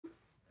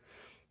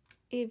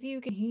If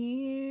you can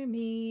hear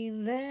me,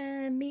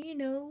 let me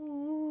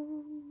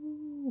know.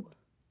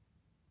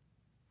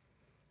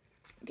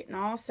 Getting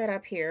all set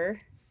up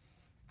here.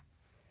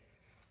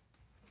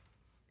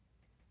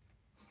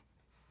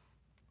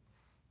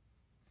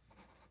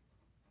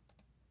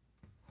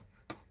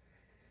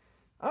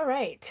 All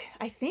right,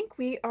 I think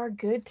we are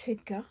good to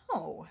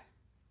go.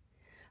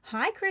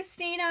 Hi,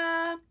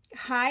 Christina.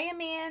 Hi,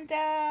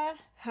 Amanda.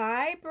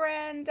 Hi,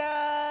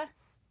 Brenda.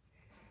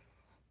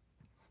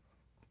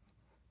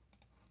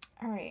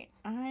 All right,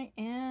 I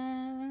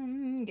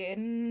am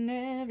getting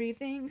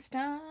everything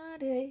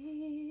started.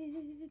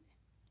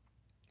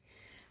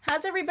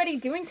 How's everybody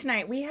doing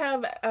tonight? We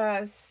have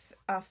a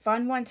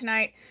fun one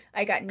tonight.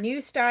 I got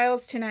new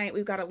styles tonight.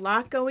 We've got a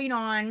lot going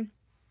on.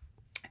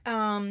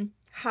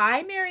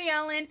 Hi, Mary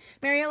Ellen.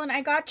 Mary Ellen,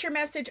 I got your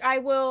message. I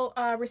will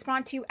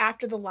respond to you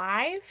after the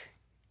live.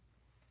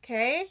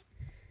 Okay.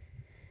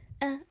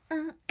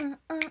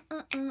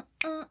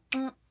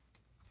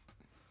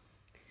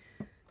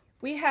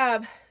 We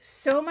have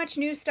so much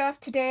new stuff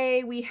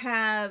today. We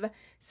have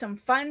some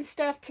fun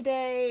stuff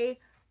today.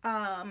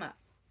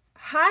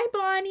 Hi,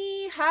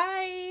 Bonnie.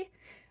 Hi.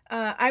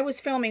 I was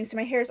filming, so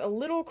my hair's a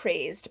little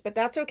crazed, but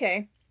that's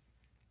okay.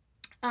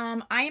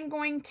 I am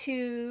going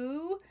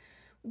to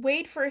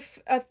wait for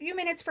a few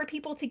minutes for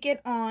people to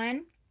get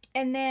on,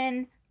 and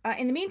then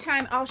in the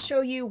meantime, I'll show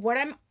you what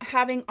I'm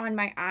having on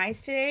my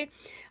eyes today.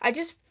 I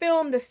just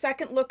filmed the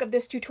second look of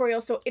this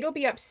tutorial, so it'll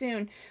be up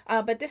soon.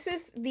 But this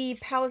is the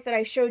palette that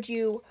I showed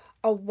you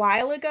a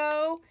while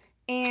ago,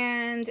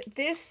 and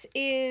this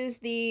is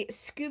the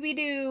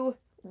Scooby-Doo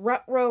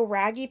Rut-Row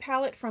Raggy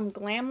palette from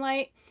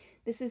Glamlight.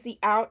 This is the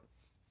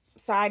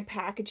outside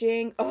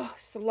packaging. Oh,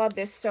 love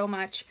this so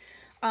much.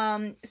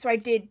 So I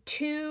did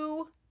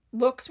 2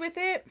 looks with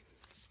it,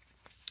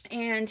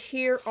 and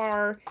here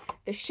are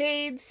the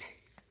shades,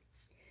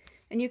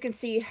 and you can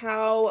see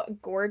how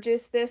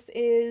gorgeous this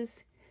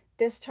is.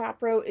 This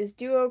top row is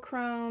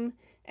duochrome,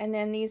 and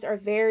then these are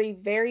very,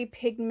 very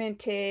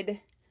pigmented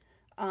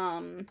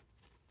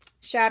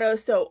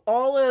shadows. So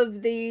all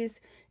of these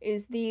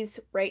is these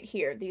right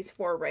here, these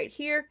 4 right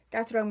here.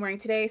 That's what I'm wearing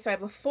today. So I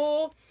have a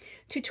full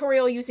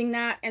tutorial using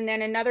that, and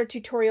then another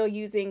tutorial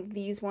using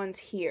these ones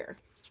here.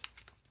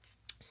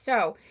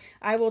 So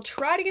I will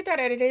try to get that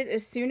edited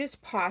as soon as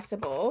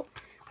possible,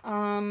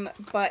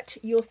 but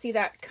you'll see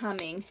that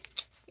coming.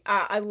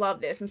 I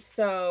love this. I'm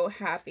so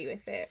happy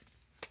with it.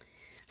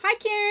 Hi,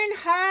 Karen.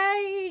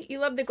 Hi. You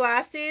love the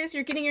glasses?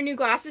 You're getting your new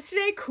glasses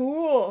today?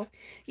 Cool.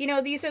 You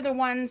know, these are the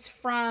ones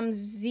from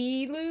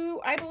Zilu,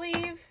 I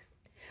believe.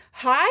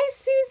 Hi,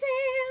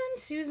 Suzanne.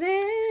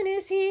 Suzanne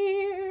is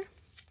here.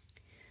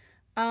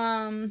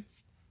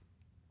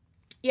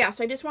 Yeah,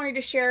 so I just wanted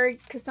to share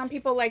because some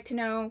people like to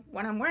know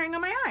what I'm wearing on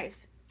my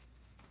eyes.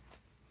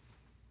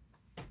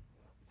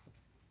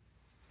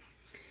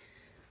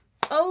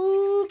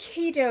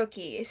 Okie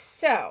dokie.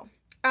 So,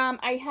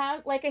 I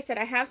have, like I said,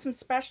 I have some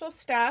special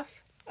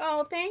stuff.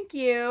 Oh, thank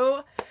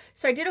you.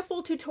 So I did a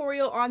full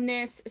tutorial on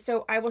this,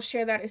 so I will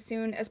share that as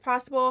soon as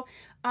possible.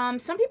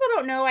 Some people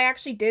don't know I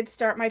actually did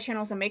start my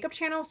channel as a makeup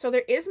channel, so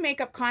there is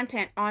makeup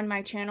content on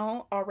my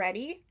channel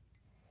already.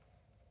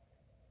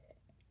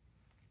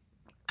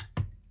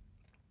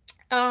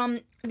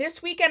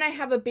 This weekend I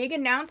have a big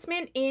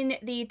announcement in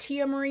the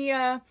Tia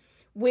Maria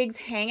Wigs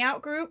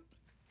Hangout group.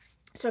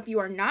 So if you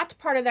are not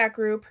part of that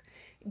group,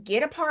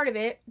 get a part of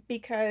it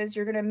because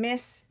you're going to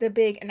miss the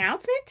big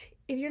announcement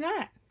if you're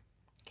not.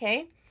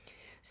 Okay?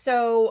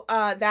 So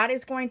that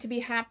is going to be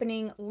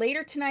happening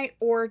later tonight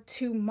or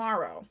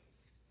tomorrow.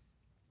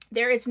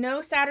 There is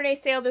no Saturday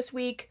sale this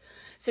week.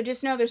 So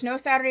just know there's no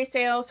Saturday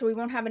sale. So we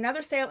won't have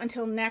another sale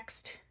until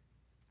next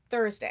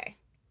Thursday.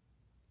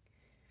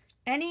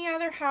 Any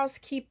other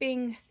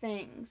housekeeping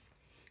things?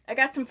 I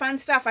got some fun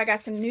stuff. I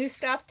got some new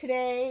stuff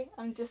today.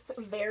 I'm just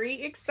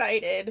very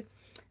excited.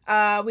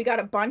 We got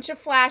a bunch of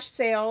flash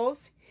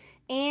sales,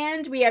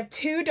 and we have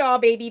 2 doll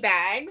baby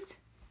bags.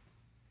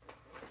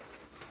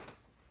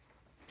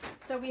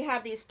 So we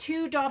have these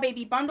 2 doll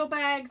baby bundle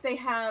bags. They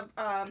have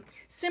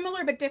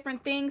similar but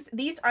different things.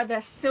 These are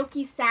the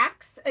Silky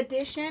Sacks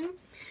edition.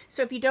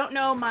 So if you don't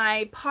know,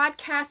 my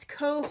podcast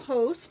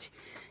co-host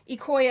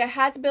Ikoya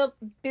has built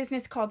a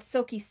business called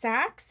Silky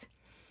Sacks.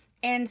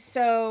 And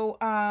so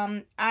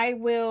I'm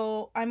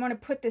going to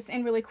put this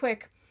in really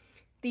quick.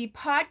 The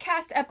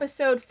podcast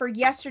episode for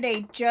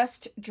yesterday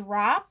just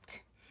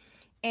dropped,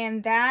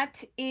 and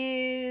that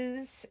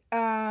is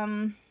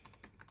the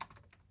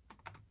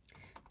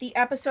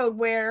episode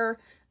where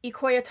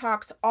Ikoya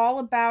talks all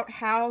about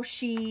how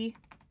she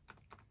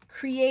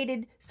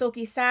created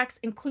Silky Sacks,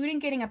 including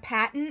getting a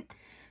patent.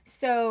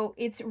 So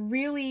it's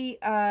really,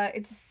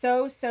 it's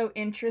so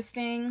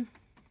interesting.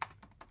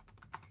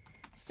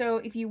 So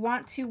if you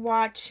want to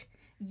watch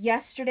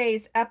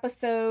yesterday's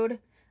episode,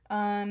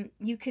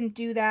 you can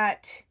do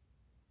that.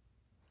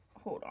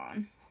 Hold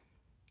on.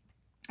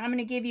 I'm going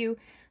to give you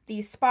the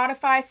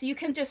Spotify, so you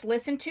can just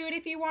listen to it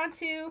if you want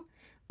to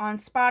on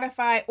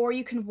Spotify, or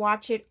you can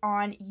watch it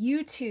on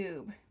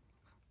YouTube.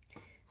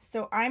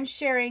 So I'm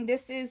sharing,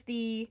 this is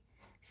the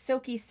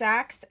Silky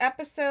Sax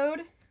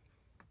episode.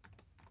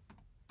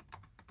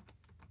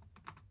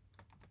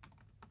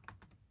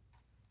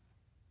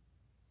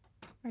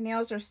 My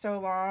nails are so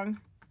long.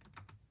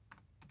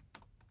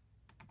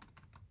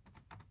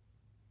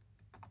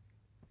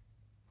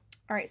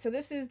 All right, so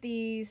this is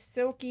the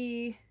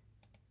Silky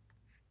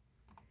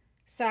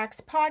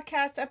Sax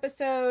podcast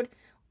episode,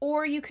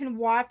 or you can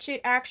watch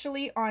it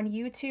actually on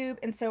YouTube.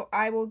 And so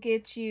I will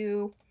get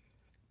you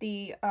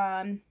the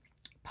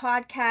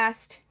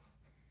podcast,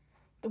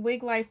 the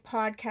Wig Life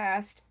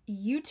podcast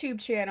YouTube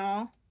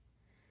channel.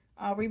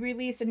 We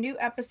release a new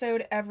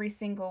episode every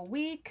single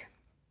week.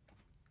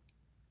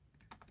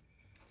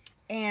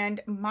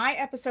 And my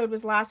episode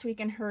was last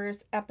week and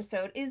hers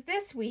episode is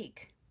this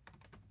week.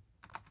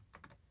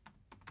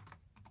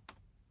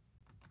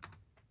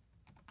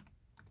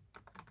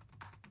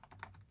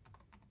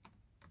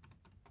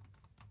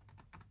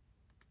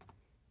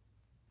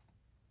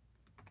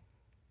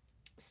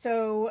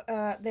 So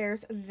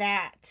there's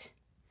that.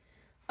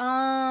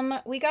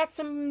 We got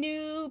some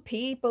new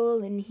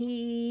people in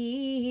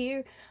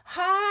here.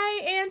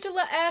 Hi,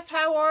 Angela F.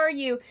 How are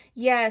you?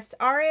 Yes,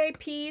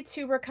 RAP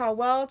to Raquel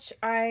Welch.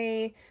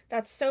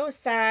 That's so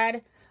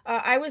sad.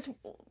 I was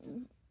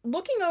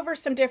looking over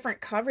some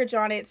different coverage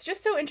on it. It's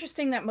just so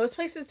interesting that most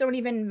places don't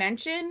even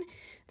mention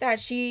that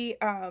she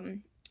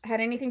had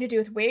anything to do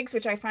with wigs,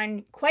 which I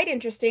find quite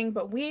interesting,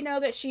 but we know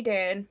that she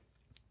did.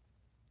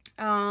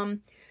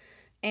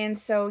 And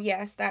so,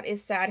 yes, that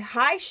is sad.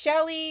 Hi,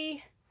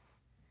 Shelly.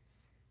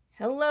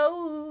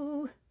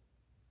 Hello.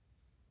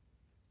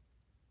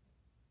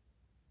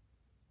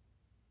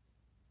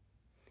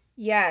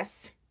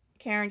 Yes,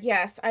 Karen.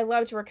 Yes, I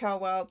loved Raquel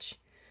Welch.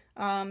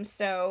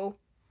 So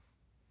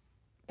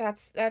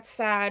that's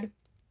sad,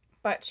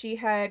 but she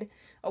had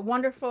a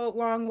wonderful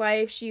long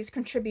life. She's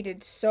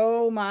contributed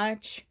so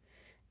much,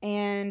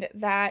 and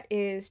that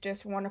is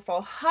just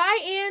wonderful.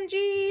 Hi,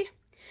 Angie.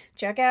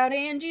 Check out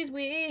Angie's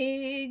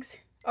Wigs.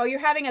 Oh,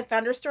 you're having a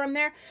thunderstorm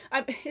there?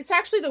 It's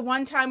actually the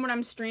one time when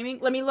I'm streaming.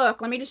 Let me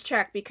look. Let me just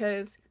check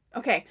because,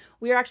 okay,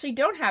 we actually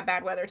don't have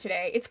bad weather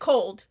today. It's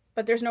cold,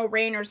 but there's no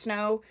rain or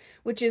snow,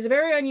 which is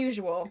very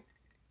unusual.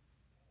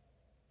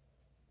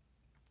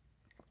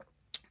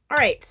 All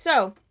right,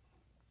 so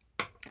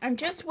I'm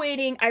just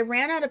waiting. I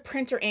ran out of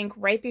printer ink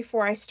right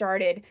before I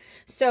started.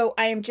 So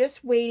I am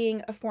just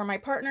waiting for my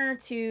partner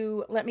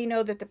to let me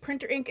know that the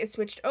printer ink is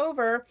switched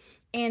over.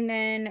 And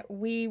then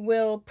we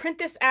will print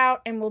this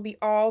out and we'll be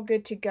all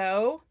good to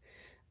go.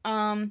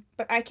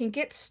 But I can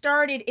get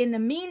started in the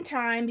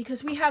meantime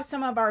because we have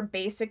some of our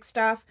basic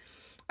stuff.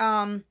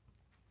 And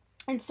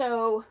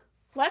so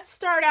let's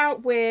start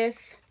out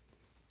with,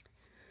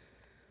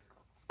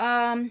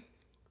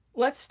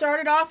 let's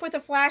start it off with a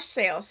flash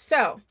sale.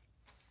 So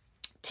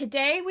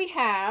today we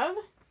have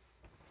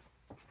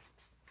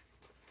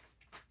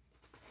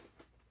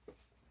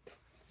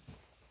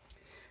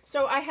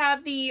I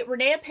have the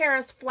Renee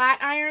Paris flat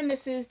iron.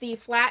 This is the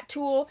flat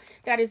tool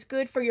that is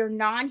good for your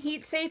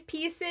non-heat safe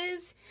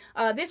pieces.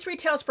 This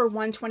retails for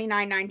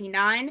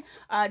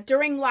 $129.99.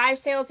 During live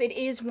sales, it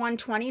is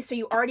 $120, so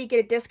you already get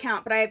a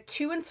discount. But I have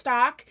two in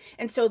stock,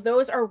 and so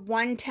those are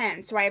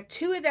 $110. So I have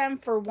two of them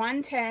for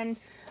 $110.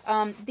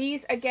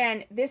 These,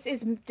 again, this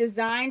is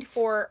designed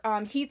for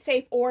heat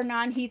safe or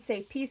non-heat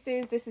safe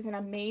pieces. This is an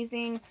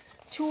amazing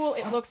tool.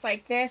 It looks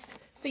like this.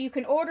 So you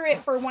can order it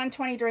for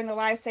 $120 during the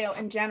live sale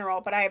in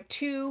general, but I have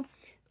two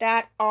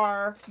that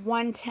are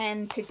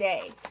 $110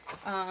 today.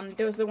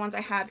 Those are the ones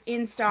I have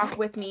in stock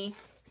with me.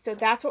 So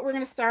that's what we're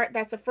going to start.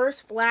 That's the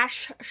first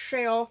flash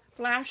sale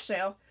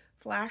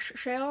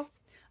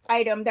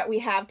item that we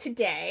have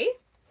today.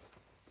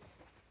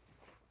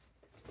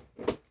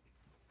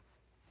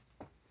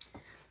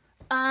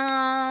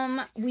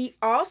 We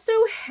also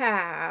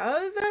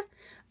have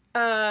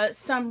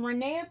some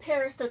Renee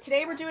Paris. So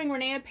today we're doing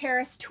Renee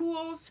Paris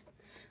tools.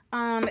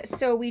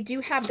 So we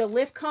do have the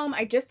lift comb.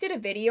 I just did a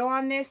video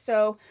on this.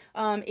 So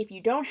if you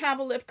don't have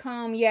a lift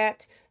comb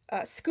yet,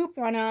 scoop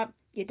one up.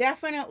 You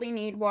definitely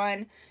need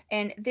one.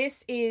 And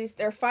this is,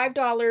 they're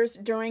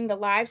 $5 during the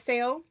live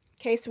sale.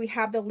 Okay, so we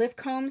have the lift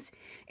combs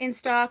in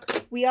stock.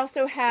 We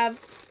also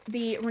have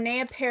the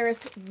Renee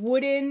Paris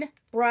wooden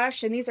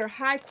brush, and these are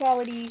high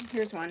quality.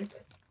 Here's one.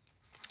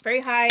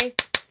 Very high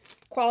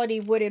quality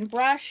wooden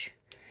brush.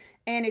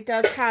 And it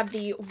does have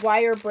the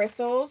wire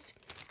bristles.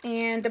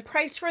 And the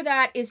price for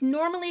that is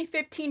normally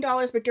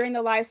 $15, but during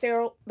the live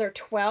sale, they're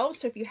 $12.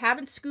 So if you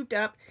haven't scooped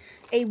up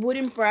a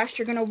wooden brush,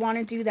 you're going to want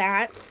to do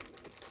that.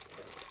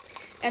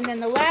 And then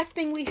the last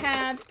thing we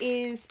have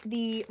is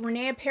the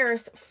Renee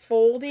Paris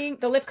folding.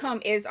 The lift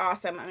comb is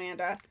awesome,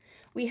 Amanda.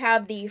 We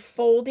have the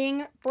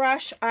folding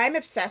brush. I'm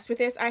obsessed with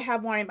this. I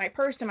have one in my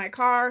purse, in my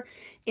car,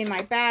 in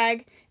my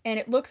bag, and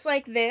it looks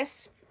like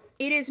this.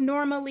 It is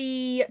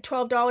normally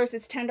 $12.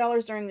 It's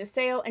 $10 during the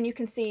sale, and you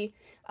can see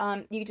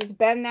you just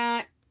bend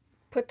that,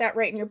 put that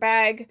right in your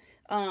bag.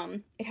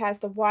 It has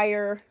the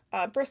wire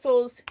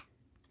bristles.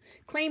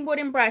 Claim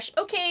wooden brush.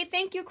 Okay,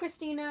 thank you,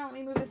 Christina. Let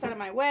me move this out of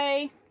my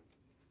way.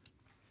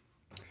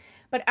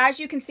 But as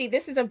you can see,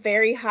 this is a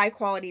very high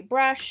quality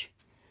brush.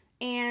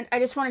 And I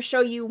just want to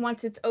show you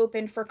once it's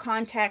open for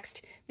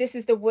context. This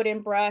is the wooden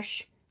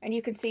brush, and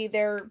you can see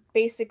they're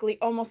basically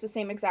almost the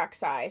same exact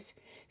size.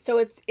 So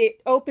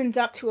it opens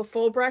up to a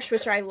full brush,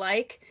 which I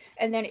like,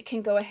 and then it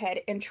can go ahead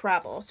and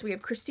travel. So we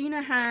have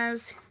Christina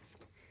has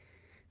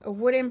a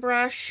wooden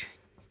brush.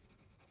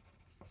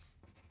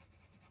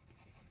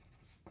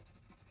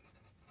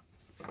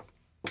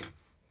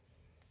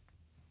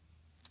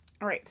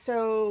 All right,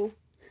 so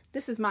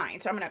this is mine,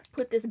 so I'm gonna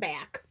put this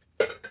back.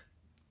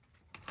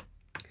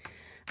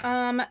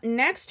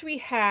 Next we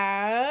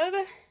have,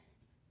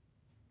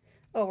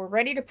 oh, we're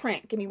ready to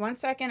print. Give me 1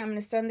 second. I'm going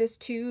to send this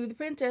to the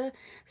printer.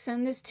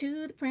 Send this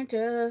to the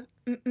printer.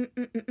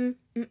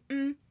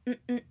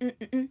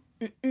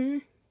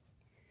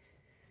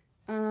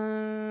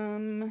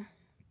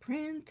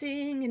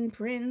 Printing and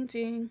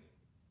printing.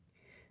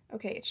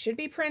 Okay, it should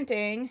be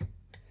printing.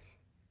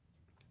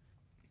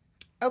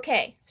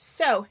 Okay,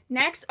 so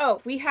next,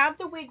 oh, we have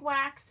the wig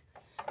wax.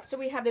 So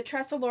we have the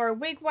Tressalora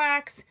wig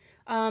wax.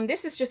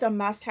 This is just a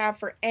must-have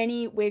for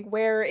any wig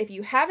wearer. If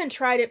you haven't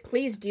tried it,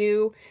 please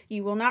do.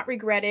 You will not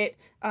regret it.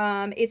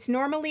 It's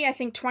normally, I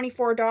think,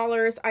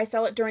 $24. I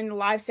sell it during the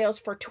live sales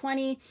for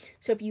 $20.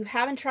 So if you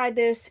haven't tried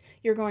this,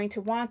 you're going to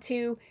want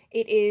to.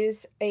 It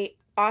is an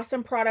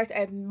awesome product. I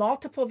have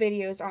multiple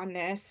videos on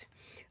this.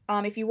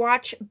 If you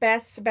watch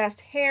Beth's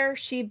Best Hair,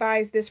 she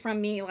buys this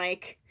from me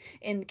like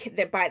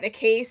by the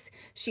case.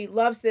 She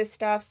loves this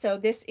stuff. So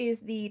this is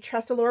the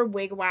Tressalora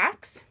wig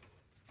wax.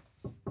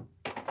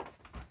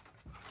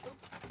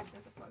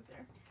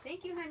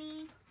 Thank you,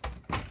 honey.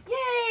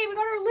 Yay, we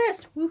got our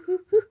list.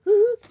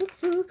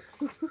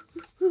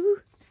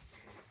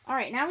 All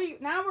right, now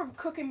we're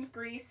cooking with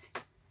grease.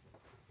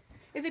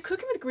 Is it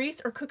cooking with grease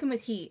or cooking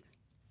with heat?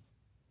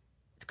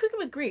 It's cooking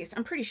with grease,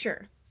 I'm pretty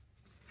sure.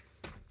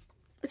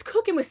 It's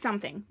cooking with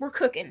something. We're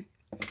cooking.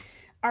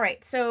 All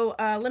right, so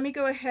let me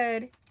go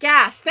ahead.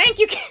 Gas. Thank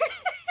you, Karen.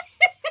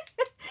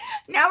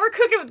 Now we're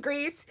cooking with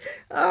grease.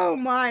 Oh,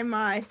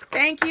 my.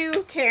 Thank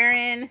you,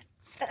 Karen.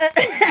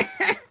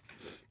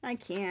 I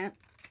can't.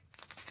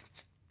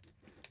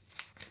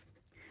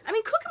 I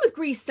mean, cooking with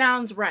grease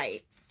sounds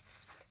right.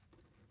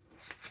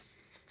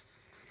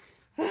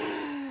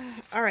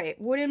 All right,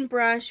 wooden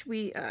brush.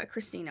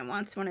 Christina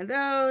wants one of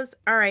those.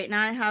 All right,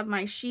 now I have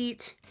my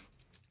sheet.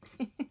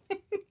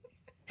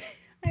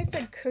 I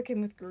said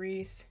cooking with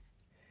grease.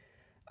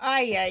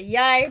 Ay, ay,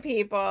 ay,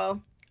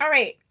 people. All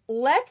right,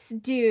 let's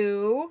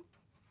do,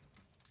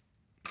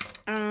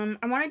 I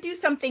want to do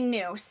something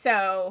new.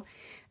 So,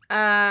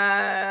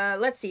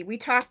 let's see. We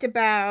talked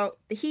about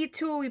the heat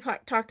tool. We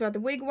talked about the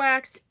wig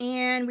wax,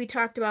 and we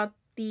talked about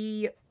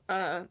the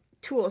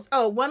tools.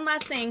 Oh, one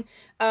last thing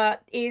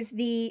is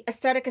the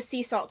Aesthetica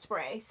sea salt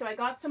spray. So I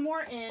got some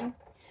more in.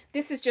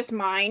 This is just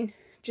mine,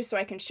 just so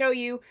I can show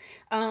you.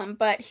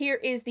 But here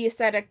is the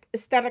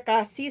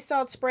Aesthetica sea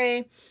salt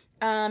spray,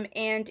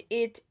 and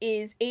it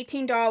is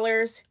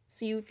 $18.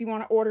 So if you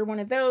want to order one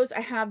of those,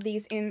 I have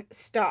these in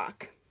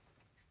stock.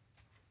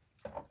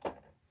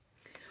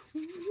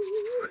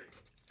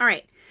 All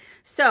right,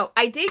 so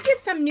I did get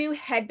some new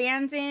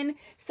headbands in,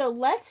 so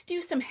let's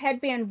do some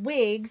headband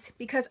wigs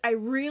because I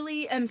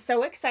really am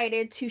so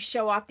excited to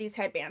show off these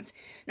headbands.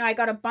 Now, I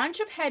got a bunch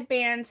of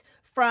headbands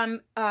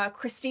from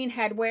Christine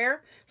Headwear,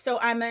 so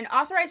I'm an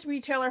authorized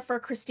retailer for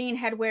Christine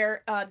Headwear.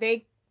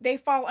 They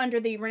fall under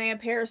the Renee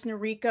Paris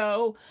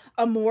Noriko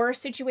Amore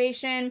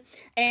situation,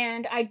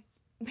 and I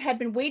had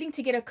been waiting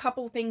to get a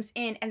couple things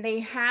in, and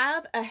they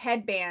have a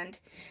headband,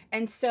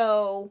 and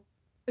so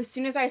as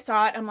soon as I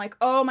saw it, I'm like,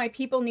 oh, my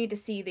people need to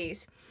see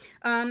these.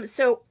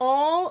 So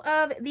all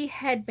of the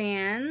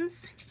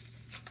headbands,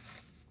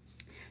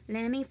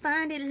 let me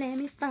find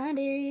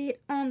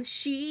it on the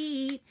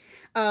sheet.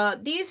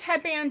 These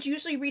headbands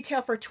usually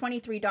retail for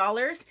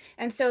 $23,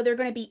 and so they're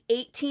going to be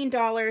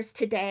 $18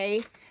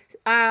 today.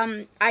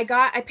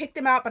 I picked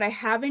them out, but I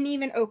haven't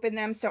even opened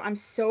them, so I'm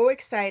so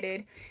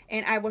excited,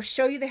 and I will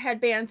show you the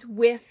headbands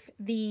with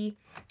the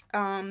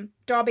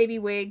doll baby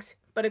wigs,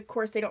 but of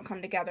course they don't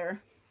come together.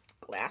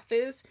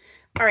 Glasses.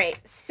 All right,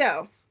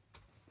 so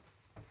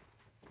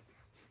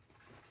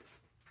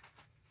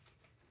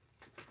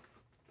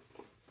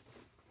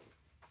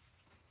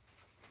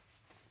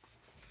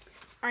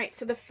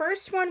the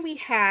first one we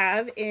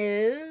have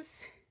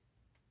is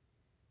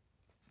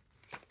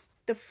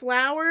the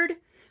flowered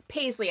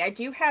paisley. I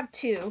do have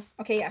two.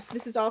 Okay, yes,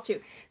 this is all two.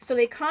 So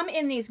they come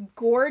in these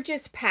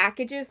gorgeous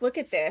packages. Look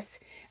at this.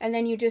 And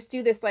then you just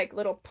do this like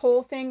little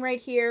pull thing right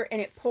here,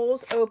 and it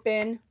pulls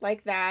open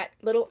like that,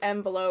 little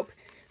envelope.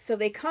 So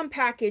they come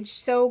packaged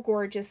so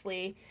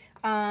gorgeously.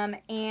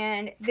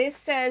 And this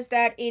says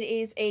that it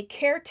is a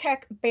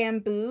CareTech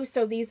bamboo.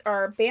 So these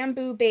are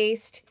bamboo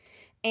based.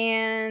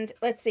 And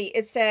let's see,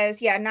 it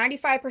says, yeah,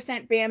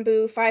 95%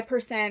 bamboo,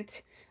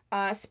 5%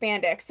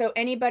 spandex. So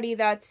anybody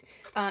that's,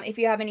 if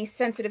you have any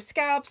sensitive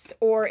scalps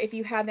or if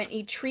you have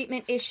any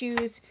treatment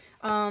issues,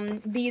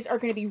 these are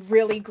going to be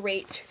really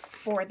great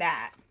for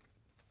that.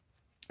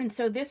 And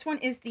so this one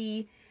is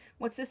the,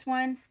 what's this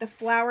one? The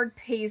flowered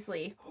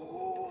paisley.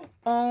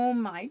 Oh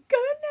my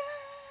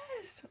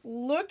this.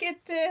 Look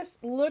at this.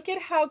 Look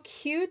at how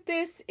cute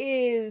this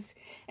is.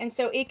 And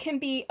so it can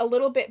be a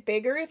little bit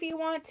bigger if you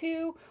want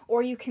to,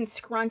 or you can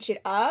scrunch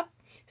it up.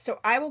 So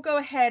I will go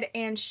ahead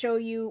and show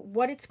you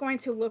what it's going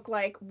to look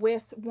like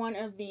with one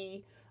of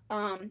the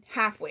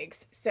half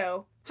wigs.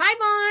 So, hi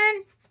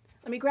Vaughn.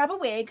 Let me grab a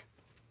wig.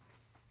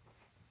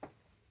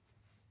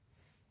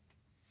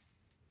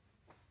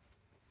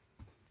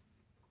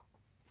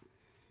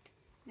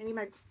 I need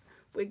my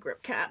wig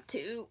grip cap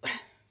too.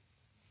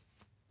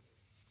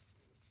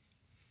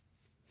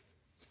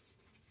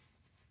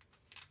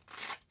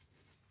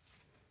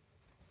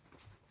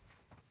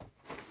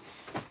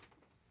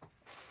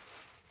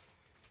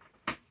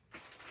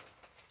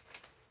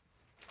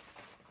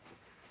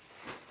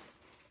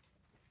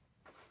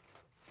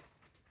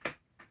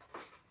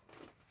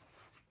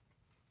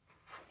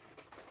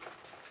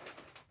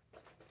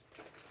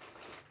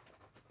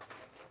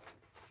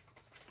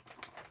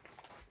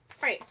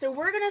 Alright, so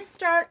we're going to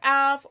start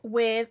off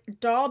with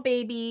Doll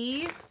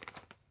Baby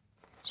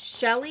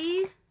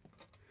Shelly.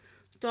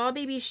 Doll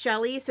Baby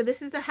Shelly. So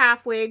this is the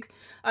half wig.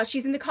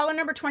 She's in the color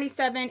number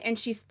 27 and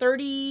she's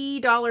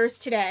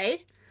 $30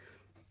 today.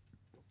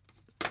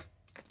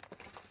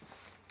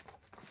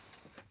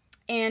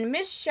 And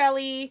Miss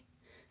Shelly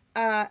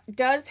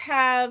does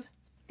have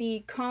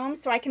the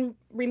combs, so I can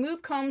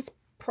remove combs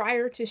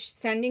prior to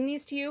sending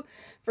these to you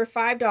for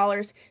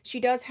 $5. She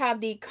does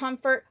have the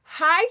comfort.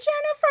 Hi,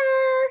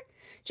 Jennifer!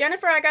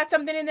 Jennifer, I got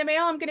something in the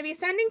mail I'm going to be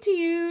sending to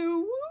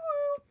you.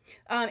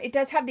 Woo! It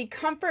does have the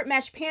comfort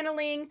mesh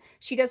paneling.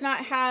 She does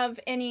not have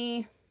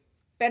any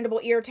bendable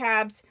ear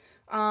tabs.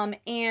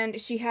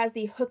 And she has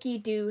the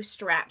hooky-doo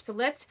strap. So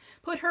let's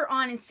put her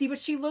on and see what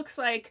she looks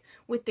like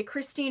with the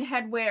Christine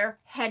Headwear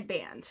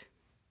headband.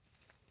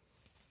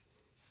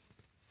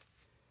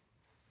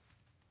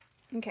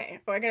 Okay,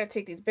 oh, I gotta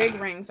take these big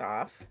rings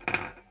off.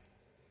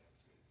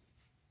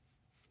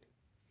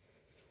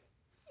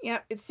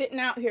 Yep, it's sitting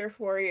out here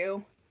for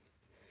you.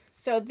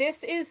 So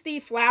this is the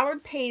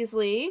flowered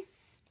paisley.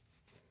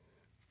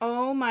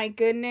 Oh my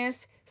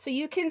goodness. So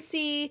you can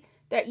see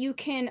that you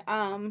can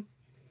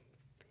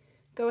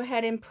go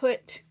ahead and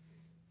put,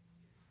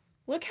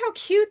 look how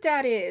cute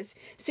that is.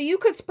 So you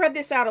could spread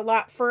this out a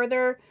lot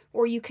further,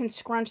 or you can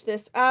scrunch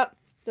this up.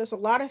 There's a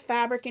lot of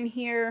fabric in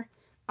here.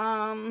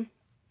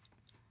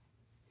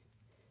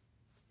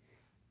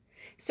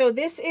 So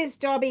this is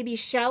Doll Baby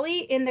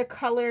Shelly in the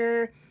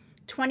color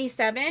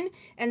 27,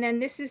 and then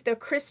this is the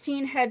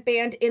Christine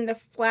headband in the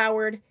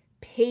flowered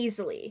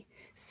paisley.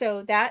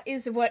 So that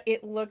is what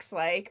it looks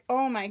like.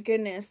 Oh my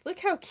goodness, look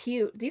how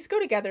cute. These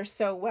go together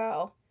so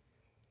well.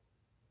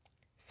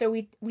 So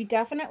we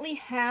definitely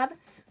have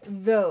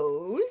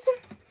those.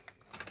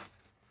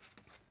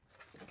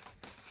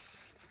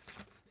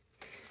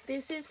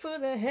 This is for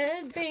the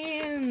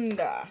headband.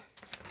 I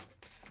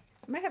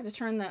might have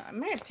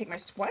to take my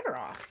sweater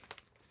off.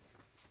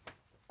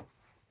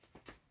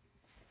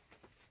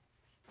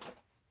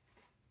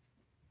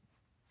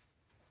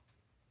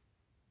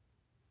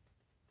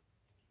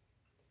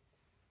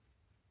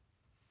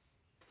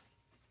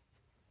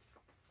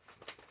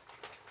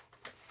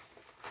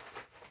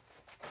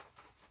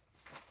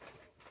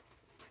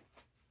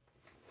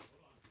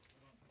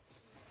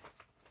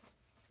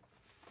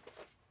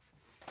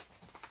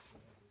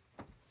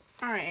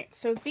 All right,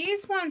 so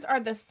these ones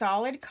are the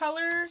solid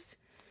colors.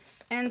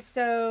 And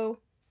so,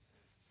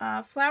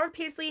 flowered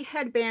paisley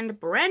headband,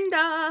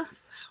 Brenda.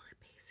 Flowered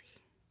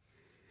paisley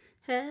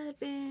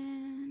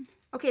headband.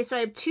 Okay, so I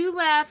have 2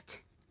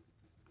 left.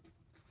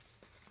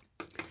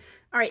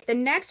 All right, the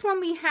next one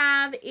we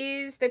have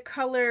is the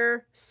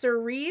color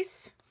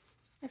Cerise,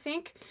 I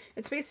think.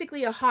 It's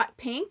basically a hot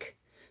pink.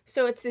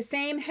 So it's the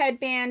same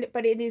headband,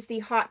 but it is the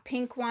hot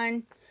pink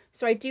one.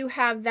 So I do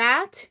have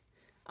that.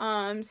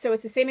 So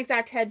it's the same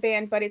exact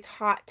headband, but it's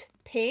hot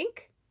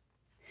pink.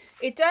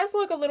 It does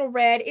look a little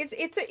red. It's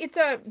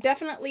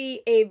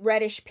definitely a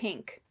reddish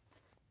pink.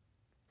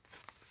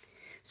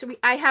 So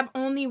I have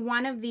only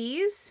one of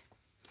these.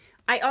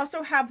 I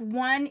also have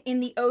one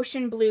in the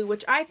ocean blue,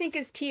 which I think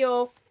is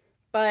teal,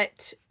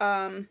 but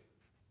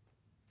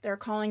they're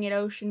calling it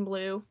ocean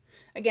blue.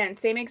 Again,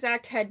 same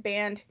exact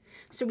headband.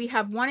 So we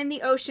have one in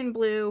the ocean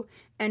blue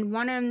and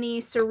one in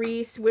the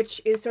cerise,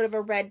 which is sort of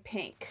a red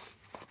pink.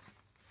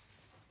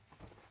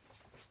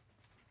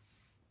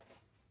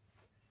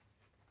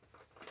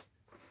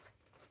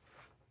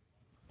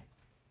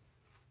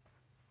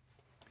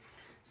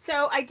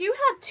 So I do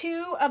have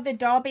 2 of the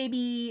Doll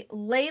Baby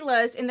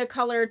Laylas in the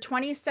color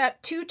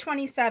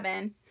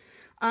 227.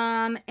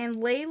 And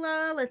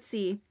Layla, let's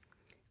see.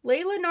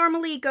 Layla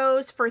normally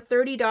goes for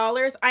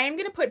 $30. I am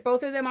going to put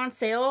both of them on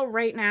sale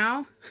right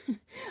now.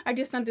 I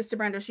just sent this to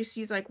Brenda.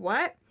 She's like,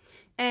 what?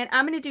 And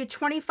I'm going to do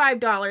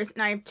 $25,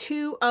 and I have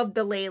 2 of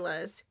the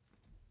Laylas.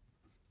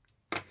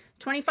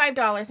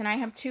 $25, and I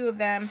have 2 of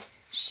them.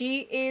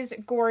 She is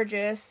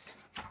gorgeous.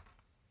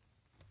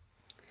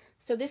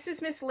 So this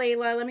is Miss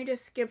Layla. Let me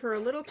just give her a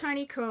little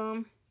tiny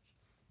comb.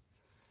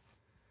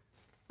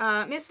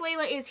 Miss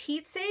Layla is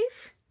heat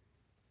safe.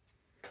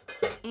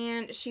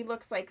 And she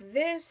looks like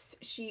this.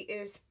 She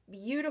is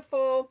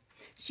beautiful.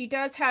 She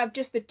does have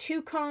just the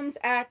 2 combs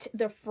at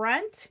the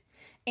front,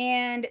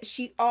 and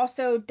she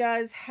also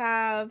does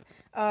have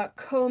a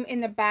comb in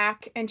the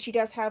back, and she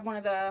does have one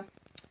of the,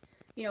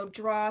 you know,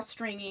 draw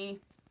stringies.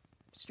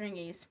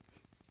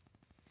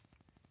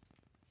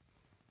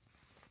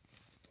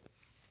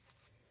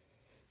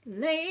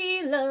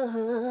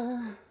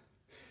 Layla,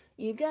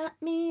 you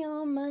got me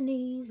on my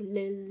knees,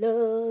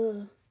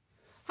 Layla.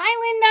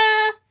 Hi,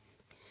 Linda.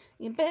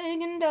 You're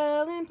begging,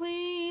 darling,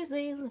 please.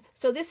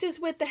 So this is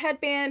with the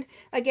headband.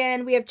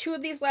 Again, we have 2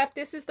 of these left.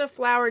 This is the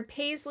flowered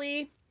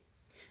paisley.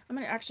 I'm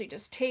going to actually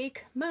just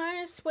take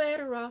my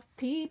sweater off,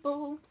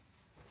 people.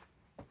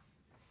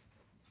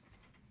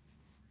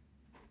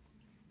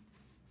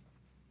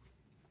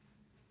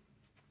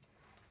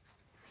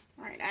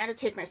 All right, I had to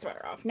take my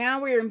sweater off. Now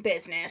we're in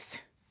business.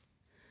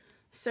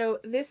 So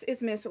this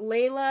is Miss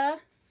Layla.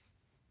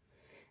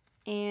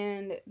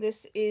 And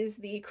this is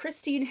the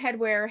Christine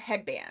Headwear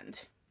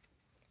headband.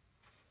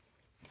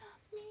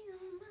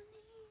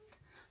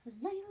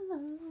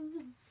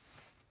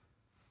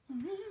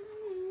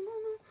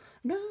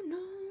 No.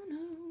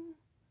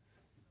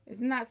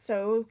 Isn't that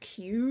so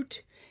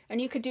cute? And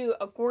you could do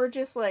a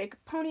gorgeous like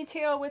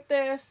ponytail with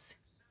this.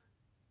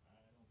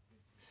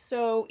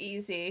 So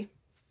easy.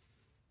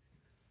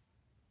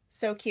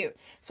 So cute.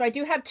 So I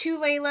do have 2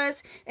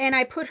 Laylas, and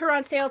I put her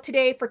on sale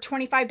today for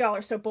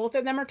 $25. So both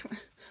of them are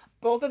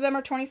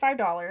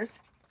 $25.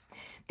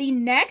 The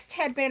next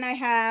headband I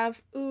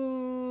have,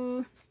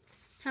 ooh,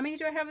 how many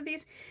do I have of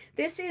these?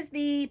 This is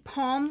the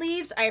palm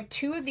leaves. I have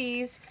 2 of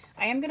these.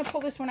 I am going to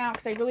pull this one out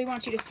because I really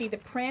want you to see the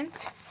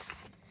print.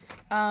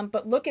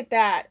 But look at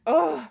that.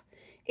 Oh,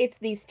 it's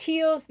these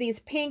teals, these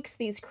pinks,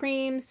 these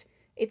creams.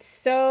 It's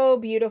so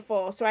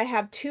beautiful. So I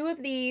have 2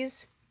 of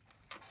these.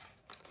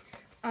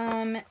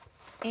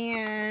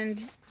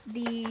 And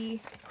the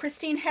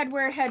Christine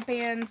Headwear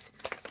headbands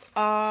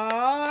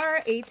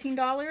are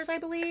 $18, I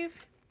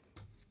believe.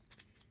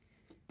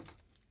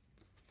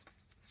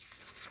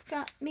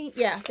 Got me.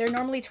 Yeah, they're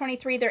normally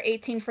 $23. They're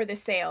 $18 for the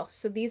sale.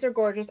 So these are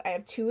gorgeous. I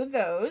have 2 of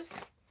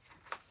those.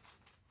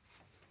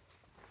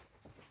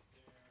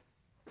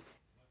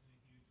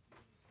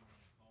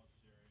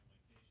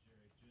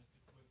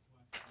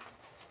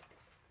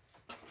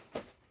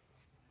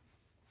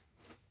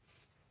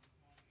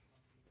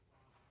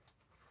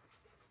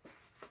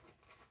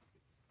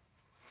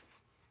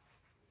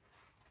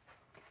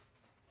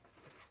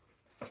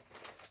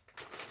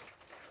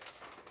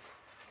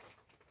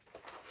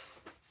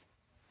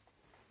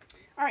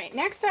 All right,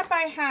 next up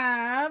I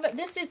have,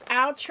 this is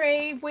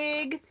Outre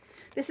wig.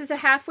 This is a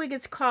half wig.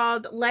 It's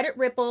called Let It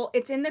Ripple.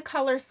 It's in the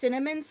color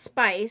Cinnamon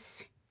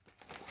Spice.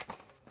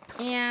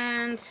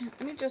 And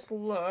let me just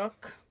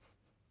look.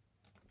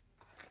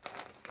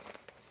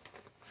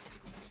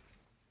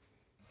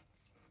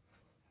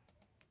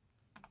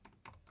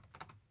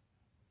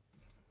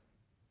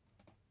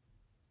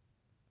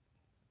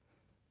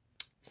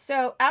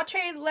 So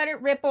Outre Let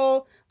It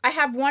Ripple, I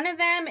have 1 of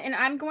them, and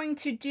I'm going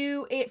to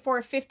do it for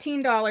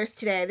 $15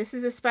 today. This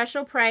is a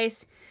special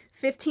price,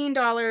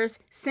 $15.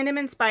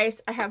 Cinnamon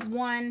Spice. I have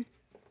 1.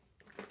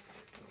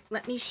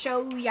 Let me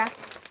show ya.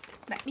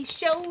 Let me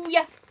show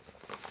ya.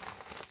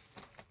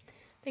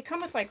 They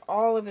come with like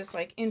all of this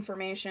like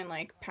information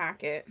like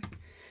packet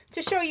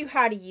to show you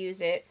how to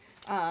use it.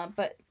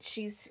 But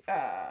she's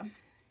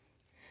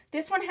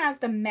this one has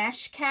the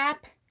mesh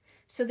cap.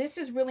 So this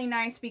is really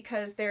nice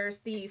because there's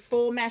the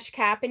full mesh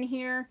cap in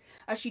here.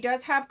 She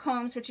does have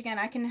combs, which again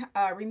I can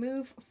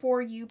remove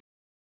for you.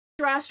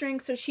 Drawstring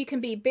so she can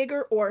be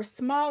bigger or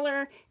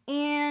smaller,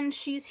 and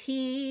she's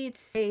heat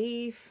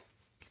safe.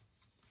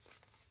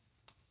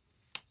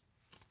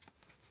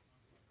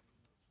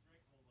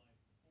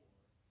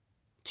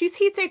 She's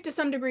heat safe to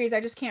some degrees. I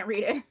just can't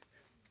read it.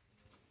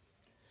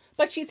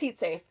 But she's heat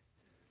safe.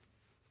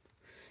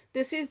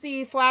 This is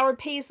the flowered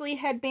paisley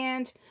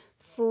headband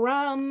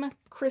from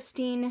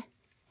Christine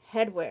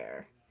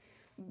Headwear.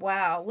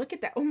 Wow, look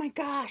at that. Oh my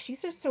gosh,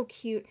 these are so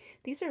cute.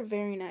 These are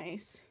very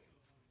nice.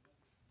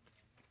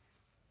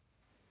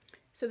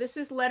 So this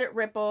is Let It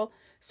Ripple.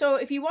 So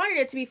if you wanted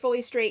it to be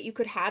fully straight, you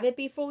could have it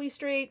be fully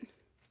straight.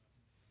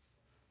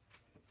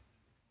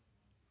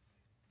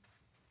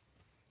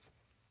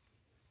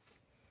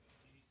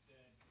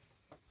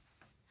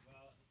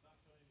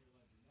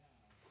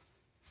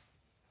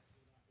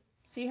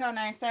 See how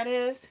nice that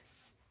is?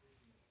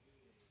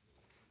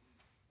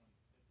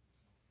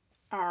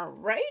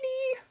 Alrighty.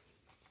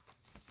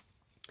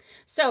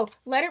 So,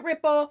 Let It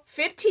Ripple,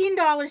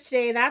 $15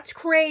 today. That's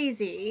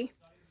crazy.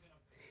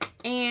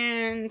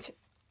 And,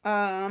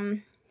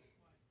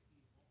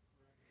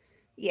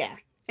 yeah.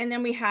 And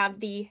then we have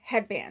the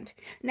headband.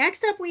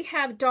 Next up, we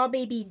have Doll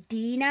Baby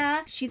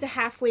Dina. She's a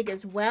half wig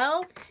as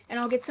well. And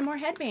I'll get some more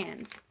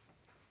headbands.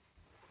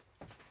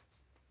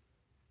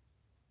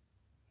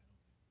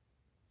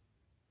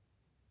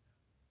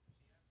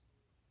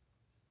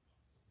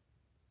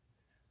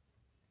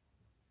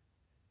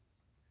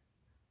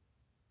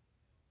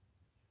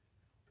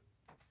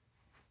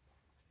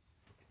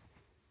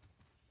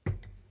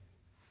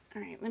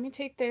 All right, let me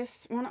take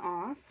this one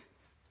off.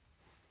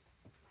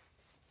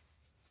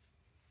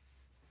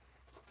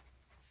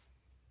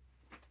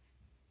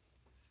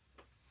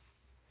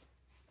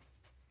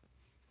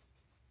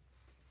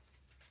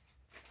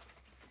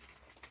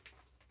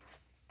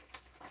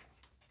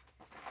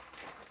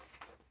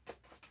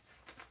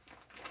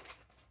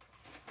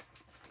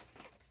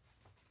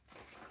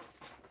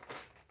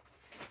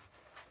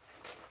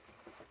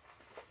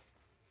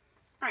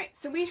 All right,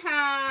 so we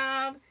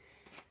have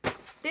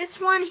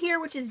this one here,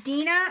 which is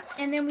Dina,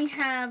 and then we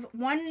have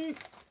one,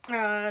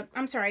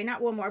 I'm sorry,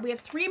 not one more. We have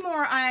 3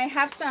 more. I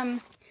have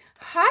some,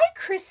 hi,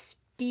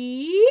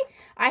 Christy.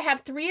 I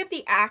have 3 of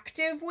the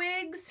active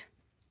wigs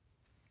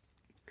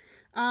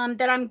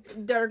that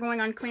are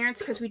going on clearance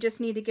because we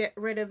just need to get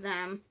rid of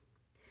them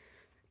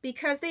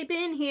because they've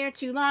been here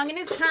too long and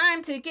it's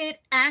time to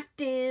get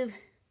active.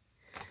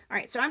 All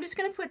right, so I'm just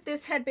going to put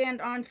this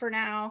headband on for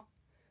now.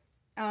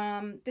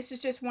 This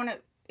is just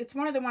it's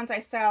one of the ones I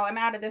sell. I'm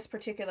out of this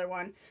particular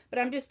one, but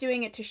I'm just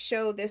doing it to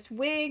show this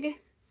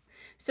wig.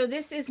 So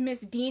this is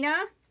Miss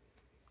Dina,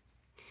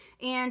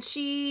 and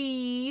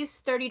she's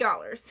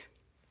 $30.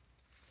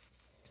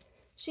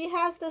 She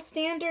has the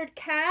standard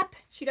cap.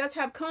 She does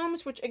have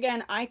combs, which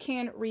again, I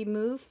can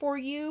remove for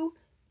you.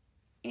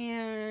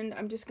 And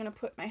I'm just going to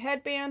put my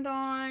headband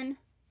on.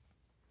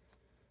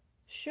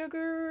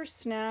 Sugar,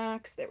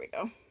 snacks, there we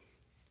go.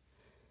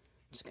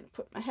 Just going to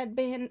put my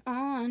headband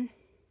on.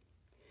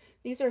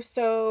 These are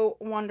so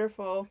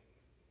wonderful.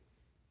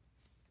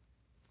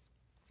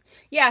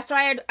 Yeah, so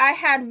I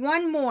had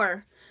one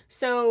more.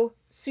 So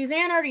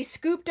Suzanne already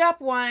scooped up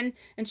one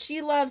and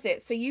she loves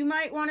it. So you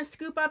might want to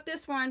scoop up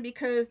this one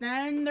because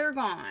then they're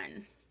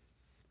gone.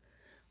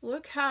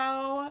 Look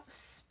how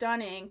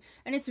stunning.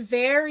 And it's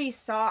very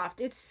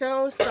soft. It's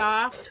so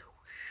soft.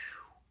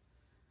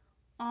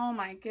 Oh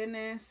my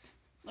goodness.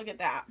 Look at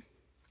that.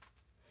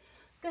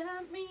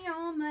 Got me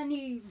on my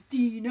knees,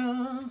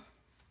 Dina.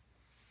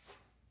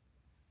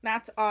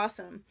 That's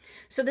awesome.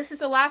 So this is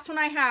the last one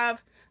I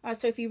have.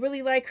 So if you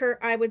really like her,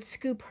 I would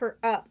scoop her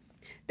up.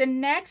 The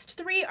next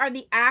 3 are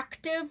the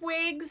active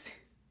wigs.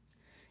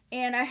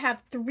 And I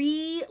have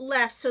 3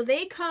 left. So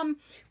they come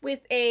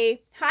with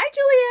a... Hi,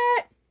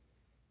 Juliet.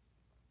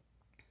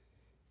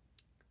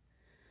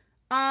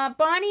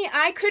 Bonnie,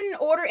 I couldn't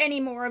order any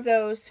more of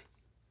those.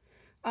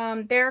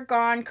 They're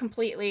gone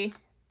completely.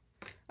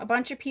 A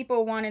bunch of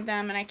people wanted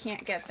them and I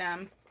can't get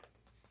them.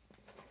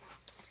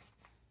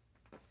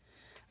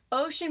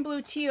 Ocean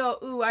blue teal.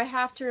 Ooh, I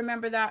have to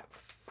remember that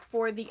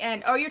for the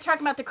end. Oh, you're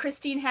talking about the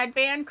Christine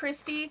headband,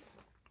 Christy?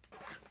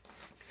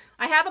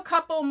 I have a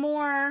couple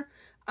more.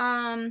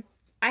 I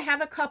have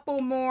a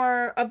couple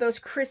more of those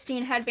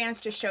Christine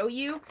headbands to show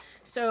you.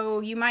 So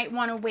you might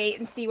want to wait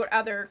and see what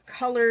other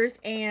colors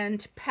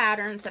and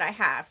patterns that I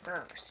have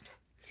first.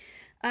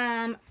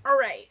 All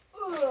right.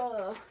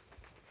 Ugh.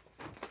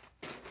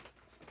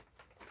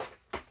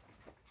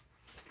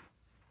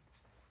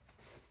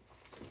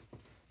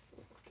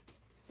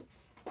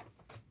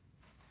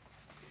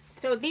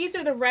 So these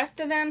are the rest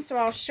of them, so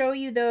I'll show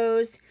you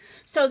those.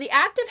 So the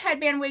active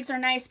headband wigs are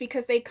nice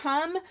because they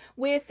come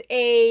with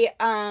a,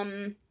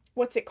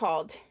 what's it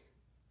called?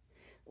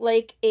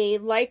 Like a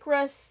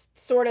Lycra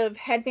sort of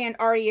headband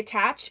already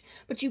attached,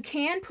 but you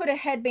can put a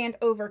headband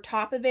over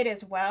top of it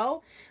as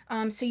well.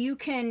 So you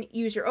can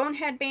use your own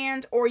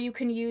headband or you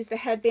can use the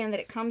headband that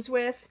it comes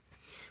with,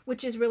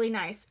 which is really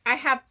nice. I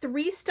have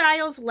 3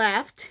 styles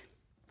left.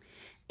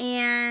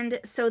 And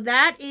so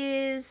that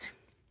is...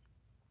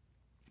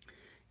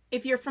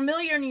 If you're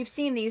familiar and you've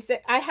seen these,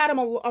 that I had them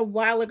a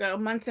while ago,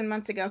 months and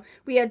months ago.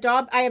 I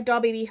have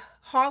Doll Baby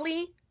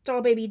Holly,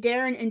 Doll Baby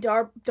Darren, and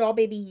Doll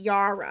Baby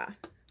Yara.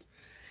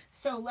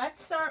 So let's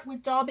start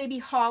with Doll Baby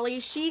Holly.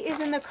 She is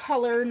in the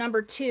color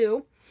number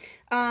 2.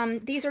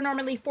 These are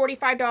normally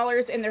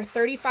 $45 and they're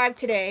 $35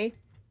 today.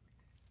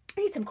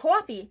 I need some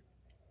coffee.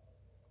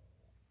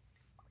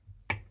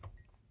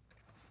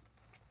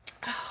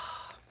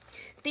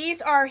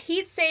 These are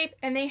heat safe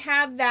and they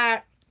have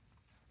that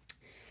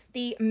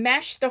the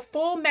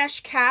full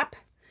mesh cap.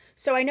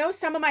 So I know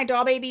some of my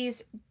doll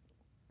babies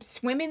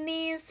swim in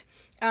these.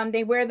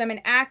 They wear them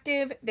in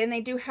active. Then they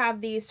do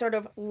have these sort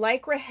of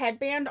Lycra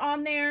headband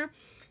on there.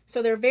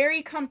 So they're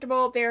very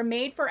comfortable. They're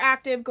made for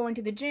active, going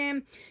to the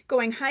gym,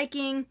 going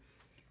hiking,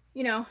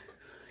 you know,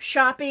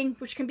 shopping,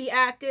 which can be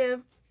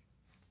active.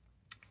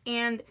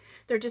 And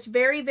they're just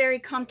very, very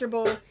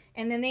comfortable.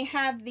 And then they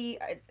have the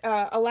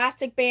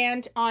elastic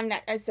band on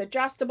that is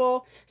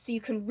adjustable. So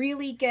you can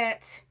really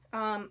get...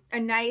 a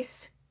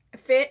nice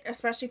fit,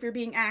 especially if you're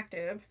being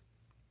active.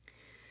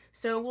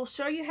 So we'll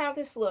show you how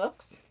this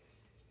looks.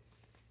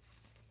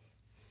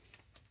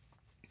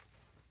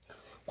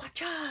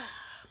 Watcha!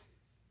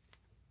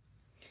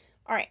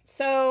 Alright,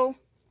 so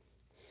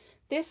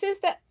this is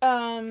the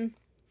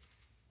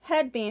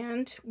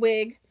headband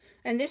wig,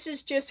 and this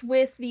is just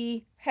with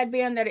the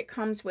headband that it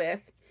comes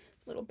with.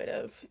 A little bit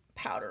of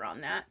powder on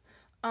that.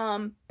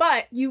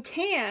 But you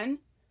can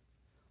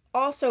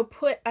also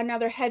put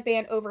another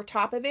headband over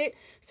top of it.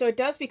 So it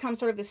does become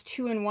sort of this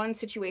 2-in-1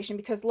 situation,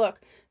 because look,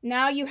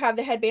 now you have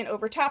the headband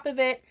over top of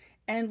it,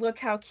 and look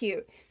how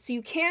cute. So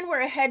you can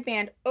wear a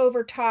headband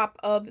over top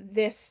of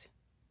this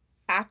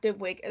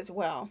active wig as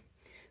well.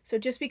 So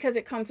just because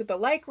it comes with the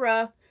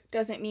Lycra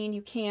doesn't mean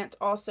you can't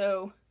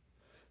also,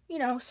 you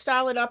know,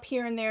 style it up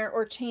here and there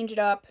or change it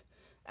up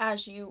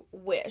as you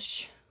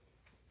wish.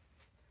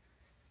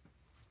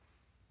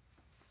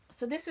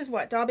 So this is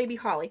what? Doll Baby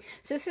Holly.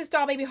 So this is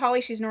Doll Baby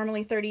Holly. She's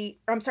normally she's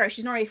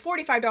normally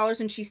 $45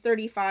 and she's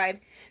 $35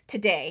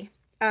 today.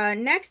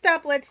 Next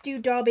up, let's do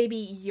Doll Baby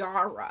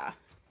Yara.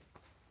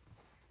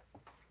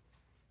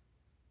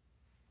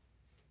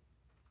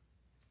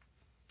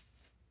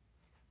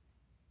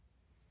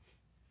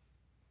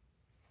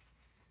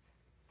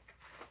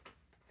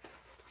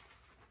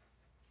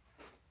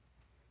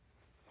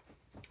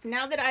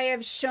 Now that I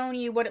have shown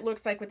you what it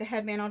looks like with the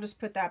headband, I'll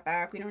just put that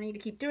back. We don't need to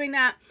keep doing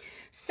that.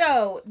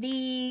 So,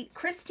 the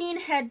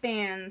Christine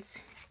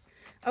headbands.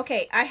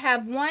 Okay, I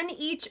have one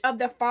each of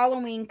the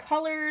following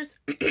colors.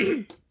 Let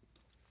me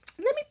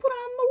put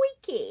on my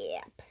wig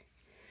cap.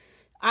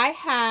 I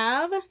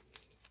have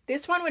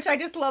this one, which I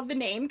just love the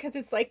name because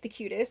it's like the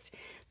cutest.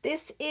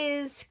 This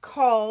is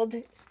called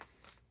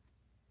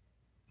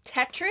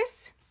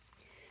Tetris.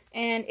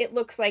 And it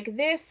looks like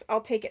this.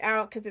 I'll take it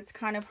out because it's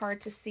kind of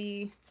hard to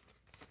see.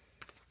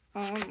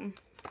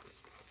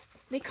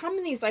 They come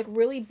in these like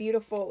really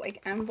beautiful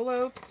like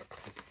envelopes.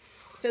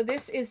 So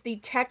this is the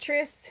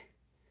Tetris.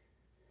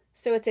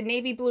 So it's a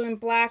navy blue and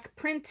black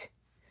print.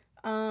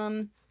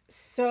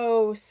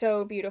 So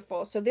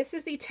beautiful. So this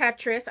is the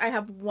Tetris. I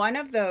have one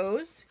of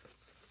those.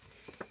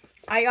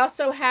 I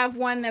also have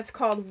one that's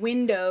called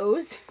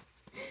Windows.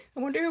 I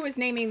wonder who was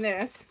naming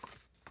this.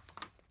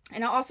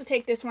 And I'll also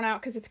take this one out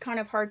because it's kind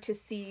of hard to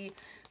see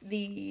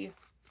the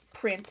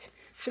print.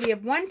 So we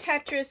have one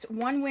Tetris,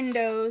 one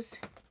Windows,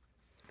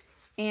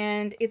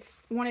 and it's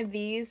one of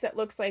these that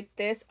looks like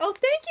this. Oh,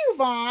 thank you,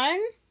 Vaughn.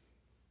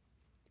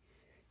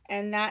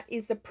 And that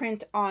is the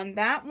print on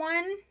that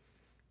one.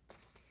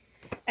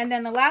 And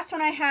then the last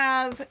one I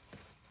have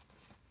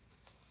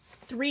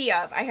three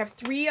of. I have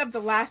three of the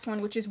last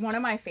one, which is one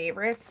of my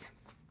favorites.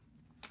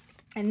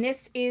 And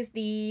this is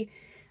the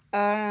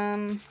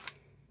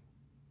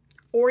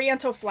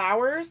Oriental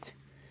Flowers.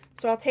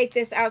 So I'll take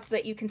this out so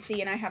that you can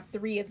see, and I have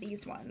three of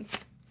these ones.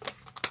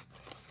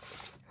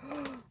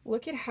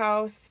 Look at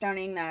how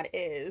stunning that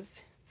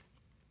is.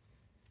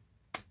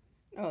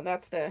 Oh,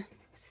 that's the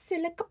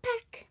silica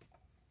pack.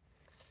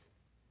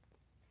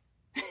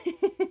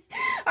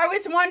 I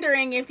was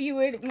wondering if you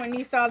would, when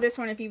you saw this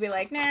one, if you'd be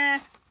like, nah. All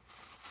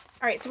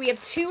right, so we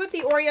have two of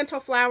the Oriental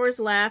Flowers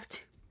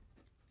left.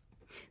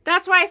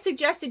 That's why I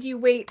suggested you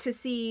wait to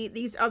see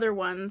these other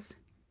ones.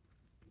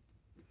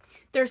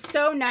 They're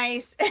so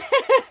nice.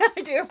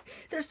 I do.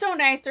 They're so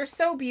nice. They're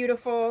so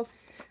beautiful.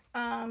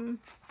 All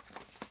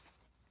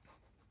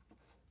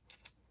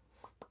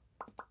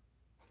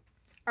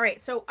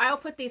right, so I'll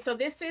put these. So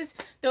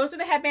those are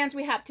the headbands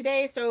we have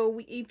today.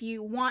 So if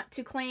you want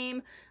to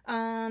claim,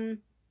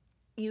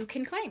 you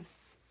can claim.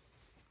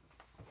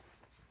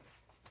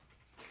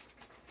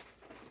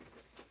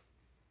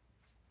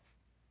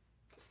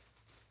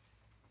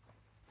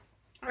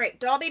 All right,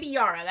 Doll Baby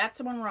Yara, that's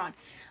the one we're on.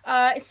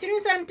 As soon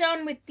as I'm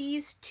done with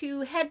these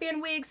two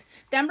headband wigs,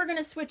 then we're going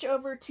to switch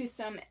over to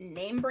some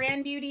name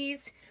brand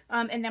beauties,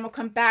 and then we'll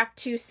come back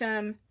to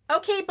some,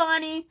 okay,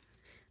 Bonnie.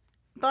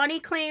 Bonnie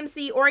claims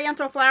the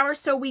Oriental Flowers,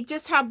 so we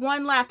just have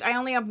one left. I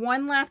only have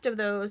one left of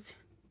those.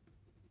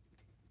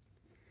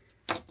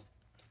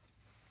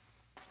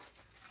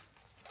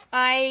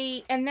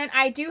 And then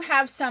I do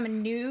have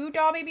some new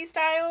Doll Baby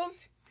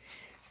styles.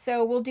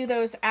 So we'll do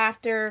those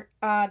after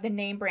the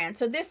name brand.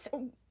 So this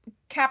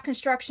cap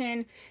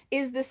construction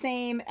is the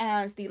same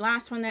as the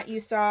last one that you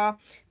saw.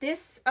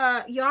 This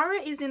Yara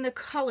is in the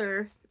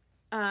color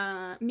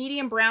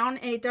medium brown,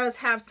 and it does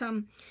have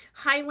some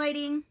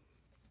highlighting.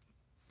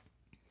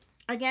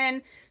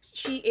 Again,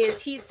 she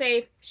is heat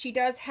safe. She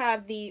does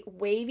have the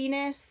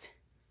waviness.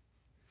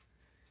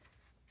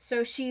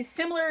 So she's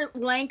similar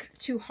length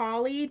to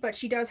Holly, but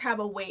she does have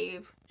a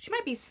wave. She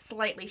might be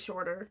slightly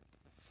shorter.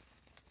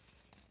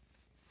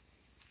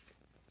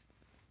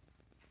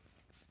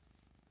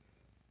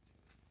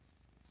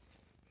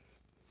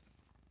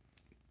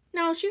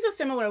 No, she's a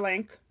similar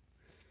length.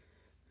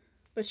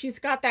 But she's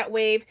got that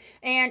wave.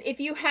 And if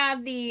you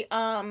have the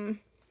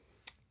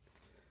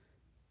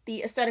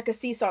Aesthetica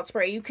Sea Salt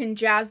Spray, you can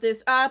jazz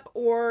this up,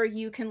 or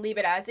you can leave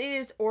it as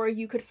is, or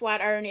you could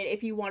flat iron it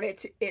if you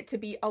wanted it to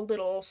be a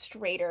little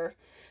straighter.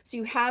 So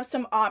you have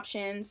some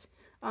options.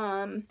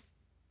 So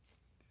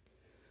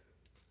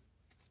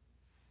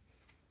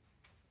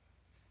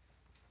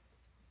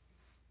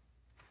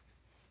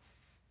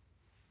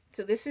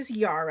this is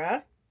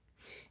Yara.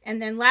 And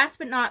then last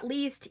but not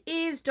least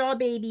is Doll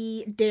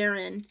Baby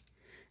Darren.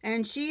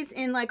 And she's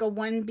in like a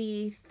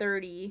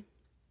 1B30.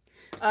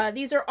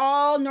 These are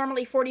all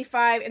normally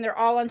 $45, and they're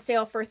all on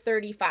sale for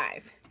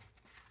 $35.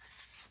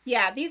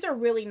 Yeah, these are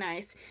really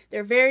nice.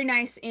 They're very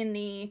nice in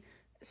the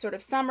sort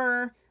of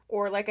summer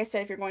or like I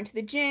said, if you're going to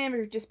the gym or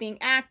you're just being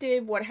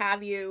active, what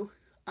have you,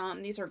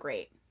 these are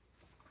great.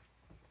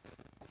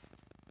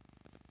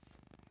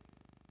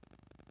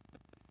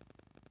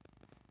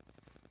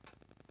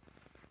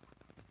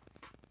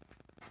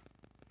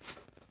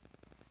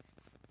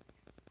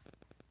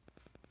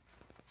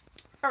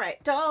 All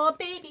right, doll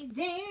baby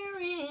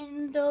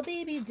Darren, doll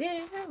baby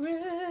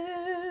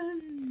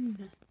Darren.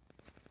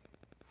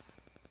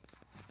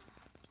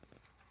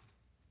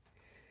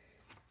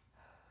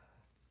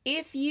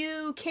 If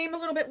you came a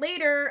little bit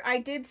later, I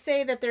did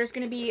say that there's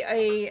going to be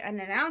an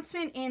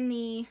announcement in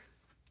the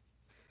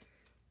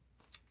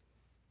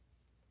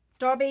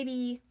doll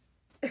baby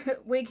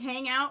wig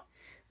hangout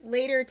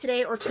later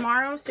today or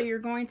tomorrow, so you're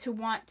going to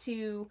want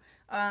to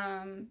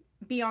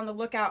be on the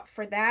lookout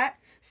for that.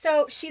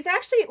 So she's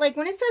actually, like,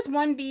 when it says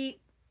 1B,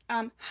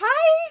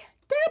 hi,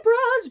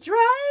 Deborah's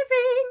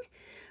driving.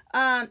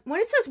 When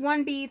it says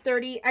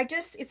 1B30,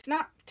 it's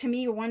not, to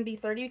me, a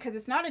 1B30 because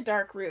it's not a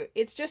dark root.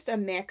 It's just a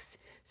mix.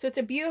 So it's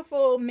a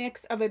beautiful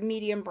mix of a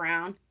medium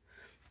brown.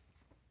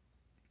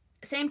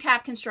 Same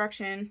cap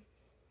construction.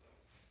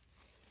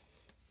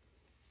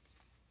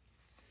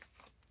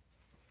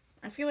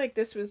 I feel like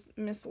this was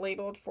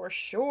mislabeled for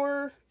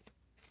sure.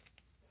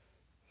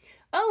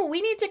 Oh,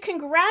 we need to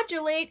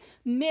congratulate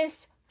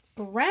Miss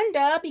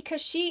Brenda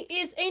because she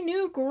is a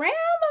new grandma.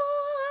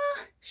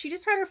 She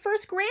just had her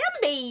first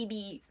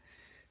grandbaby.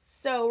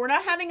 So we're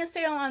not having a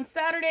sale on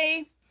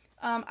Saturday.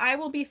 I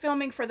will be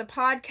filming for the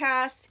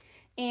podcast,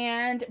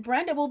 and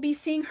Brenda will be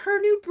seeing her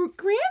new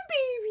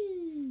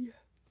grandbaby.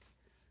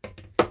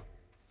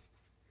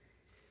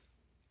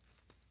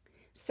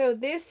 So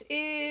this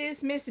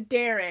is Miss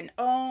Darren.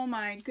 Oh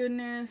my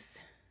goodness.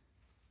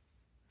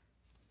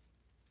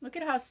 Look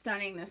at how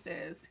stunning this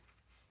is.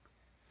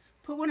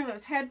 Put one of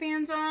those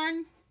headbands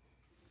on.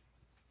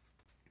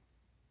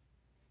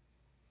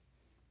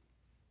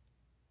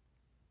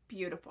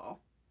 Beautiful.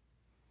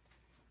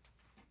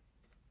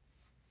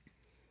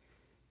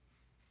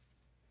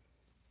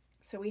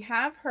 So we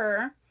have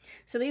her.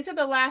 So these are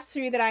the last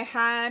three that I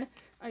had.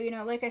 You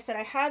know, like I said,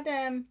 I had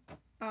them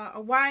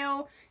a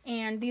while,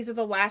 and these are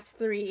the last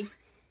three.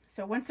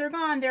 So once they're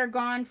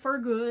gone for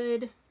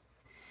good.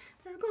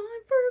 They're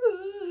gone for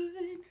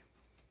good.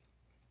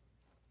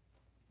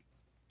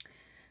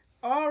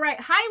 All right.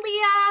 Hi,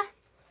 Leah.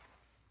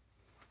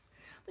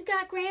 We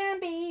got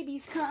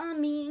grandbabies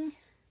coming.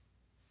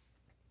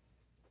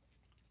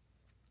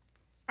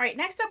 All right,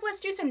 next up,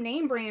 let's do some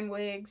name brand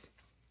wigs.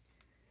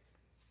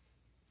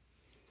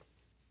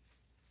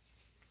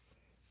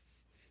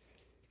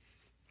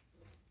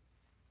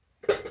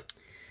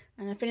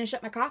 I'm gonna finish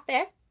up my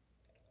coffee.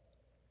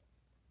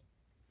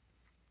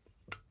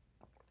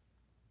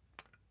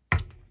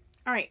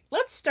 All right,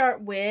 let's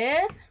start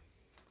with,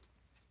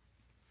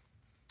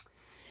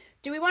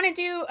 do we want to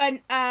do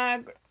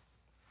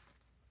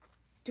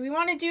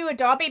a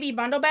doll baby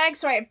bundle bag?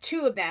 So I have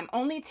two of them,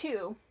 only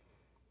two.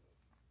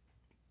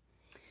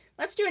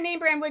 Let's do a name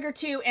brand wig or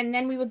two, and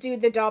then we will do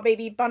the doll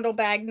baby bundle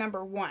bag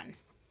number 1.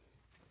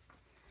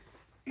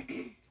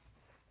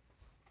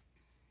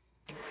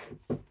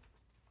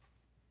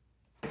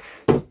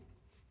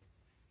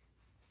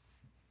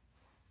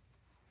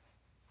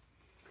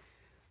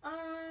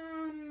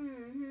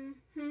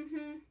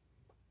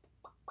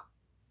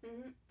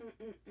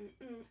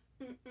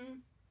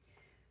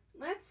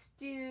 Let's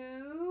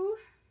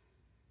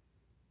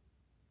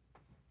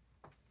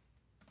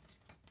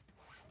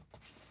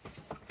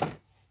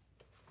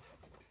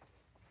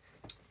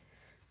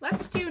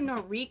do,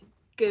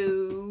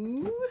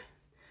 Noriko.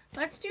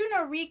 Let's do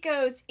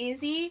Noriko's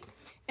Izzy,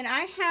 and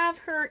I have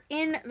her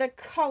in the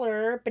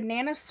color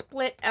Banana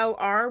Split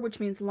LR, which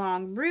means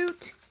long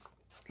root,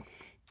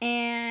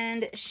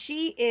 and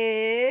she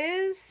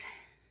is,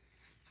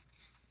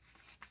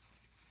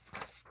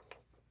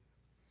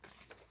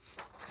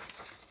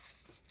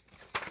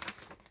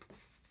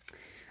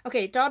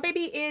 okay,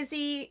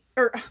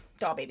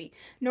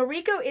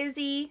 Noriko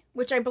Izzy,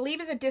 which I believe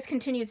is a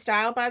discontinued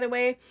style, by the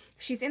way.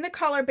 She's in the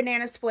color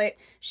Banana Split.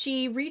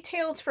 She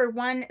retails for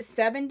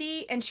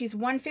 $170 and she's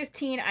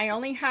 $115. I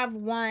only have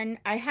one.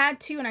 I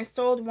had two and I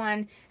sold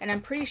one, and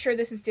I'm pretty sure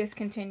this is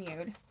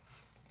discontinued.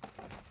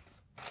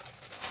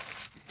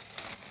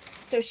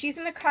 So she's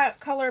in the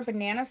color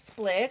Banana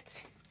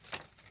Split,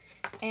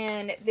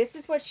 and this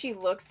is what she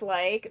looks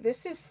like.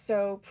 This is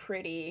so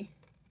pretty.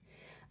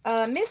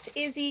 Miss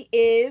Izzy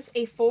is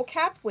a full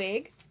cap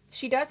wig.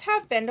 She does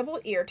have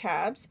bendable ear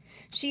tabs.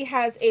 She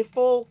has a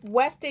full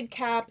wefted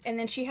cap, and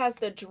then she has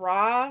the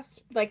draw,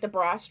 like the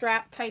bra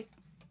strap type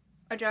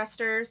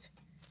adjusters.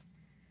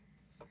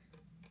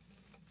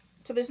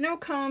 So there's no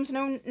combs,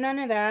 none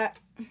of that.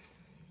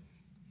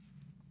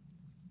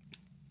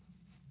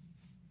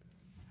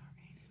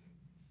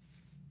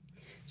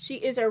 She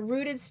is a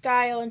rooted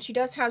style, and she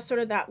does have sort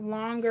of that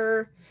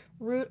longer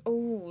root.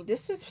 Oh,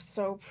 this is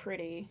so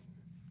pretty.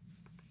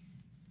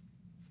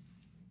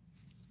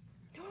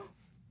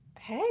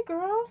 Hey,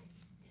 girl.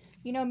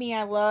 You know me,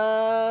 I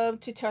love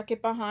to tuck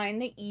it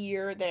behind the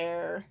ear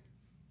there.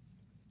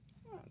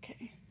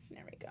 Okay,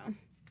 there we go.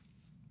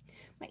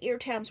 My ear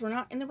tabs were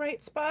not in the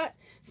right spot.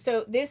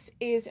 So this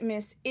is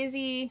Miss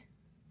Izzy.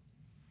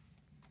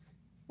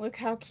 Look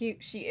how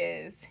cute she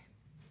is.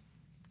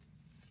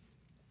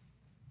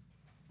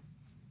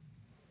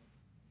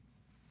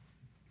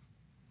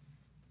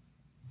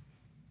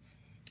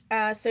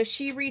 So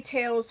she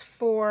retails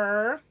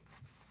for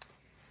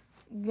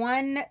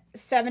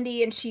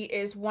 $170 and she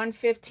is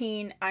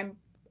 $115. I'm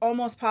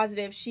almost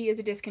positive she is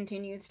a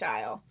discontinued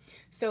style.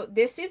 So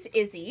this is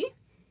Izzy,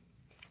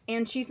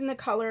 and she's in the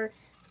color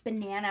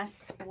Banana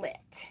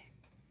Split.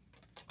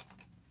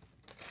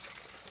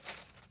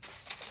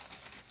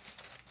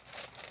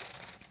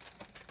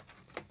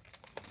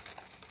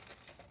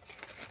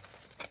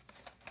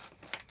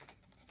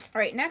 All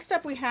right, next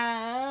up we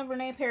have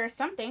Renee Paris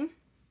something.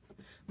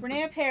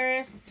 Renee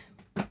Paris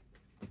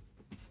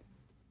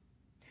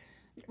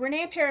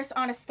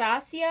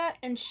Anastasia,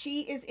 and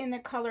she is in the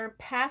color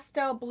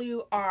Pastel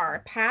Blue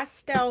R.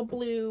 Pastel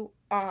Blue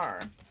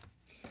R.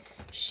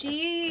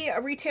 She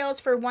retails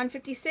for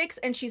 $156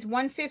 and she's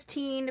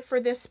 $115 for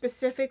this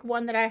specific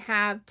one that I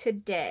have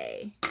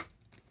today.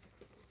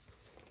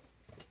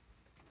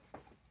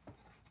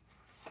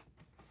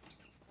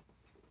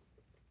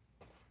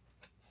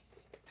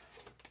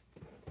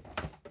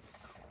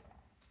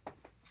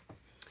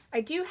 I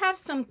do have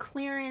some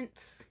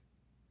clearance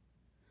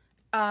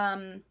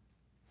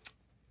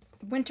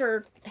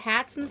winter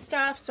hats and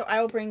stuff, so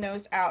I will bring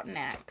those out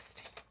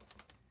next.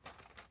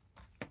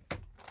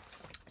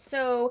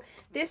 So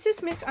this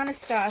is Miss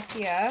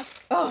Anastasia.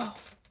 Oh,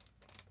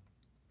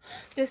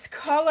 this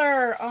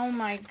color, oh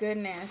my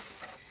goodness.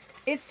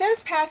 It says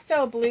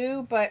pastel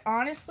blue, but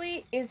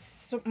honestly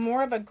it's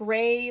more of a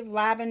gray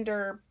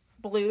lavender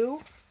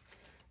blue.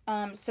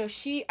 So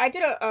I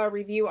did a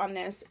review on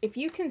this. If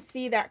you can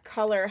see that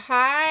color,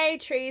 hi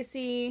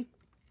Tracy.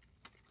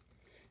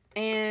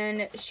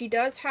 And she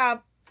does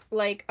have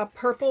like a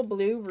purple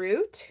blue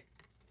root,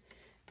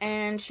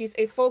 and she's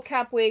a full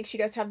cap wig. She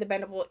does have the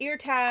bendable ear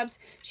tabs.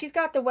 She's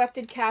got the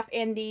wefted cap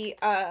and the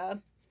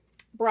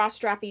bra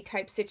strappy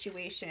type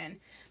situation.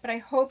 But I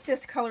hope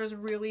this color is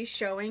really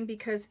showing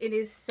because it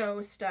is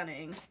so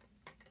stunning.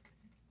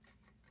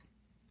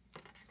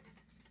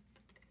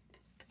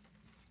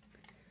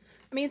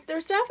 I mean,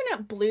 there's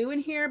definite blue in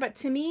here, but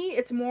to me,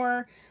 it's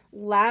more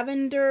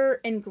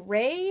lavender and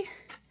gray.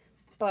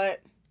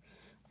 But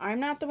I'm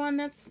not the one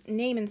that's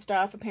naming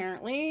stuff,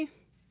 apparently.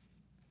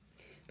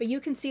 But you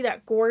can see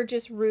that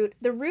gorgeous root.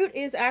 The root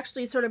is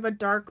actually sort of a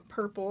dark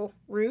purple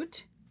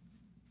root.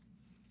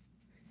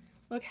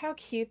 Look how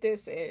cute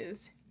this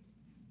is.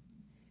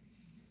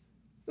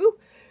 Ooh.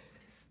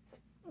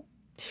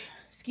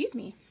 Excuse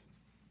me.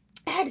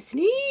 I had to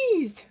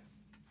sneeze.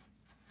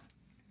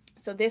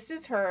 So this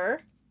is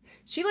her.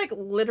 She like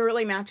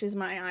literally matches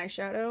my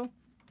eyeshadow,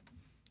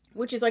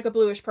 which is like a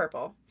bluish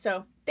purple.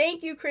 So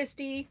thank you,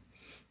 Christy.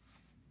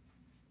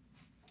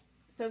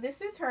 So this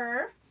is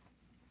her.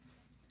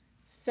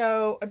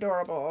 So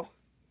adorable.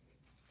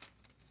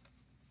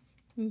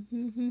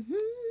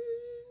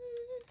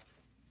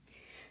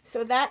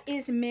 So that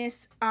is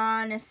Miss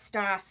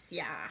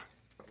Anastasia.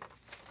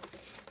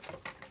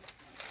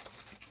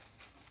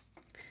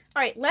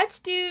 All right, let's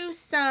do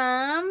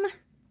some...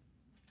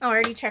 Oh, I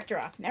already checked her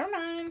off. Never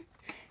mind.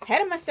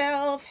 Head of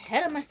myself.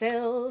 Head of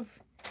myself.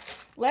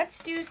 Let's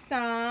do the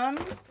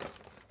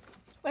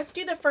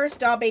first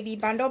Doll Baby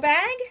bundle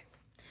bag.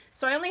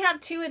 So I only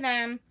have 2 of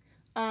them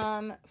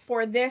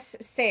for this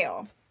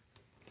sale.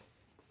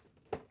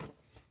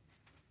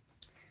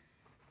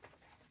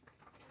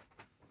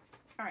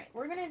 All right,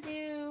 we're going to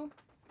do...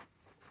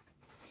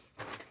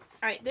 All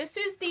right, this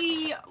is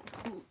the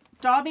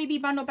Doll Baby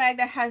bundle bag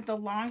that has the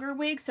longer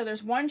wig. So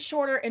there's one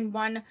shorter and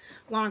one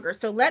longer.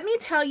 So let me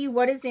tell you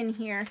what is in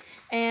here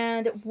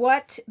and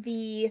what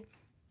the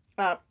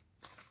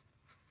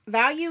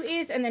value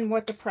is and then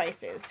what the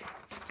price is.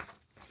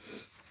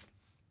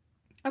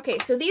 Okay,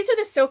 so these are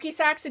the Silky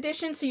Sacks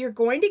edition. So you're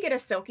going to get a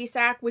Silky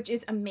Sack, which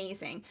is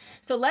amazing.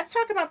 So let's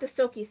talk about the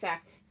Silky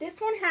Sack.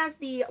 This one has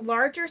the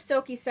larger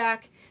Silky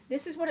Sack.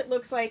 This is what it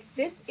looks like.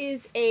 This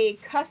is a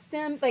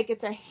custom, like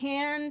it's a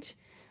hand,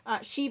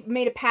 she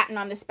made a patent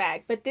on this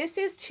bag. But this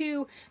is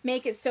to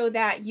make it so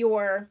that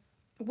your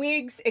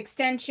wigs,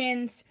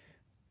 extensions,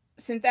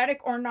 synthetic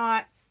or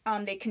not,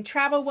 they can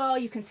travel well.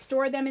 You can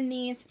store them in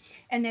these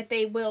and that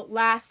they will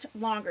last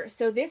longer.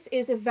 So this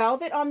is a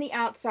velvet on the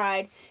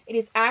outside. It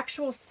is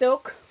actual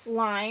silk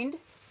lined,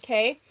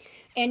 okay?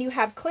 And you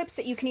have clips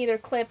that you can either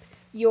clip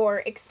your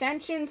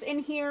extensions in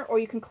here or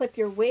you can clip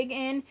your wig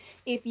in.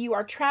 If you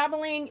are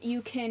traveling,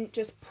 you can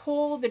just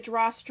pull the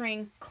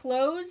drawstring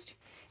closed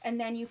and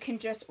then you can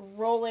just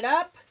roll it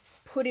up,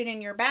 put it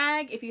in your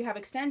bag. If you have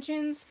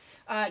extensions,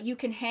 you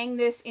can hang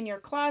this in your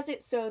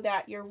closet so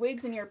that your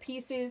wigs and your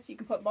pieces, you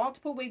can put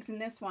multiple wigs in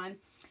this one,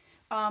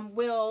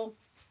 will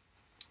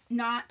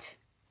not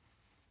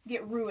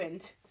get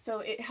ruined. So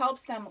it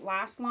helps them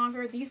last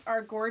longer. These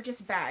are gorgeous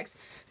bags.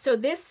 So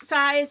this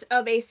size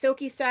of a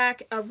Silky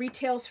Sack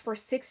retails for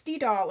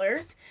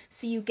 $60.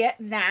 So you get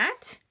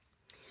that.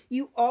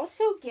 You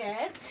also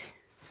get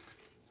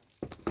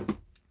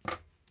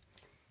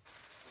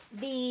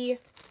the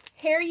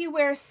Hair You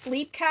Wear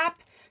sleep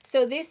cap.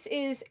 So this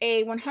is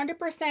a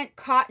 100%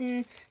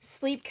 cotton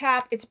sleep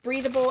cap. It's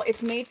breathable,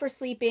 it's made for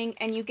sleeping,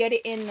 and you get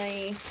it in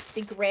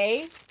the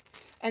gray,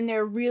 and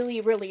they're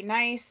really, really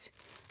nice.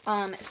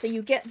 So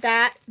you get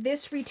that.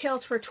 This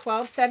retails for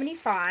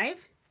 $12.75.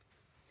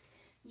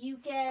 You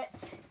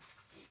get,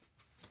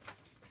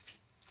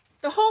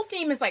 the whole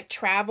theme is like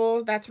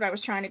travel. That's what I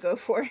was trying to go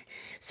for.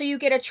 So you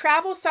get a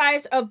travel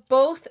size of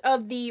both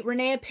of the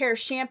Renee Pear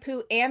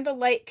shampoo and the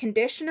light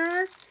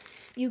conditioner.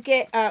 You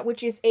get,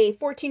 which is a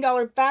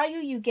 $14 value.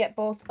 You get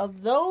both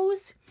of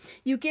those.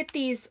 You get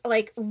these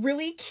like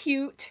really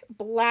cute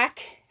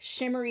black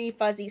shimmery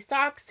fuzzy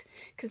socks,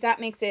 because that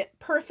makes it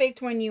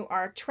perfect when you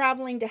are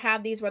traveling to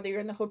have these, whether you're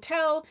in the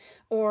hotel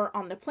or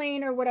on the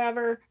plane or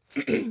whatever.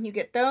 You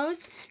get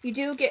those. You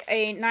do get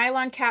a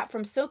nylon cap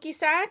from Silky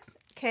Sacks.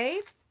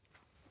 Okay.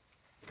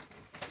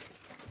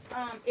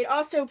 It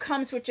also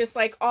comes with just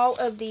like all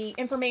of the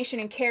information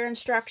and care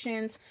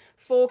instructions,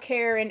 full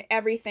care and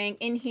everything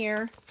in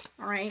here.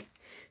 All right.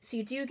 So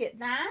you do get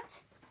that.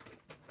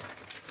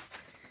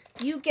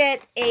 You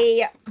get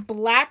a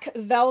black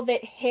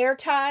velvet hair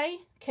tie.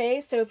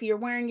 Okay. So if you're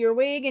wearing your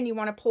wig and you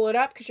want to pull it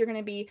up because you're going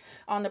to be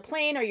on the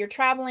plane or you're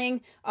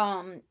traveling,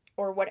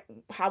 or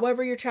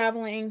however you're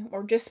traveling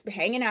or just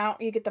hanging out,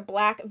 you get the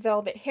black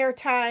velvet hair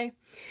tie.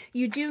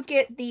 You do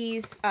get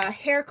these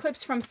hair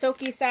clips from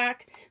Silky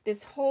Sack,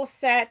 this whole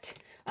set.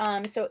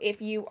 So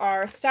if you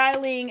are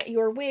styling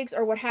your wigs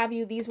or what have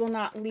you, these will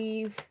not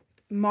leave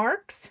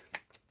marks.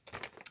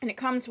 And it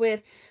comes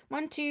with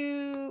 1,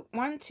 2,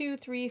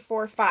 3,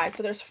 4, 5.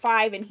 So there's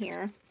 5 in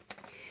here.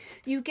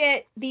 You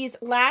get these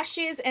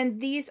lashes, and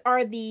these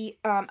are the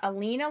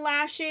Alina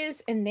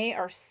lashes, and they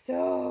are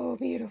so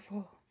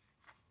beautiful.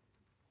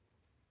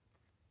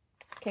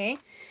 Okay,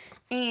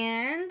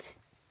 and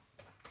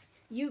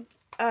you,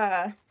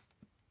 the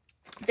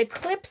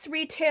clips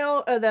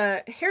retail,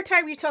 the hair tie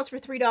retails for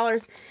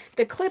 $3.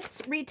 The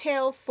clips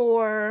retail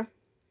for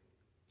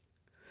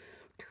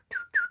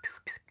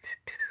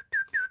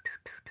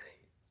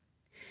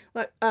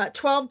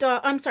 $12.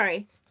 I'm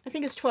sorry, I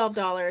think it's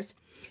 $12.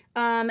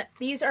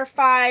 These are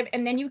 $5,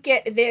 and then you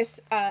get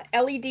this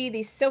LED,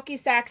 the Silky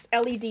Sacks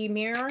LED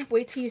mirror.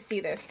 Wait till you see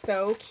this,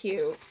 so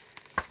cute.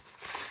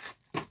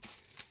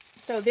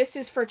 So this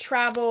is for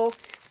travel.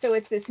 So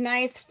it's this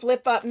nice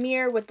flip up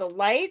mirror with the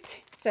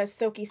light. It says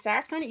Silky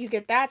Sacks on it. You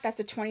get that. That's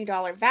a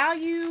 $20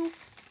 value.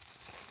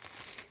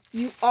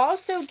 You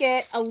also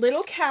get a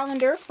little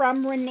calendar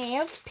from Renee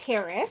of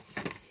Paris,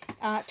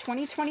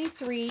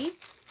 2023.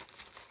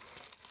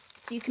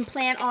 So you can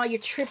plan all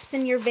your trips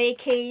and your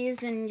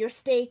vacays and your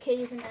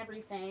staycays and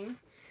everything.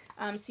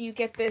 So you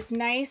get this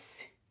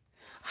nice...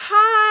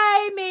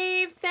 Hi,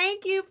 Maeve.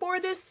 Thank you for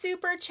the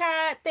super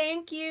chat.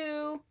 Thank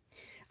you.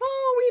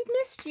 Oh, we've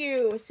missed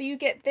you. So you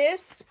get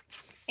this,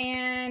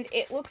 and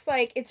it looks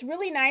like it's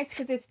really nice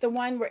because it's the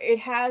one where it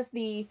has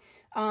the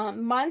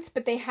months,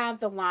 but they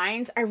have the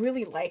lines. I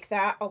really like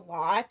that a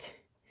lot.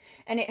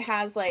 And it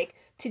has like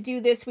to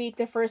do this week,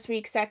 the first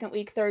week, second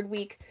week, third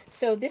week.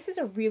 So this is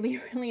a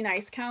really, really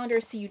nice calendar.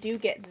 So you do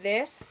get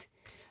this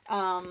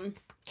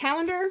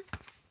calendar.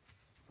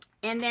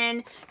 And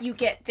then you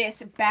get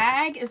this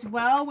bag as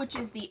well, which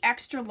is the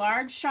extra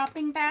large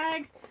shopping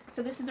bag.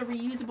 So this is a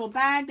reusable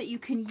bag that you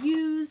can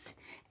use.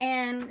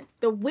 And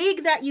the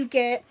wig that you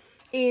get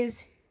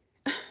is...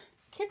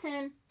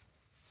 Kitten,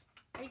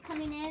 are you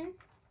coming in?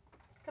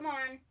 Come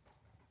on.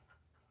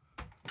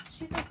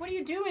 She's like, what are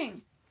you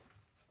doing?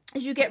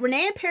 As you get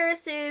Renee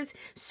Paris's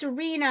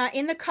Serena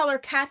in the color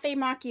Cafe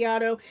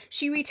Macchiato.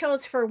 She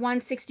retails for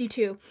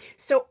 $162.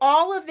 So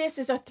all of this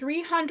is a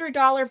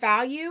 $300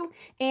 value,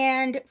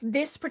 and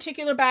this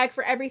particular bag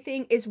for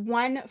everything is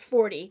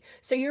 $140.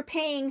 So you're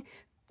paying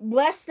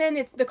less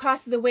than the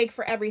cost of the wig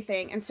for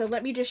everything. And so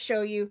let me just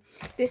show you.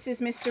 This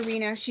is Miss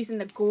Serena. She's in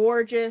the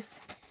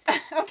gorgeous...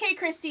 Okay,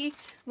 Christy,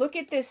 look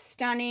at this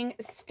stunning,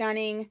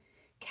 stunning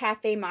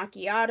Cafe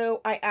Macchiato.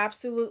 I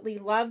absolutely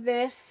love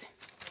this.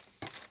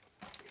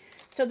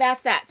 So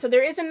that's that. So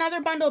there is another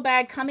bundle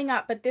bag coming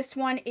up, but this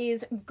one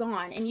is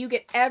gone, and you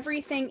get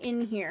everything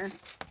in here.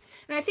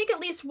 And I think at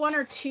least 1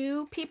 or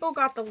 2 people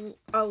got the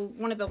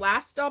one of the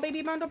last Doll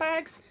Baby bundle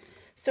bags.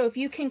 So if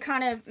you can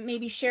kind of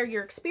maybe share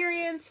your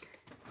experience.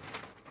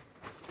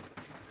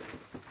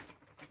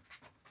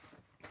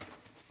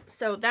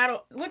 So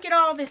that'll, look at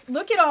all this.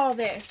 Look at all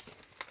this.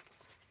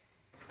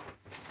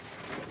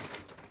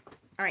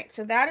 All right,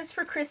 so that is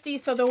for Christy.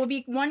 So there will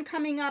be one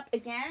coming up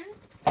again.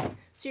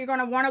 So you're going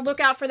to want to look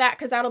out for that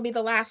because that'll be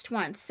the last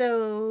one.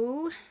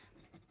 So,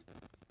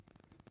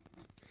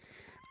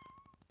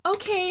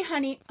 okay,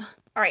 honey.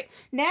 All right,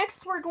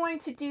 next we're going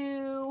to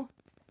do,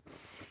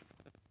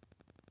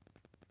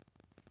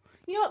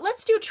 you know what?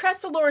 Let's do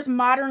Tressalor's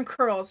Modern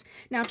Curls.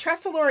 Now,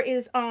 Tressalor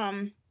is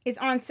on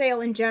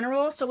sale in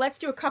general, so let's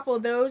do a couple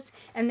of those,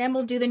 and then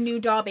we'll do the new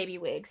Doll Baby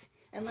wigs.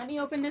 And let me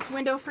open this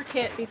window for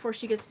Kit before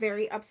she gets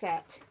very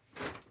upset.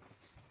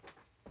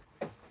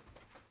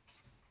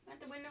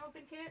 Let the window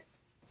open, Kit.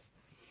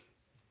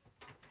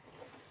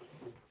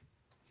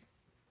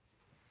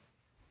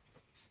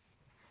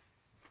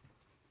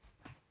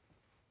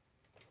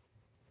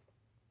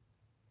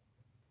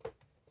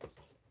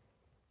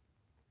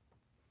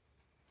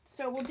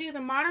 So we'll do the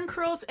Modern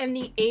Curls and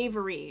the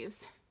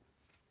Averys.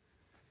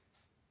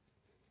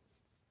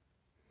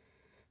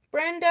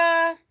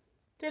 Brenda,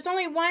 there's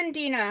only one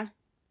Dina.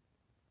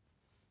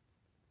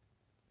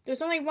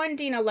 There's only one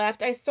Dina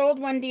left. I sold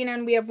one Dina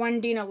and we have one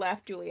Dina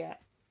left,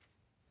 Juliet.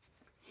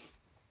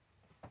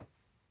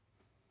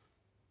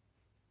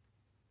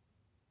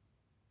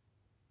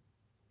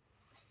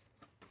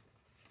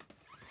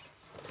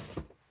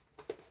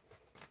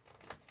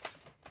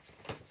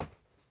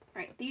 All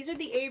right, these are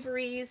the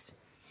Averys.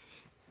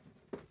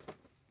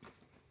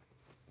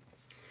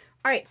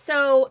 All right,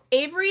 so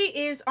Avery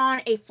is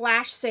on a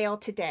flash sale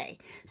today.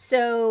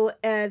 So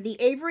the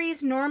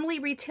Averys normally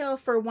retail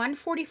for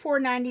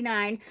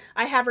 $144.99.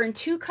 I have her in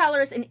 2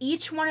 colors, and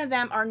each one of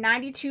them are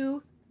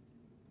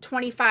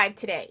 $92.25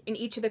 today in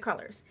each of the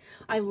colors.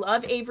 I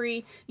love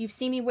Avery. You've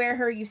seen me wear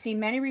her. You've seen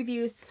many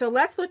reviews. So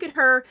let's look at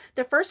her.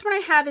 The first one I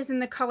have is in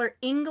the color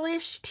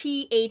English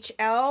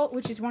THL,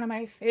 which is one of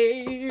my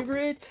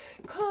favorite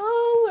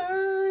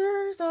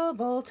colors of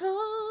all time,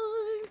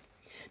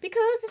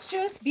 because it's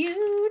just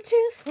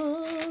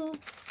beautiful.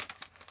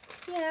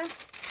 Yeah.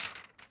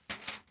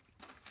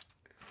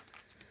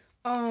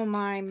 Oh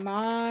my.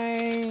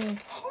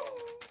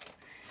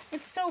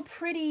 It's so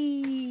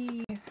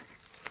pretty. Got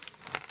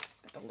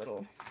a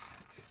little,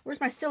 where's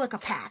my silica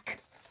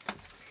pack?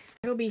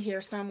 It'll be here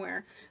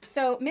somewhere.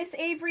 So Miss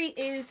Avery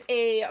is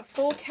a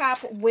full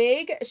cap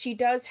wig. She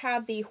does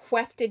have the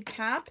wefted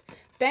cap,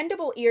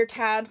 bendable ear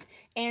tabs,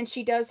 and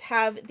she does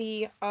have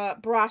the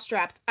bra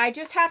straps. I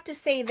just have to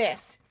say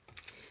this.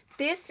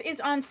 This is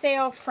on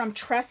sale from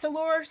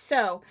Tressalure,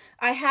 so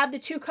I have the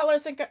 2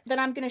 colors that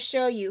I'm going to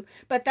show you,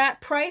 but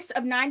that price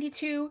of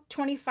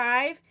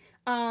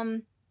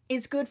 $92.25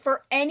 is good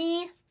for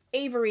any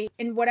Avery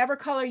in whatever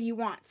color you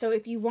want. So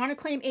if you want to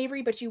claim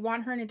Avery, but you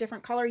want her in a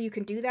different color, you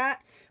can do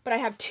that, but I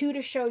have 2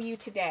 to show you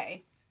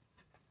today.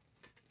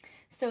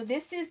 So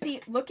this is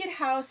the, look at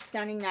how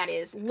stunning that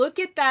is. Look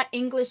at that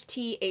English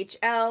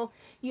THL.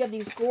 You have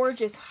these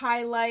gorgeous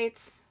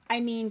highlights.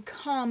 I mean,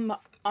 come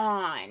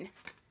on.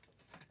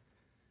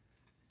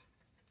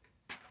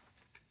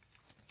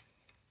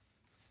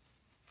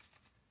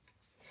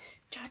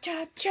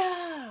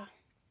 Cha-cha-cha.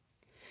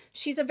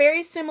 She's a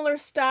very similar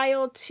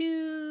style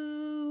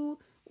to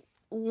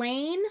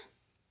Lane,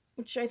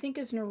 which I think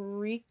is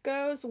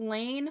Noriko's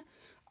Lane,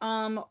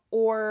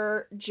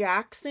 or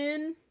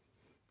Jackson.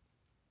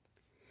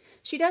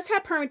 She does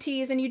have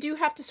permatease, and you do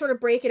have to sort of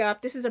break it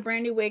up. This is a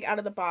brand new wig out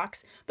of the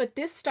box, but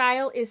this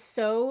style is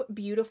so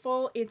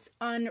beautiful. It's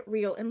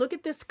unreal. And look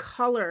at this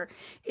color.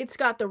 It's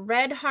got the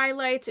red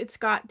highlights. It's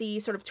got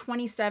the sort of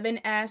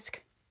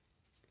 27-esque.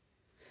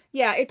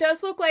 Yeah, it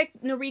does look like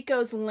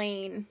Noriko's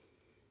Lane.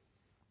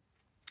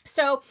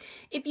 So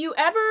if you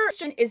ever,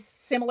 is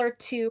similar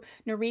to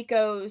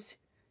Noriko's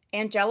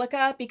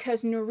Angelica,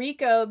 because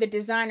Noriko, the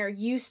designer,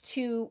 used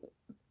to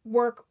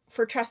work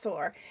for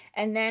Tressalure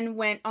and then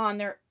went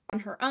on her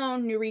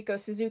own, Noriko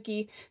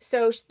Suzuki.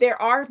 So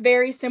there are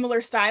very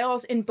similar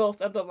styles in both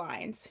of the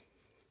lines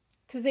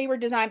because they were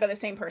designed by the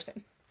same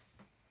person.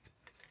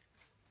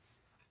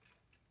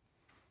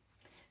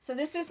 So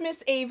this is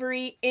Miss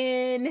Avery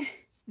in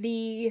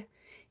the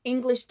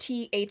English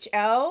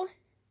THL.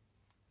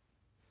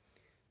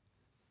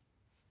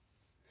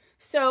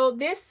 So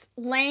this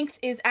length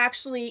is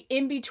actually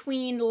in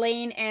between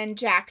Lane and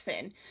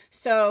Jackson.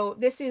 So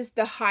this is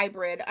the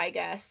hybrid, I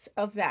guess,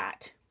 of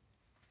that.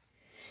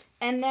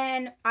 And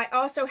then I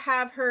also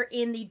have her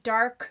in the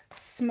dark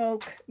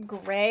smoke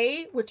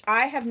gray, which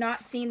I have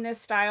not seen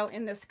this style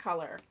in this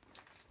color.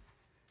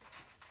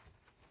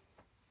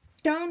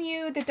 Shown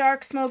you the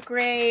dark smoke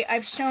gray.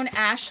 I've shown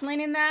Ashlyn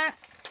in that,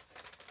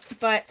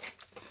 but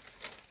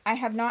I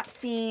have not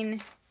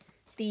seen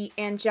the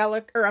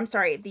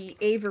the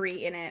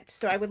Avery in it.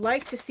 So I would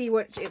like to see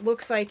what it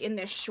looks like in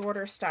this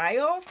shorter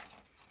style,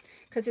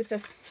 because it's a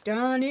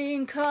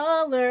stunning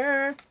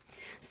color.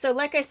 So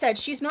like I said,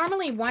 she's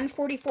normally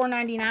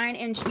 $144.99,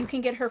 and you can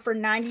get her for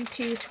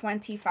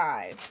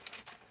 $92.25,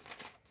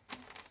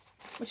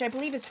 which I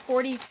believe is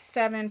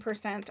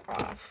 47%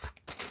 off.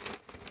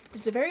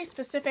 It's a very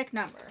specific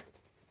number.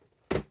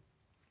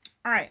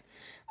 All right.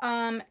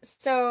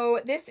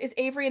 So this is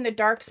Avery in the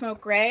dark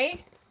smoke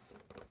gray.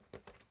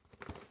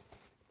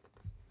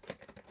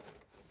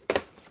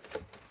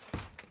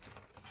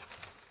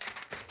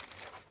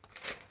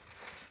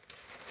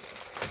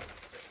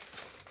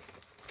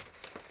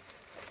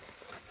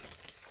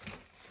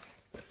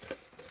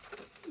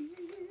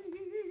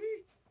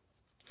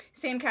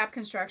 Same cap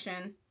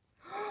construction.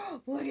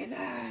 Look at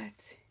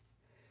that.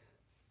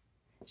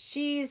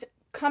 She's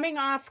coming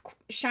off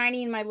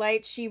shiny in my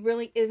light. She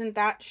really isn't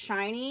that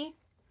shiny.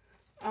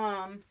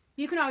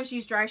 You can always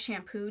use dry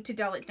shampoo to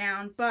dull it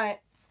down,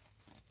 but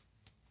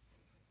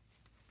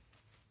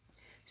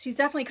she's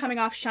definitely coming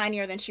off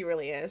shinier than she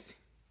really is.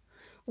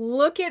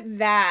 Look at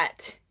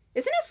that.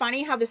 Isn't it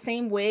funny how the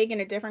same wig in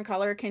a different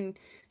color can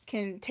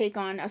take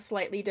on a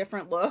slightly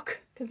different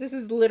look? Because this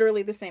is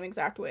literally the same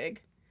exact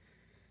wig.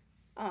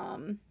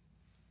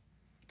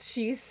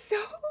 She's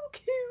so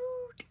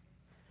cute.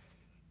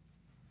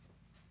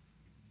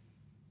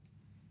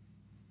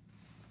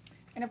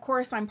 And of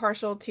course, I'm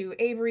partial to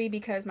Avery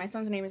because my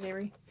son's name is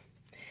Avery.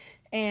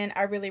 And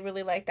I really,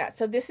 really like that.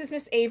 So this is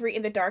Miss Avery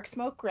in the dark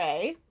smoke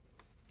gray.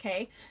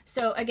 Okay.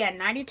 So again,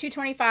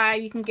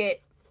 $92.25. You can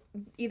get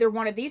either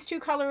one of these two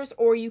colors,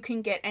 or you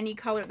can get any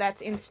color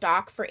that's in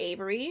stock for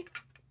Avery.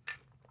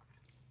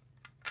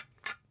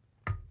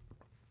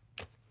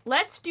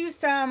 Let's do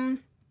some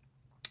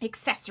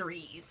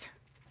accessories.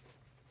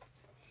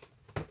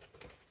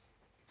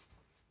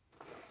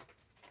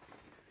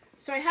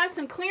 So I have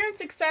some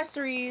clearance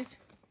accessories.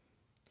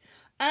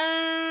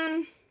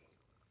 I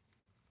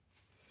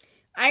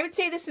would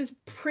say this is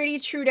pretty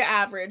true to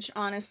average,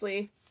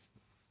 honestly.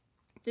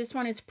 This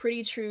one is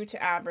pretty true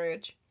to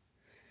average.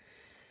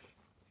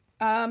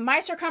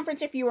 My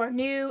circumference, if you are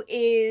new,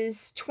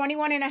 is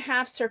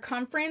 21.5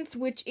 circumference,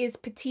 which is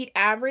petite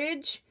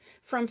average.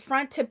 From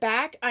front to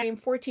back, I am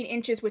 14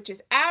 inches, which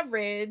is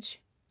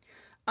average.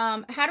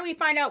 How do we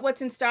find out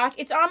what's in stock?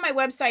 It's on my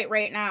website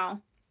right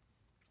now.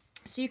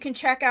 So you can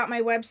check out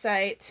my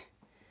website.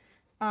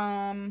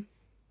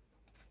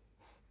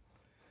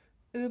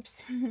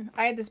 Oops.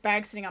 I had this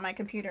bag sitting on my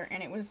computer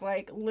and it was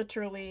like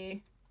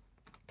literally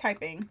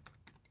typing.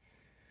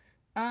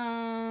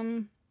 I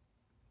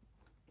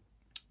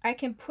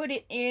can put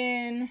it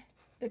in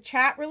the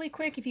chat really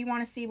quick if you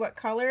want to see what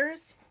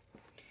colors.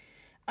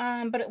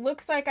 But it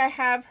looks like I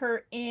have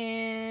her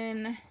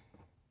in,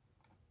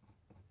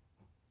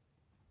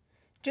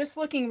 just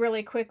looking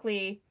really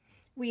quickly,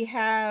 we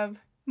have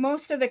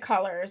most of the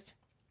colors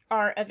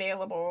are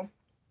available,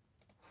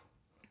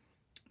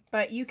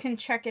 but you can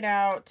check it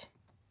out.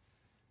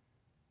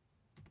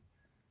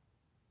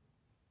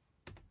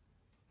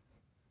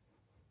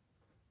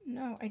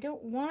 No, I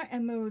don't want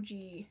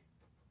emoji.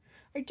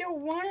 I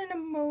don't want an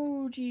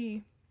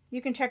emoji.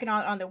 You can check it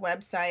out on the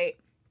website.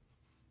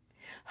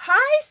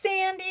 Hi,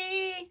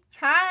 Sandy.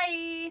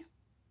 Hi.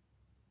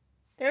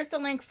 There's the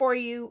link for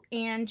you,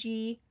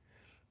 Angie.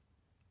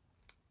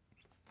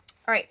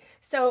 All right.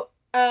 So,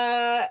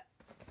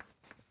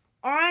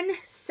 on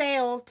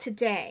sale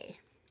today.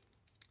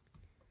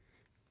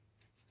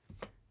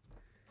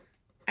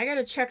 I got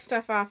to check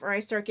stuff off or I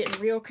start getting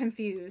real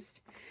confused.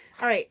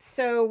 All right.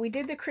 So, we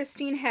did the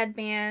Christine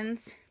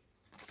headbands.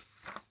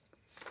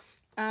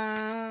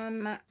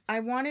 I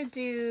want to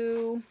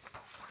do,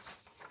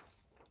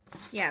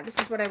 yeah, this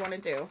is what I want to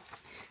do.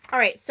 All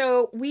right,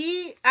 so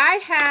I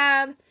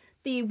have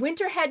the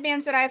winter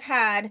headbands that I've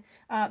had,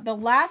 the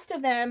last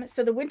of them.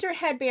 So the winter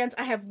headbands,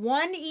 I have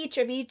one each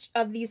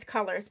of these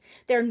colors.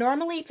 They're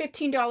normally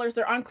 $15.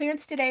 They're on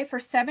clearance today for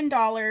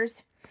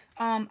 $7.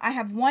 I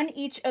have one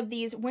each of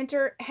these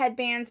winter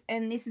headbands,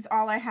 and this is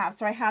all I have.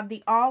 So I have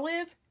the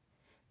olive,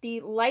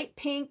 the light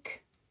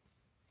pink.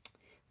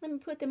 Let me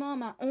put them on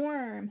my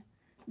arm.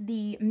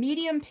 The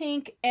medium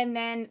pink, and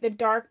then the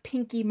dark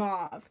pinky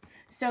mauve.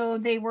 So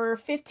they were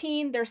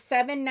 15, they're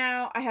 7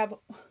 now. I have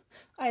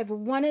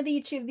one of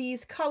each of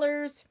these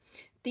colors.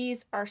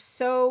 These are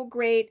so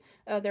great.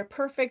 They're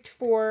perfect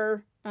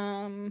for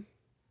you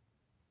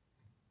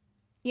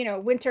know,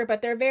 winter,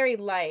 but they're very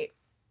light.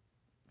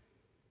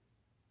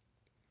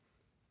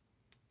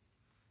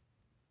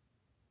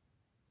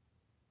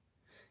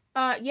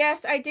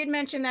 Yes, I did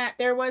mention that.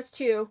 There was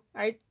 2.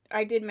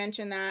 I did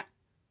mention that.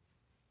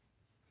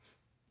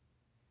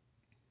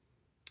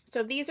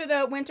 So these are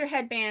the winter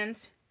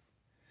headbands.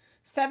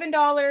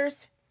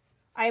 $7.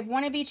 I have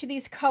one of each of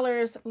these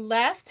colors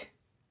left.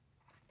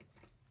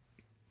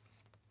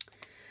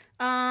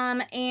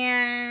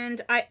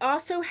 And I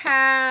also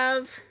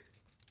have,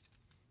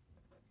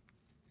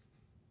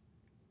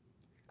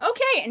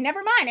 okay, and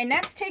never mind.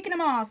 Annette's taken them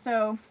all.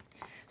 So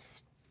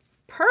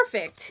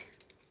perfect.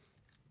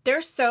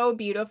 They're so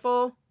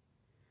beautiful.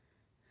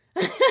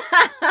 Karen,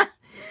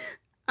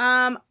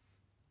 I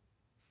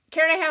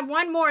have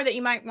one more that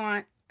you might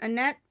want.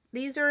 Annette,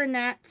 these are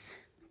Annette's.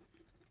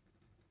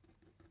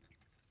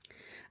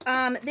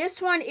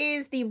 This one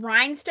is the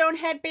rhinestone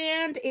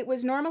headband. It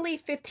was normally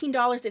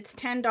 $15. It's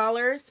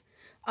 $10.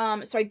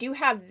 So I do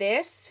have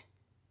this.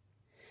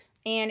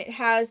 And it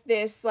has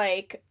this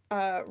like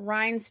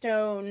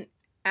rhinestone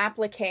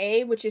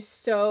applique, which is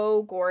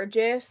so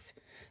gorgeous.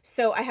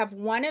 So I have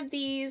one of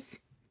these.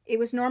 It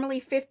was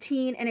normally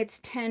 $15 and it's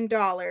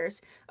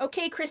 $10.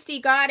 Okay, Christy,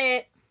 got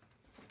it.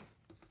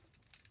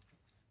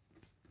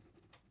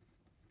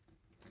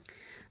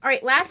 All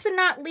right, last but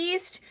not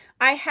least,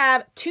 I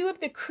have 2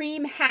 of the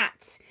cream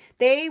hats.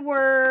 The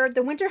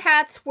winter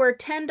hats were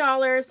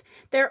 $10.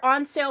 They're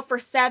on sale for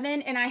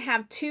 $7, and I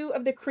have 2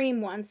 of the cream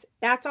ones.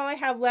 That's all I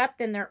have left,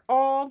 and they're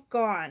all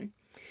gone.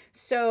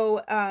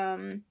 So,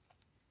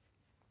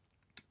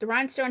 the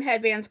rhinestone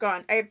headband's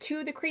gone. I have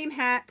 2 of the cream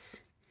hats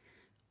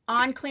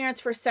on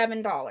clearance for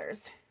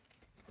 $7.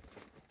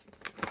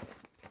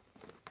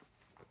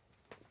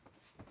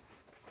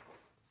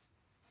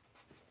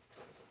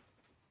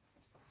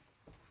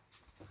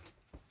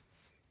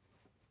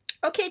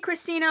 Okay,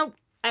 Christina,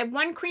 I have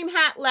 1 cream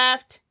hat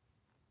left.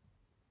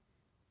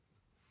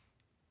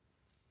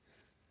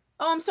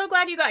 Oh, I'm so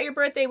glad you got your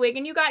birthday wig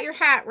and you got your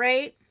hat,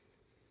 right?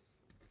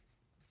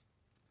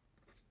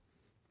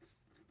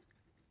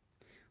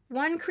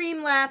 One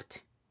cream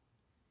left.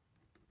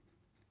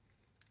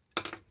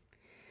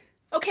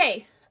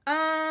 Okay,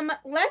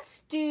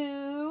 let's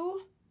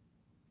do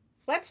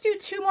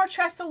 2 more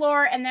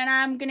Tressalure, and then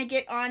I'm gonna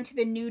get on to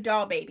the new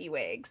doll Baby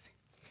Wigs.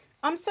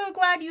 I'm so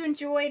glad you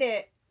enjoyed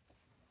it.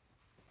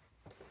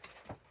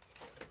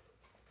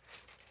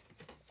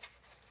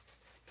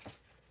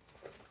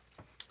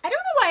 I don't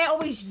know why I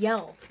always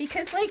yell,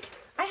 because like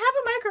I have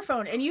a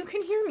microphone and you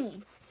can hear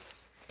me.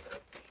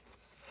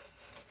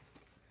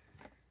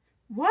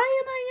 Why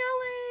am I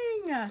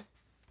yelling?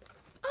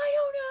 I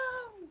don't know.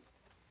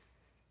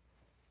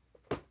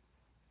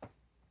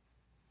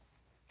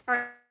 All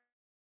right.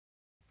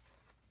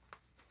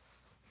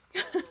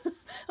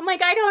 I'm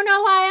like, I don't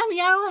know why I'm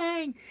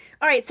yelling.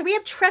 All right, so we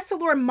have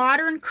Tressalure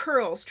Modern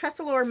Curls.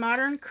 Tressalure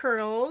Modern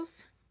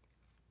Curls.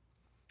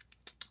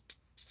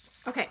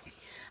 Okay,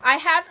 I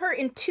have her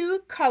in 2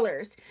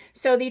 colors.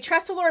 So the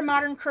Tressalure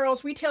Modern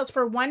Curls retails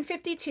for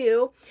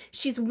 $152.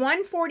 She's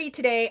 $140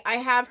 today. I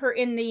have her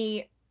in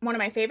the one of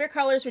my favorite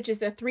colors, which is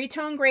the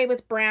 3-tone gray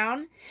with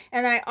brown.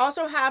 And then I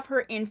also have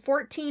her in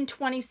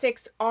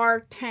 1426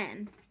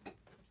 R10.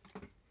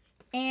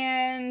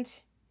 And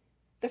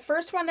the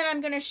first one that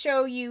I'm going to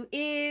show you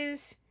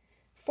is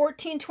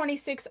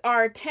 1426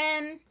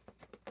 R10.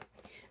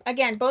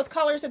 Again, both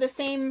colors are the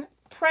same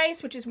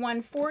price, which is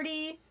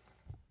 $140.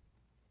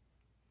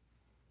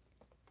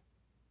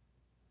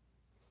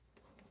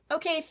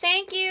 Okay,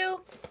 thank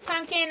you,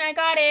 Pumpkin. I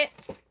got it.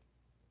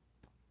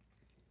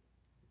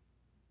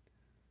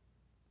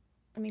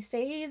 Let me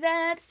save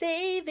that.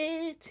 Save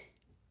it.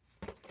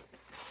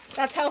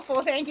 That's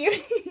helpful. Thank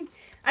you.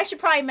 I should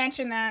probably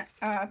mention that,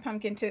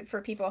 Pumpkin,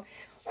 for people.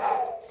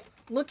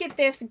 Look at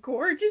this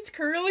gorgeous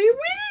curly wig.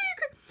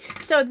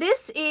 So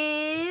this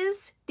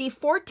is the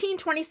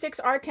 1426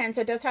 R10.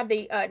 So it does have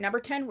the number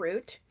 10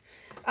 root.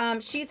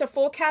 She's a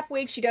full cap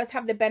wig. She does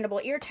have the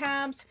bendable ear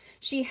tabs.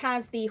 She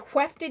has the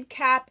wefted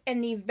cap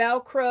and the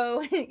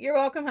Velcro. You're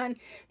welcome, hon.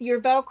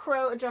 Your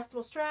Velcro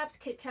adjustable straps.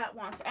 Kit Kat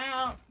wants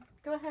out.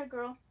 Go ahead,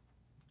 girl.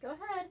 Go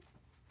ahead.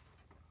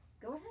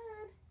 Go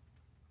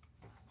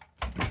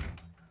ahead.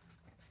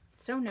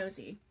 So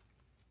nosy.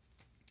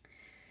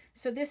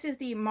 So this is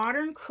the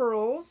Modern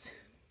Curls.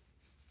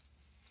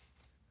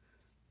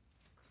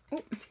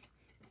 Ooh.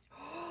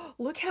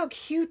 Look how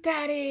cute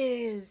that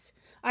is.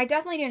 I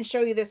definitely didn't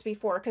show you this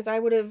before because I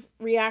would have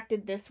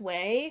reacted this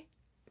way.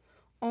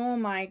 Oh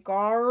my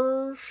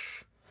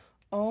gosh.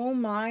 Oh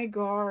my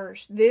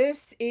gosh.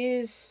 This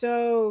is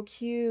so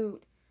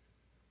cute.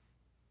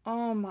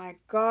 Oh my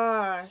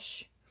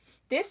gosh.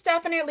 This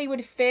definitely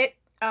would fit.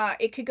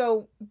 It could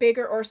go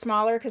bigger or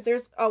smaller because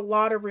there's a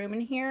lot of room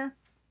in here.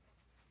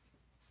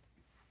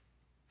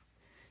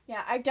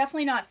 Yeah, I've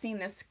definitely not seen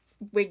this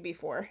wig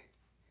before.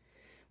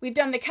 We've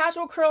done the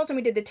casual curls and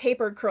we did the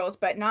tapered curls,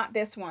 but not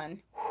this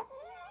one.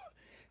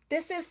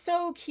 This is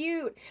so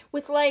cute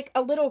with like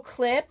a little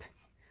clip.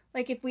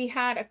 Like if we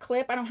had a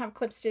clip, I don't have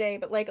clips today,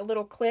 but like a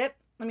little clip.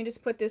 Let me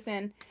just put this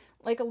in.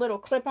 Like a little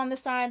clip on the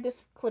side.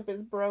 This clip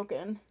is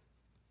broken.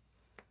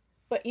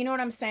 But you know what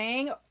I'm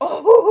saying?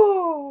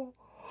 Oh,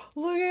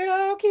 look at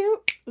how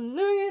cute.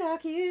 Look at how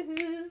cute.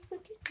 Look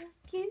at how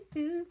cute.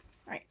 All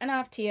right,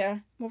 enough,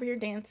 Tia. I'm over here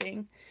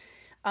dancing.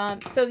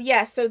 So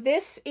yeah, so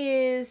this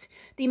is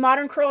the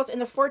Modern Curls in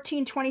the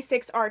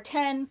 1426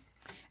 R10.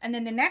 And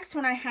then the next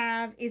one I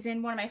have is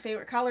in one of my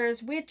favorite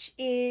colors, which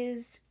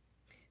is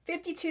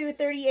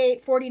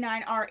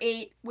 523849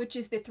 R8, which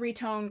is the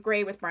 3-tone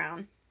gray with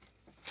brown.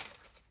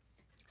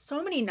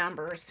 So many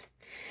numbers.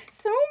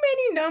 So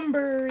many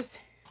numbers.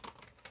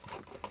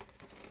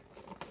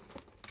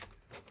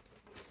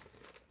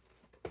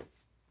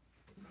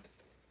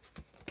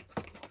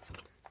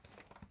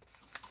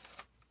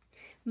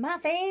 My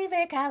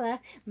favorite color,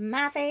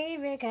 my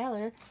favorite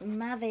color,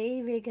 my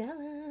favorite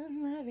color,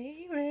 my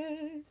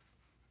favorite.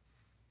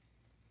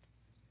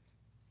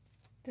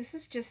 This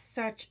is just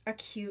such a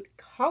cute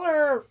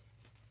color.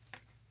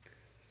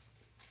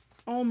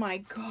 Oh my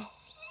god.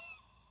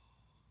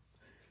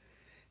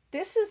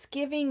 This is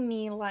giving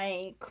me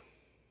like,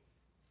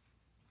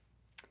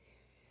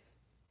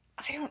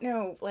 I don't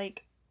know,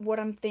 like what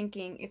I'm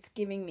thinking it's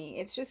giving me.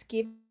 It's just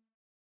giving me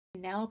a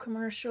Chanel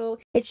commercial.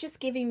 It's just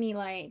giving me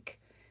like,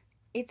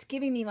 it's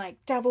giving me like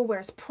Devil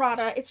Wears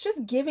Prada. It's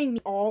just giving me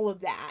all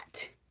of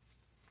that.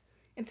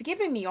 It's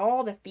giving me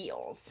all the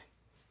feels.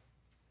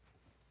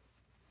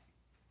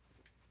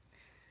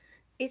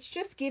 It's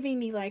just giving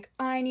me like,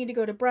 I need to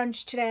go to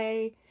brunch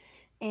today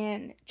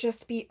and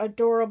just be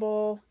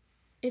adorable.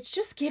 It's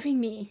just giving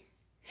me,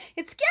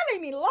 it's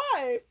giving me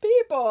life,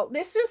 people.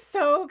 This is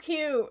so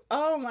cute.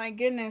 Oh my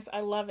goodness,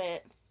 I love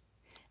it.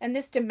 And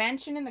this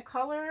dimension in the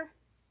color,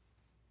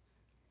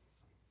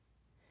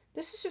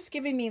 this is just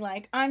giving me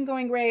like, I'm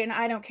going gray and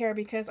I don't care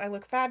because I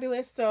look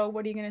fabulous. So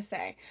what are you going to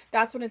say?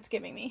 That's what it's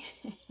giving me.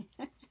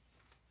 Can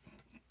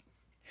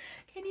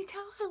you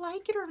tell I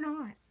like it or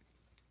not?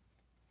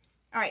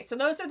 All right, so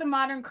those are the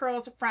Modern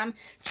Curls from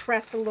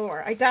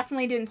Tressalure. I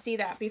definitely didn't see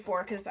that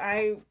before because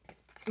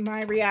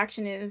my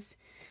reaction is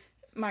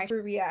my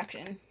true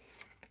reaction.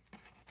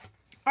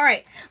 All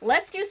right,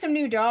 let's do some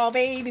new doll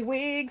baby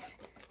wigs.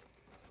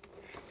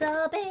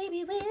 Doll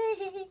baby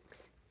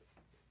wigs.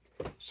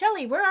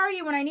 Shelly, where are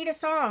you when I need a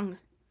song?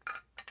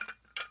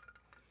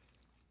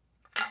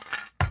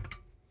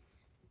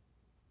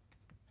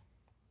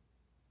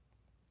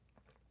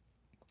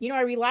 You know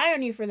I rely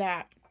on you for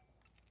that.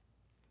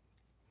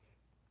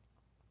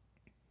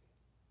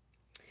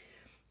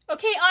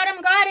 Okay,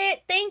 Autumn got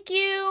it. Thank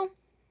you.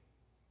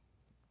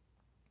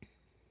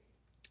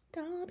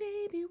 Doll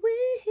baby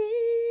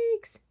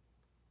wigs.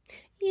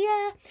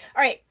 Yeah. All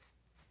right.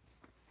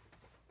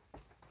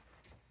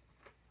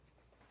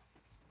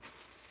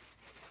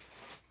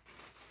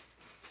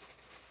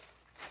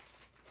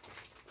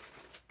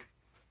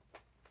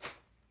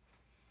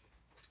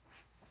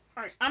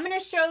 All right, I'm going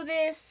to show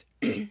this.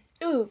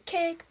 Ooh,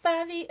 cake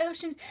by the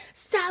ocean,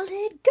 solid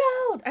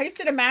gold. I just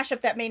did a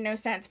mashup that made no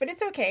sense, but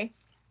it's okay.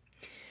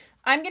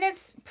 I'm going to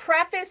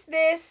preface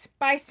this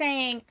by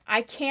saying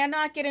I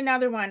cannot get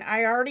another one.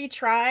 I already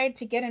tried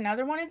to get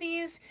another one of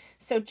these.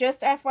 So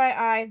just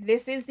FYI,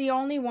 this is the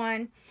only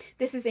one.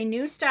 This is a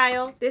new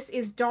style. This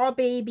is Doll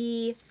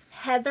Baby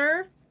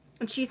Heather.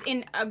 And she's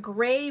in a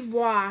gray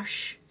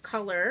wash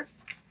color.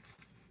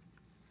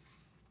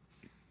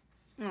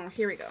 Oh,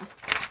 here we go.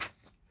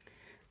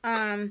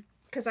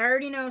 Because I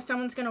already know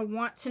someone's going to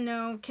want to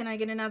know, can I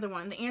get another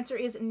one? The answer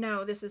is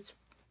no. This is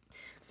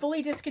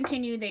fully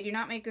discontinued. They do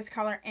not make this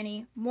color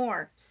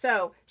anymore.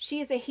 So she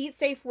is a heat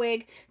safe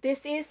wig.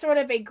 This is sort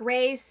of a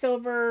gray,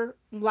 silver,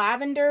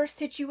 lavender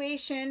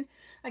situation.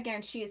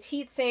 Again, she is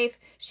heat safe.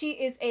 She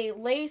is a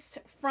lace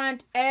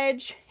front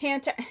edge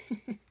hand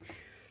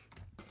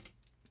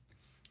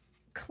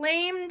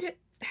claimed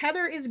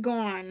Heather is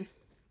gone.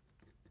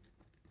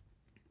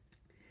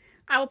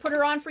 I will put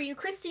her on for you,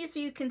 Christy, so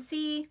you can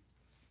see.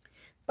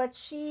 But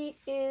she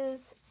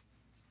is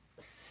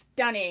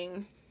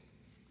stunning.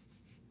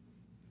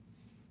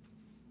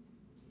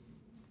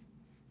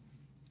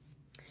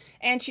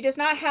 And she does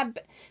not have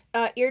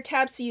ear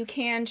tabs, so you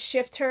can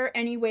shift her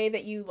any way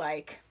that you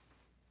like.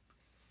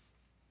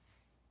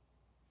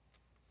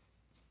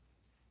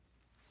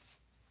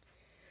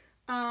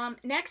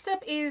 Next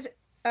up is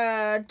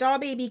Doll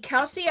Baby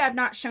Kelsey. I've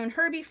not shown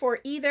her before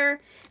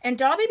either. And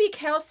Doll Baby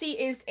Kelsey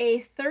is a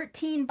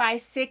 13 by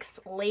 6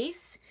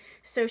 lace.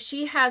 So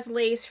she has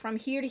lace from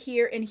here to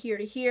here and here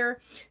to here.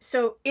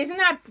 So isn't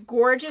that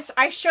gorgeous?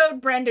 I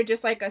showed Brenda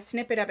just like a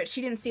snippet of it.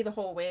 She didn't see the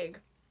whole wig.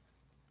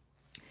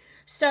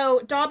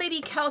 So Doll Baby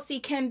Kelsey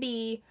can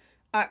be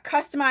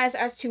customized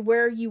as to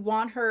where you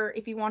want her.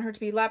 If you want her to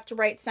be left,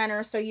 right,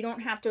 center. So you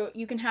don't have to,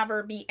 you can have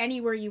her be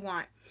anywhere you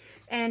want.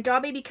 And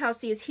Doll Baby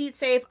Kelsey is heat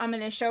safe. I'm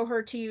going to show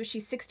her to you.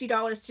 She's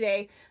 $60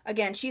 today.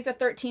 Again, she's a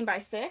 13 by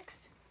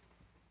 6.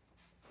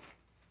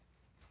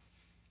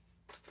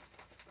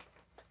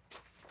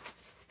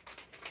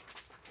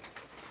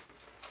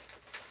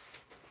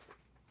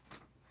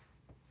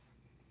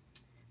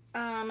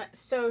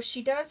 So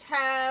she does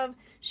have,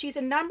 she's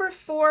a number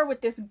 4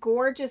 with this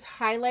gorgeous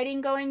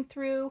highlighting going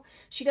through.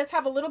 She does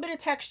have a little bit of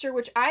texture,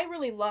 which I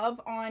really love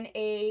on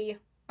a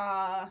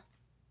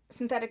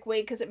synthetic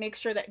wig because it makes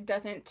sure that it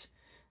doesn't,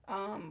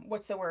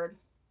 what's the word,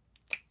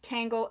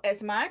 tangle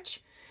as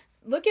much.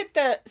 Look at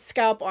the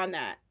scalp on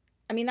that.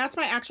 I mean, that's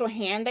my actual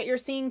hand that you're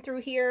seeing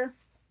through here.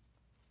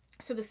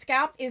 So the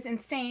scalp is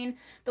insane.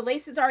 The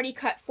lace is already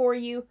cut for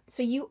you.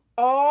 So you,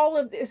 all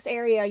of this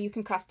area you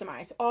can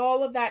customize.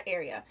 All of that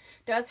area.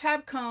 Does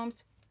have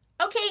combs.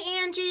 Okay,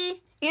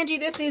 Angie. Angie,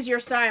 this is your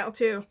style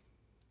too.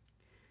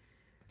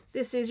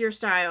 This is your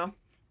style.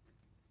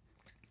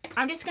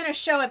 I'm just going to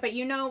show it, but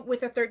you know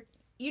with a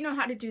you know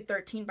how to do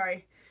 13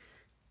 by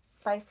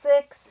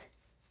 6.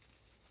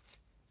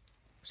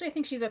 Actually, I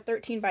think she's a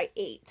 13 by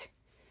 8.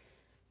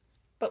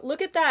 But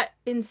look at that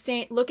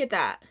insane, look at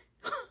that.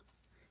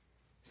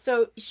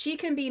 So she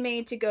can be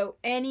made to go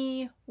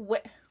any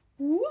way.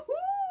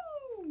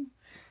 Woohoo!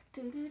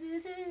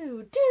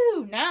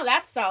 Now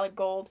that's solid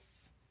gold.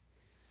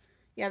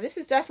 Yeah, this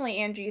is definitely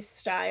Angie's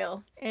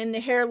style. And the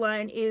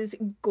hairline is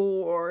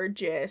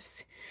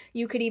gorgeous.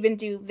 You could even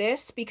do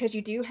this because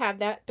you do have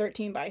that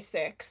 13 by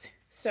 6.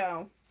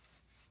 So,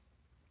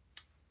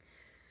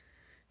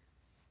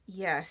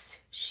 yes,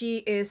 she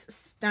is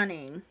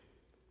stunning.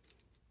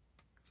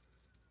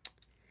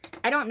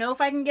 I don't know if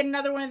I can get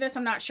another one of this.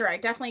 I'm not sure. I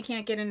definitely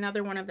can't get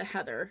another one of the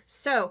Heather.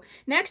 So,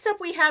 next up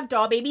we have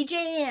Doll Baby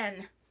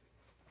Jan.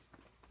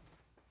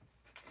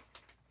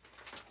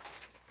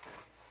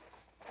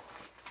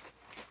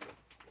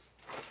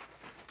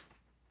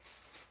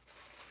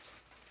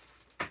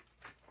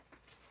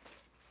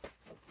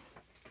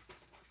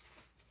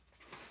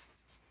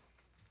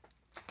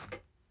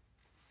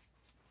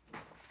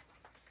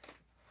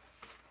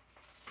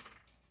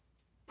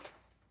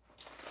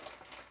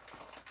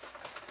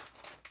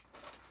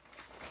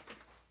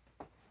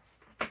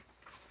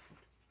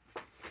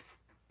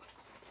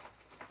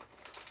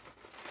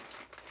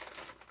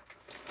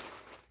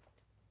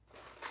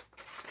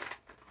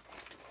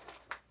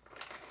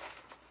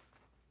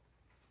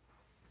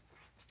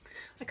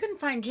 I couldn't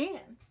find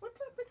Jan. What's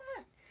up with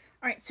that?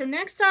 All right, so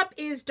next up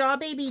is Doll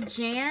Baby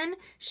Jan.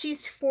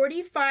 She's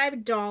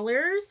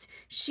 $45.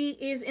 She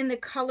is in the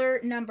color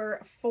number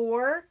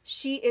 4.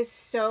 She is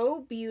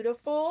so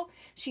beautiful.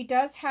 She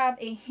does have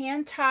a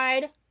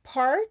hand-tied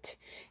part,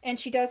 and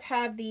she does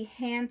have the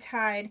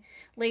hand-tied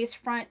lace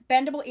front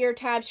bendable ear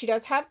tabs. She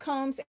does have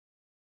combs.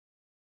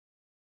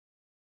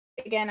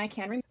 Again, I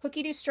can remove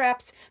hooky-doo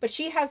straps, but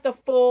she has the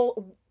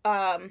full,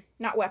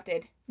 not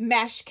wefted,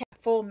 mesh cap,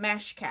 full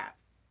mesh cap.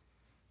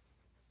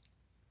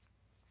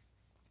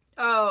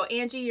 Oh,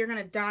 Angie, you're going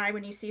to die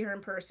when you see her in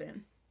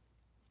person.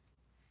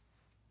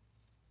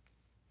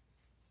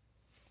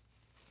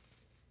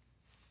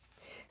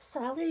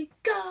 Solid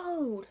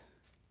gold.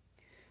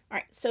 All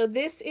right, so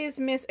this is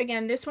Miss,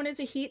 again, this one is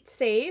a heat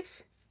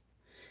safe.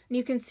 And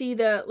you can see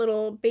the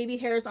little baby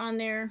hairs on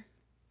there.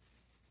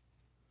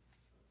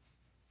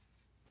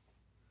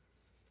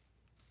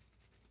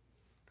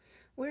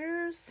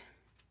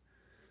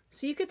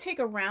 So you could take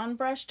a round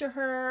brush to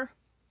her.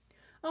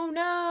 Oh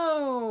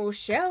no,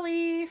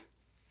 Shelly.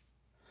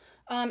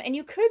 And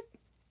you could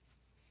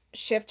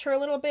shift her a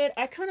little bit.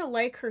 I kind of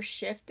like her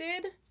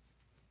shifted.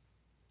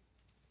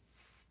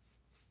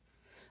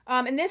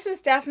 And this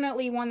is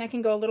definitely one that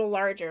can go a little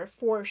larger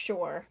for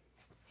sure.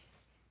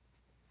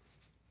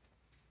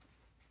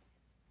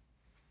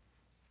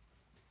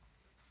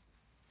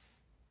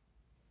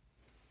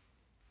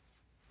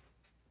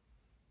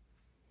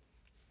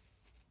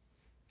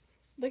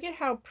 Look at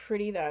how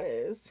pretty that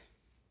is.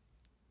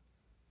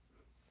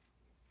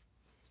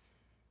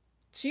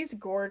 She's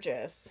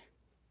gorgeous.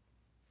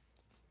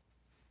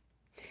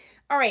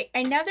 All right,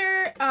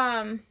 another,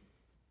 oh,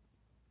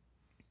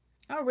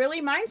 really?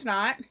 Mine's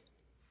not.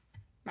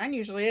 Mine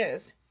usually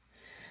is.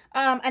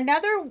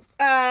 Another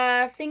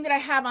thing that I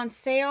have on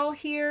sale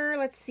here,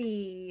 let's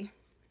see.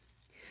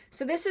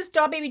 So this is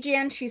Doll Baby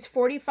Jan. She's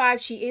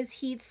 45. She is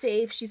heat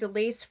safe. She's a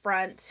lace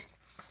front.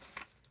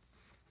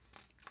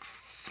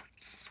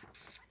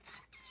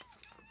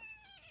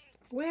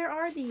 Where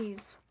are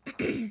these?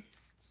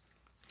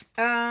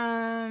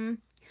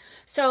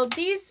 So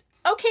these,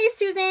 okay,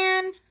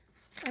 Suzanne.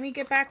 Let me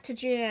get back to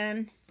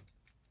Jan.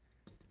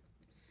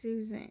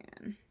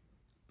 Suzanne.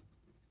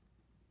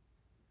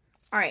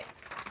 All right.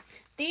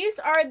 These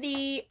are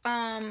the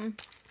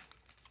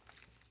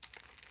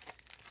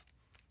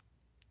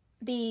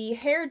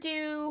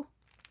hairdo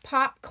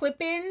pop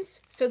clip-ins.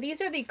 So these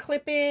are the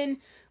clip-in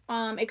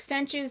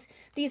extensions.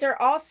 These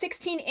are all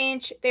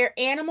 16-inch. They're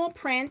animal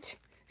print.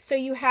 So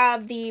you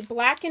have the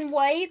black and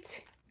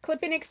white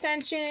clip-in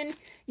extension.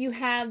 You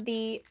have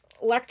the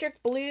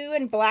electric blue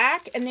and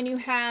black, and then you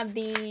have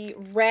the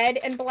red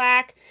and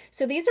black.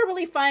 So these are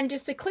really fun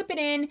just to clip it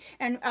in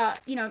and,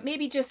 you know,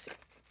 maybe just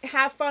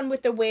have fun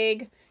with the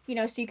wig, you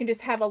know, so you can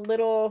just have a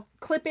little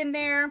clip in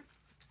there.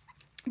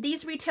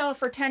 These retail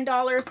for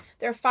 $10.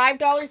 They're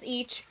 $5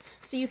 each.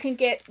 So you can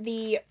get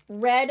the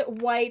red,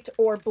 white,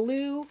 or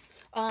blue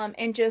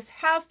and just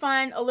have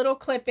fun, a little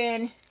clip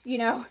in. You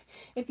know,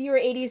 if you're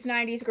an 80s,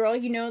 90s girl,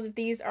 you know that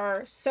these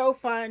are so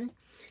fun.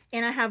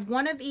 And I have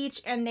one of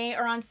each, and they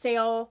are on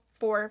sale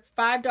for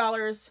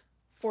 $5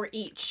 for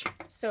each.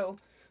 So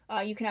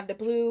you can have the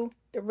blue,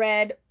 the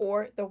red,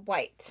 or the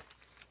white.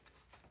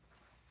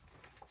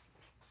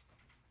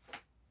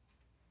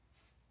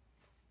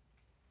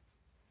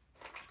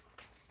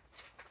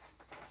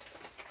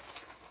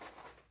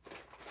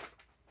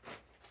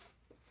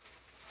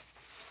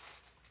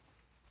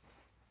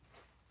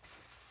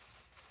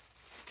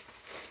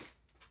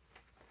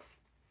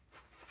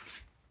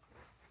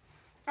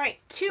 All right,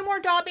 2 more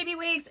Doll Baby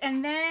wigs,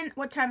 and then,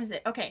 what time is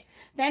it? Okay,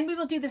 then we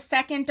will do the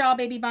second Doll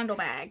Baby bundle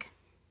bag.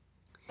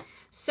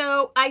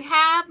 So I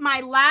have my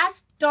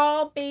last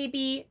Doll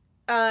Baby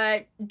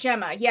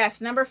Gemma. Yes,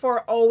 number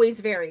 4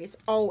 always varies,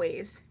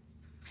 always.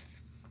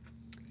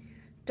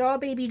 Doll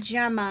Baby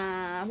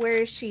Gemma,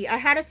 where is she? I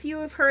had a few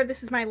of her.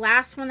 This is my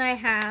last one that I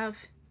have.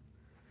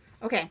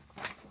 Okay.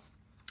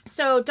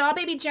 So Doll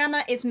Baby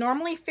Gemma is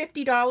normally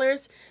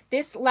 $50.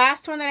 This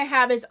last one that I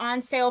have is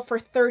on sale for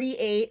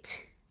 $38.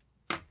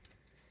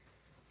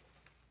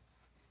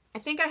 I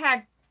think I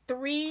had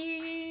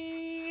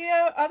 3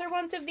 other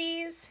ones of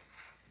these.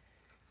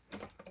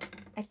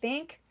 I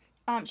think.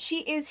 She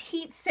is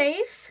heat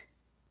safe.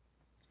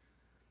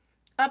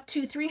 Up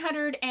to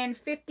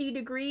 350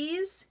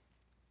 degrees.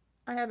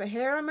 I have a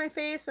hair on my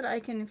face that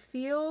I can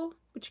feel.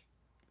 Which,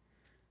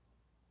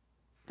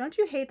 don't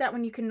you hate that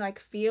when you can like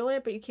feel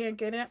it, but you can't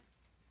get it?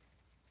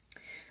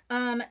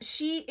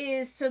 She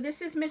is, so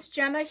this is Miss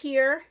Gemma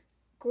here.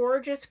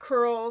 Gorgeous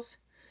curls.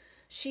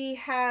 She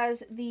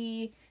has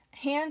the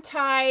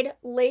hand-tied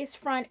lace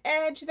front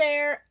edge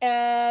there,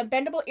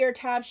 bendable ear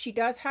tabs. She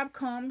does have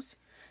combs,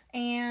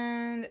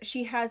 and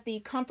she has the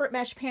comfort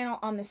mesh panel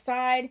on the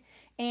side,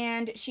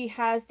 and she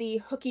has the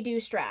hooky-doo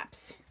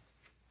straps.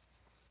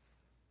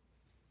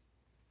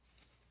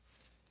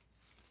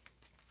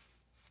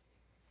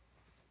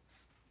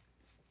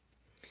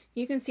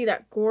 You can see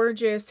that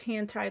gorgeous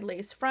hand-tied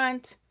lace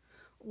front.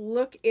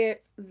 Look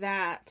at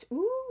that.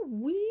 Ooh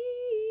wee.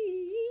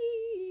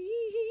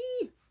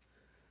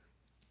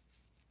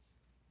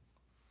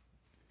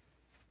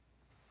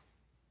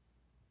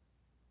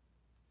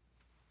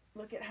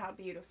 Look at how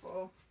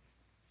beautiful.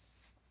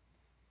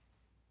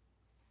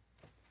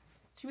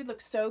 She would look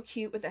so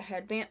cute with a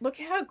headband. Look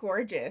at how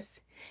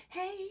gorgeous.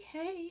 Hey,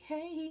 hey,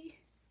 hey.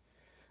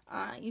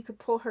 You could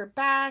pull her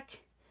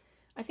back.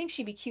 I think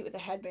she'd be cute with a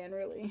headband,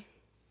 really.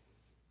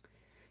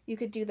 You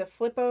could do the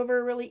flip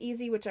over really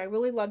easy, which I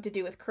really love to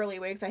do with curly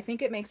wigs. I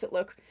think it makes it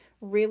look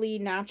really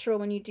natural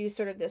when you do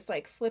sort of this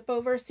like flip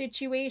over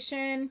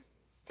situation.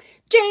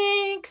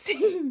 Jinx!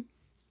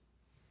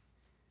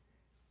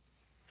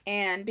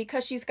 And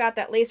because she's got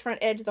that lace front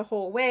edge the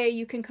whole way,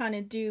 you can kind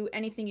of do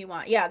anything you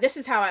want. Yeah, this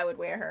is how I would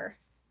wear her.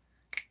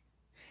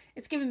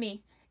 It's giving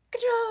me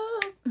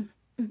control.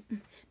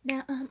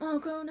 Now I'm all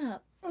grown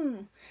up.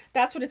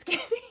 That's what it's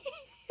giving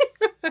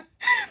me.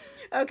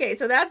 Okay,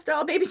 so that's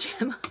Doll Baby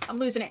Gemma. I'm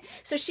losing it.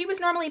 So she was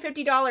normally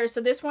 $50,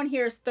 so this one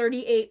here is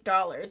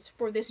 $38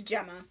 for this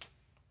Gemma.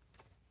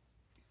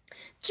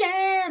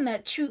 Gemma,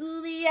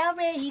 truly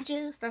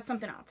outrageous. That's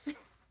something else.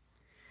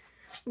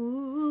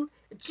 Ooh,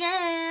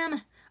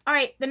 Gem. All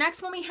right, the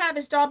next one we have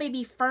is Doll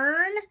Baby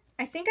Fern.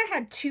 I think I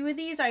had 2 of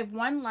these. I have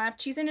 1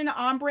 left. She's in an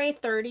ombre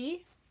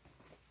 30.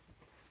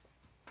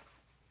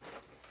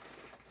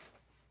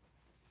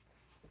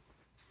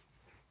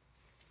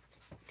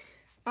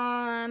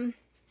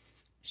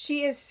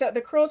 She is so,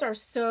 the curls are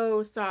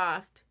so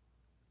soft.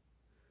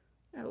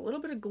 I have a little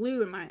bit of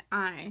glue in my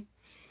eye.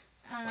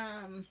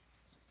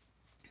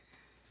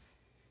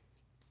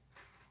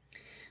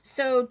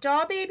 So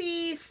Doll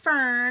Baby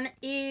Fern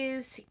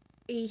is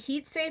a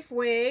heat safe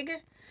wig.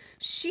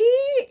 She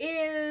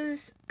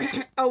is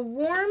a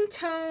warm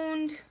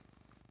toned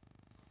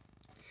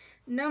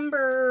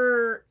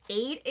number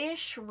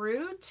 8-ish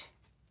root.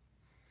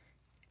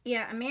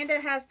 Yeah,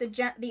 Amanda has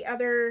the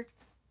other.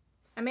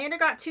 Amanda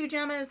got 2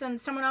 Gemmas and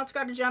someone else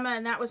got a Gemma,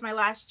 and that was my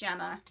last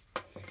Gemma.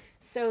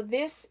 So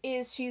this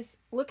is,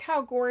 look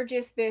how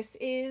gorgeous this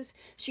is.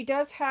 She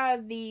does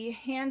have the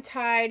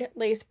hand-tied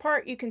lace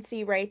part. You can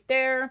see right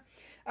there.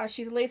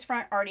 She's lace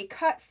front already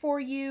cut for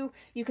you.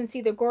 You can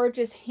see the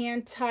gorgeous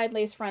hand-tied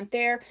lace front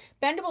there.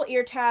 Bendable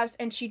ear tabs,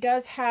 and she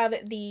does have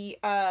the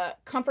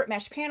comfort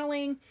mesh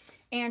paneling,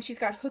 and she's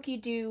got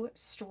hooky-do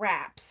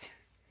straps,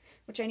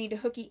 which I need to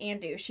hooky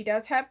and do. She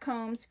does have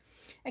combs.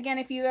 Again,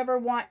 if you ever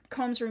want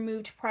combs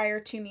removed prior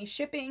to me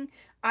shipping,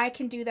 I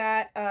can do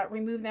that,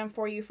 remove them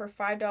for you for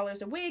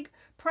 $5 a wig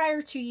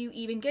prior to you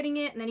even getting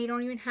it, and then you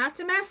don't even have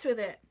to mess with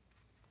it.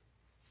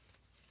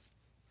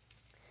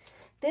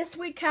 This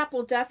wig cap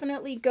will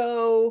definitely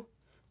go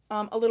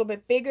a little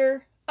bit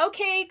bigger.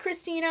 Okay,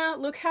 Christina,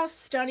 look how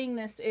stunning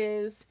this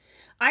is.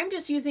 I'm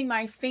just using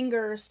my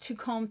fingers to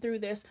comb through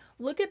this.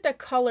 Look at the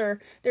color.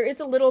 There is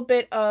a little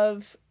bit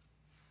of,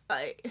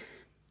 I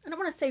don't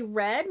want to say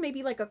red,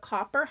 maybe like a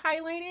copper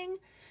highlighting,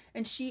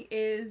 and she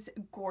is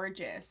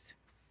gorgeous.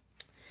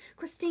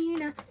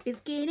 Christina is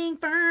getting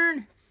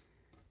Fern.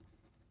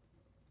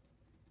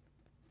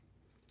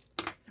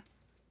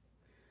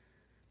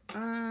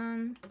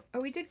 Oh,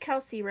 we did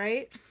Kelsey,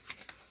 right?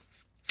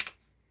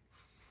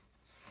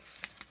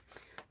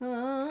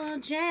 Oh,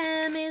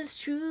 Gem is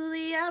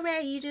truly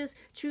outrageous.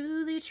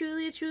 Truly,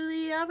 truly,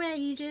 truly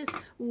outrageous.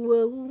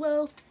 Whoa,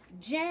 whoa.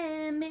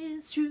 Gem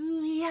is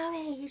truly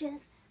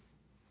outrageous.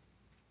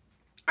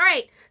 All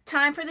right,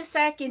 time for the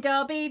second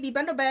Doll Baby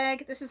bundle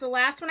bag. This is the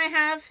last one I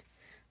have.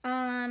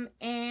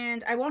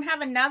 And I won't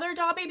have another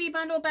Doll Baby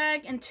bundle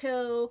bag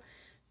until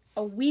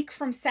a week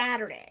from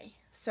Saturday.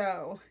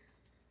 So,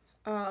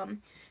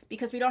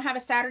 because we don't have a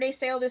Saturday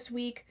sale this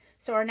week,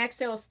 so our next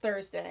sale is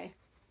Thursday.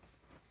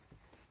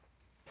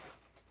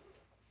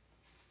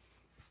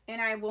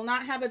 And I will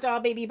not have a Doll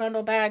Baby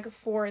bundle bag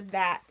for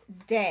that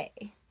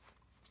day.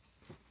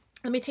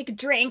 Let me take a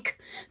drink.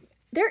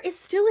 There is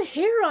still a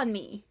hair on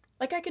me.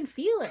 Like, I can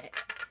feel it.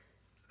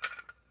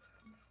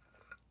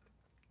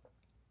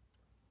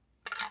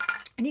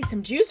 I need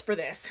some juice for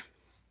this.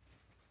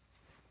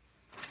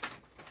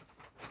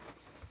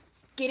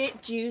 Get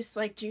it? Juice,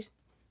 like juice.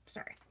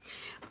 Sorry.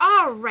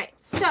 All right.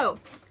 So,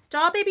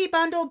 Doll Baby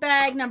bundle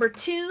bag number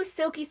 2,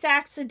 Silky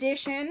Sax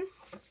edition.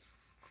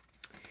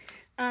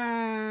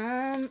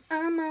 Where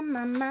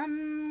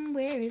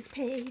is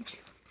Paige?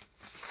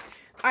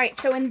 All right.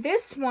 So, in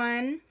this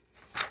one,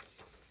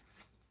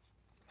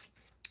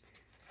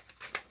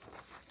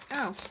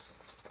 oh,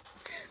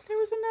 there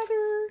was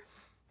another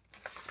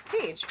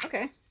page.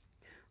 Okay.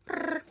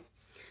 All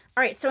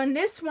right, so in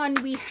this one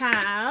we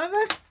have,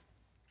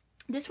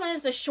 this one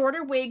is a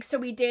shorter wig, so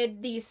we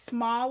did the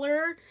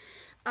smaller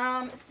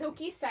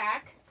silky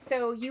sack.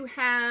 So you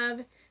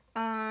have,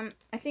 I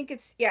think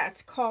it's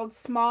called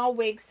small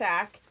wig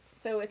sack.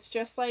 So it's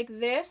just like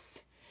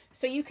this.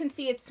 So you can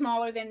see it's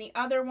smaller than the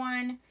other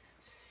one.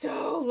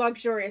 So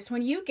luxurious.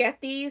 When you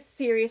get these,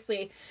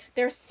 seriously,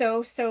 they're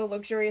so, so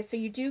luxurious. So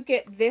you do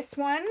get this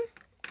one.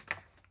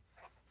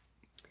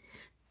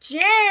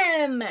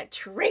 Gem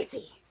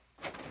Tracy.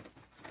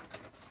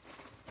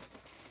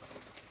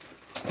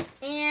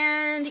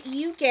 And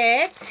you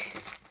get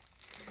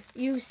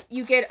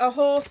a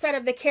whole set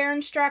of the care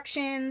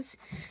instructions.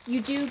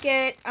 You do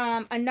get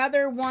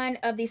another one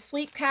of these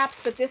sleep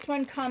caps, but this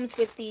one comes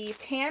with the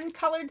tan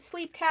colored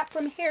sleep cap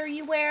from Hair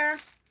You Wear.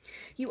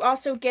 You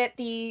also get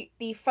the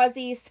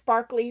fuzzy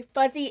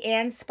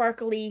and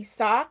sparkly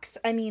socks.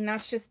 I mean,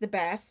 that's just the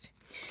best.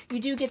 You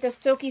do get the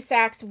Silky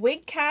Sax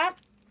wig cap.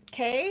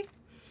 Okay.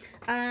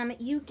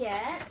 You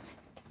get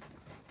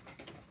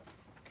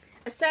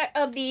a set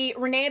of the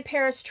Renee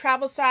Paris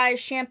travel size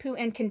shampoo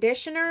and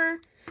conditioner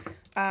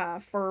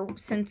for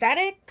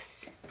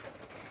synthetics.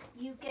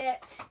 You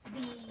get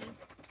the,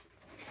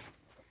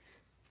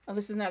 oh,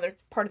 this is another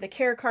part of the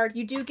care card.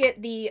 You do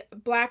get the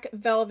black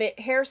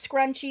velvet hair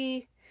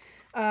scrunchie.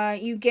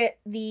 You get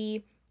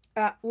the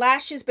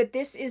lashes, but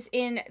this is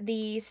in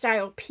the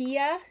style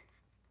Pia.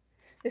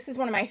 This is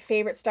one of my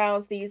favorite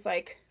styles. These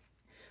like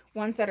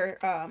ones that are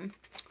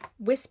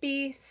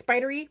wispy,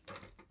 spidery.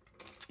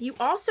 You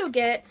also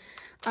get,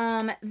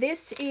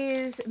 this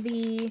is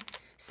the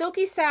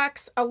Silky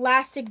Sax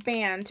elastic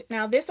band.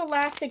 Now this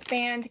elastic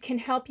band can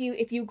help you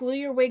if you glue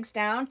your wigs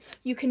down.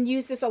 You can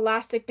use this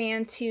elastic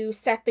band to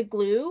set the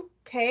glue,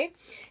 okay?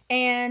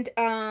 And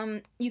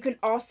you can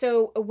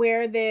also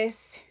wear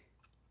this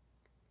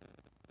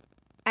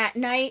at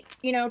night,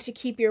 you know, to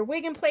keep your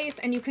wig in place.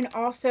 And you can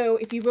also,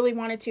 if you really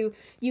wanted to,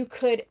 you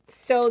could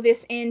sew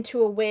this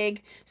into a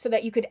wig so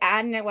that you could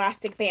add an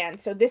elastic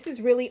band. So this is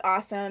really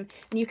awesome,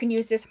 and you can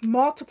use this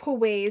multiple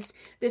ways.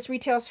 This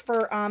retails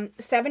for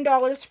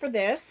 $7 for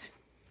this.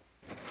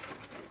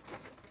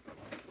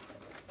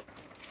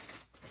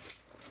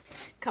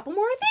 Couple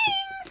more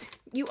things.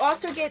 You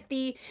also get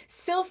the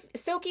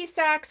Silky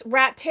Sax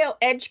rat tail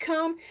edge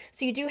comb.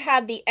 So you do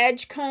have the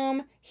edge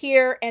comb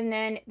here and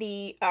then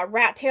the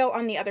rat tail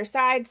on the other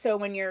side. So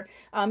when you're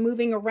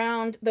moving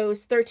around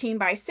those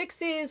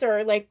 13x6s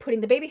or like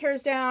putting the baby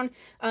hairs down,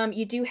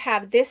 you do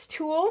have this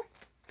tool.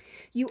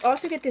 You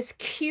also get this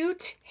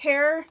cute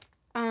hair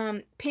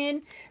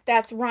pin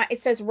that's,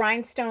 it says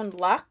Rhinestone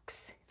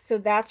Luxe. So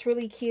that's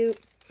really cute.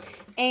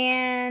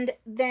 And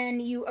then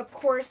you, of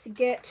course,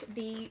 get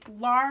the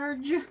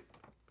large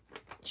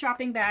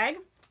shopping bag,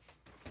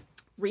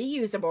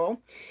 reusable,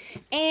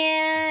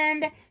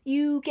 and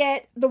you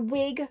get the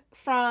wig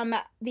from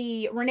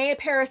the Renee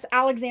Paris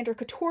Alexander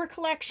Couture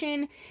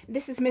collection.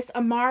 This is Miss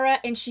Amara,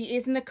 and she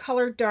is in the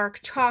color dark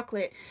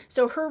chocolate.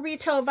 So her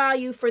retail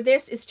value for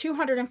this is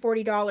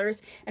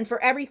 $240, and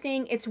for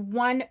everything it's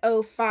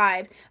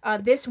 $105.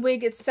 This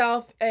wig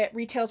itself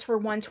retails for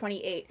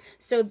 $128.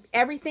 So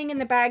everything in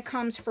the bag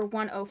comes for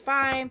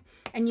 $105,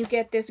 and you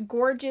get this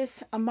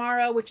gorgeous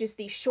Amara, which is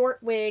the short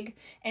wig,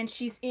 and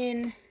she's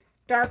in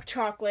dark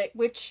chocolate,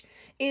 which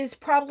is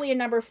probably a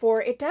number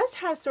 4. It does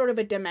have sort of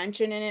a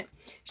dimension in it.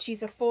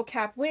 She's a full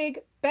cap wig,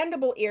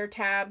 bendable ear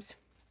tabs,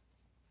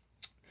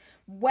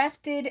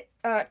 wefted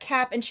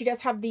cap, and she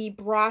does have the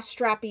bra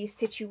strappy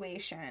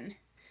situation.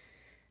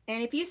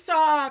 And if you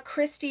saw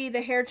Christy,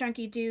 the hair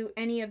junkie, do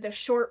any of the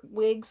short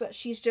wigs that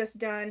she's just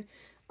done,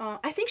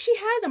 I think she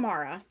has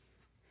Amara.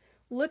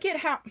 Look at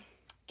how,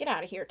 get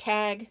out of here,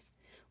 tag.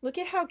 Look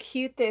at how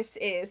cute this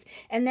is.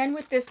 And then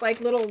with this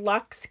like little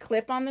luxe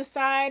clip on the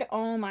side.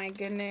 Oh my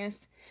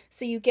goodness.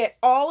 So you get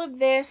all of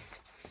this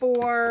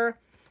for,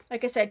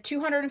 like I said,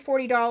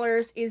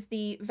 $240 is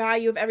the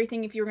value of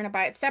everything if you're going to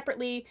buy it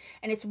separately.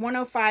 And it's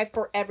 $105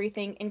 for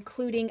everything,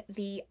 including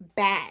the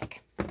bag.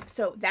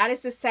 So that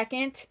is the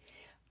second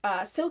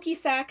Silky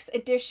Sax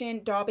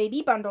edition Doll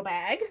Baby bundle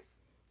bag.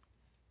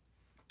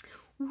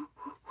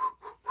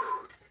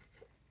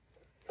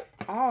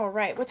 All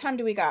right, what time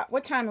do we got?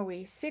 What time are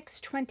we?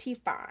 6:25.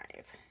 All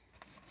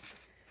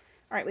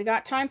right, we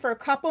got time for a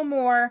couple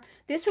more.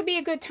 This would be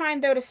a good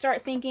time, though, to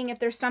start thinking if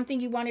there's something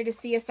you wanted to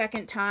see a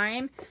second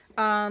time,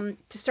 to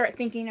start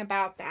thinking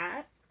about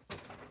that.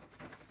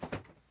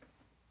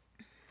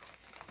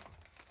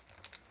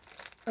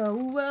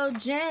 Oh, well,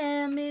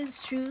 Gem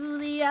is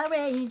truly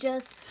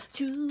outrageous.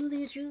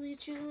 Truly, truly,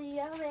 truly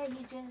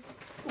outrageous.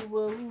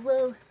 Whoa,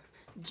 whoa.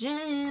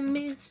 Gem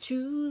is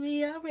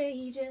truly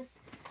outrageous.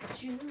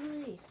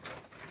 Truly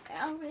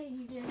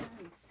outrageous.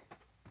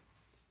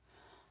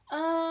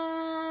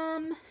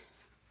 All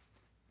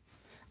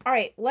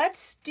right,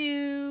 let's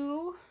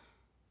do,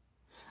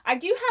 I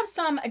do have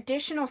some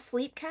additional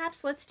sleep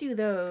caps. Let's do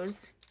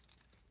those.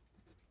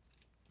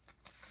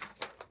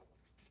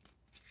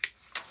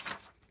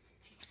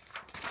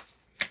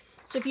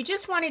 So if you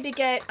just wanted to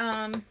get,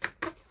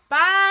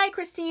 bye,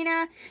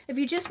 Christina. If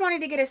you just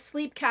wanted to get a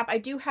sleep cap, I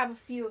do have a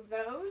few of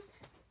those.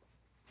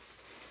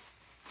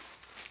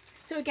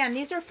 So again,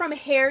 these are from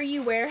Hair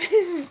You Wear.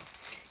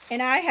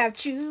 And I have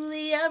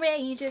truly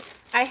outrageous.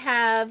 I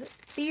have,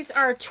 these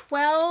are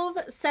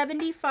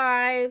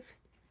 $12.75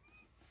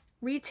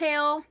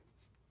 retail.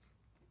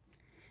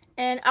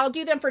 And I'll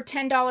do them for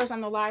 $10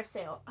 on the live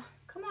sale.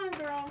 Come on,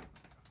 girl.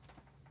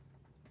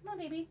 Come on,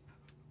 baby.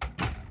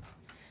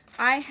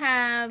 I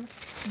have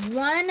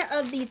one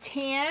of the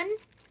tan.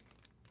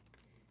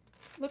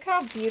 Look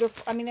how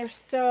beautiful. I mean, they're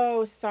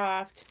so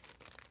soft.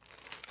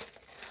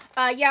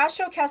 Yeah, I'll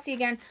show Kelsey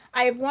again.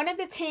 I have one of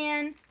the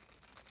tan,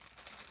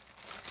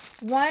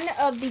 one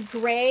of the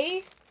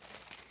gray,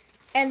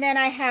 And then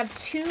I have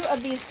 2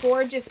 of these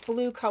gorgeous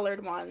blue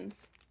colored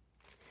ones.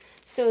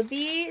 So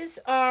these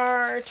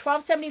are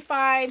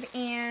 $12.75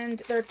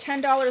 and they're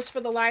 $10 for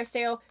the live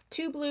sale.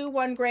 2 blue,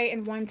 1 gray,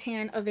 and 1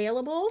 tan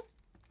available.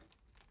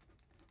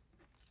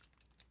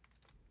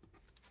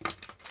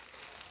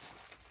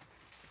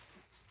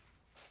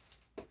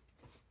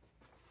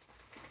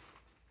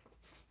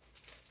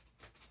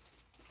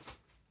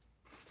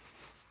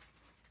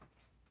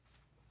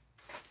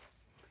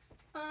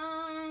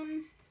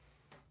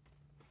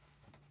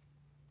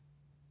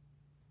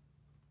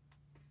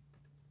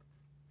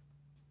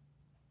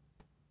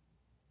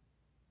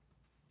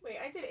 Wait,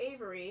 I did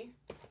Avery.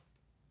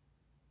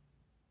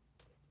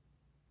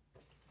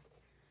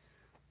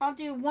 I'll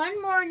do one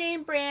more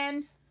name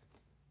brand.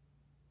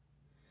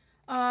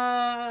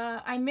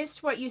 I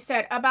missed what you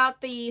said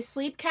about the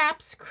sleep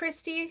caps,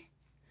 Christy.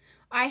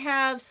 I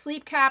have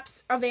sleep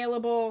caps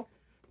available,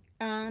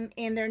 and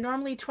they're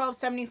normally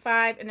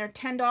 $12.75, and they're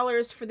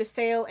 $10 for the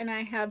sale, and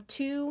I have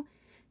 2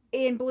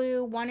 in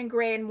blue, 1 in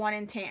gray, and 1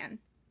 in tan.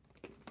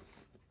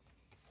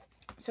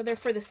 So they're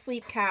for the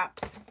sleep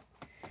caps.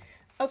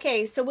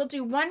 Okay, so we'll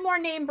do one more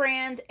name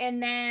brand,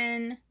 and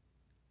then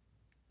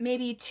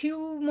maybe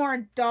 2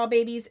 more doll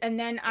babies, and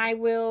then I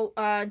will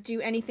do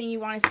anything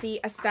you want to see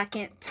a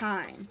second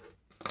time.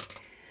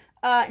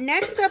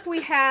 Next up,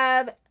 we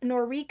have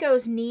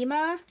Noriko's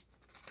Nima.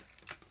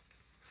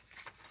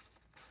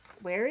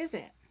 Where is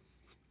it?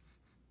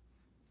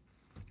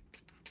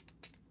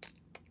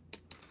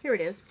 Here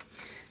it is.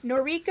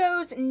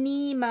 Noriko's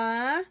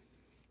Nima.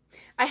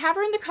 I have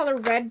her in the color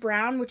red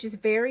brown, which is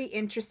very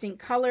interesting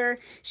color.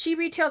 She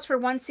retails for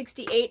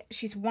 $168.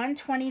 She's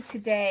 $120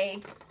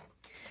 today.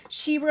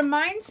 She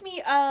reminds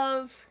me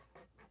of,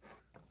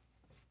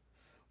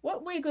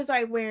 what wig was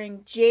I wearing?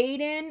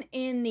 Jaden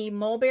in the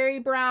mulberry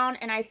brown,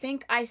 and I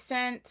think I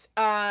sent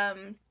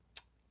Pam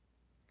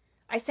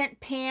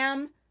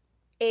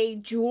a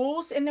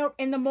Jules in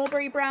the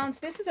mulberry browns.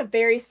 This is a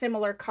very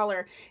similar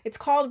color. It's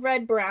called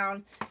red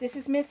brown. This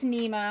is Miss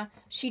Nima.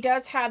 She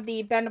does have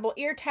the bendable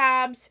ear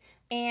tabs,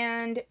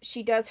 and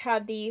she does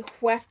have the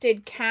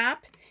wefted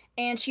cap,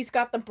 and she's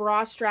got the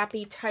bra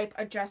strappy type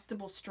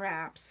adjustable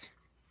straps.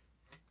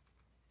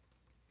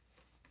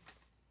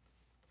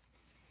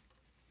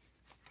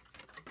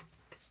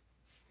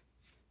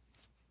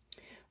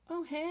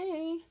 Oh,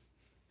 hey.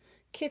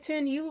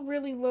 Kitten, you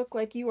really look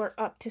like you are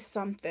up to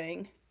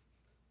something.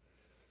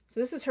 So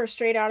this is her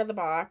straight out of the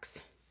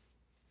box.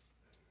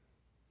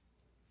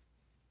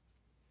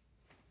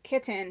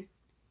 Kitten.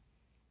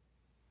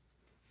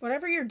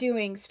 Whatever you're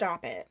doing,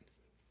 stop it.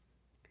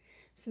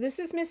 So this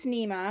is Miss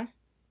Nima.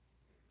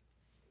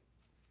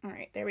 All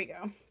right, there we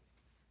go.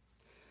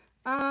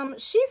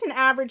 She's an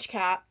average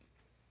cat.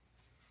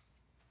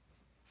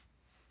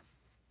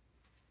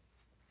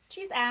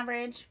 She's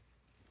average.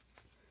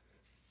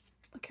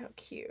 Look how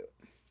cute.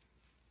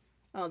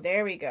 Oh,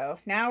 there we go.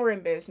 Now we're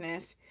in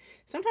business.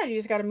 Sometimes you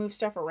just got to move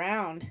stuff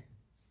around.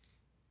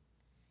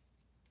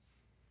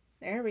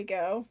 There we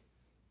go.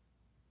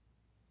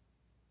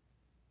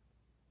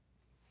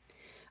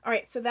 All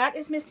right, so that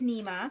is Miss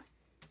Nima.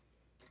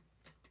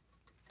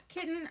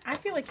 Kitten, I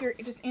feel like you're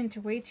just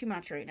into way too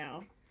much right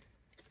now.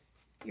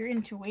 You're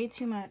into way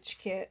too much,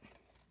 Kit.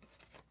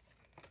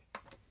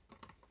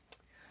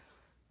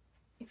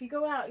 If you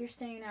go out, you're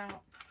staying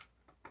out.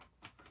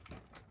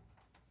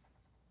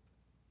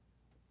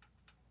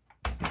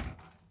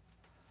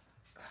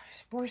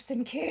 Gosh, worse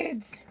than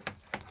kids.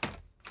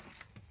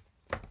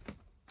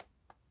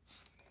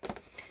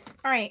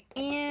 All right,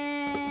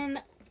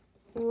 and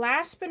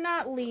last but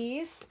not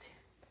least,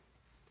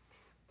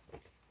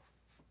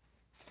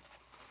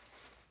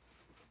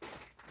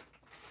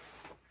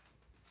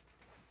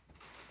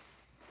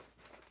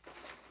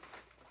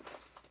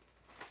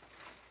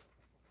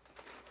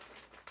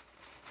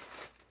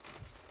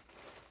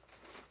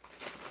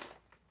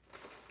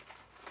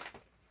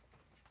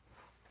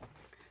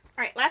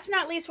 last but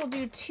not least, we'll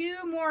do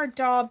 2 more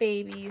doll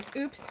babies.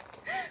 Oops,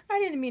 I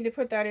didn't mean to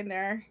put that in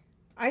there.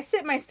 I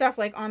sit my stuff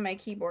like on my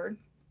keyboard.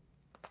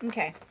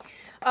 Okay,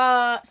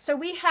 so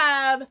we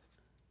have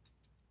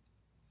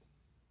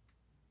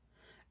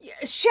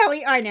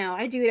Shelly. I know,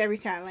 I do it every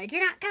time. Like,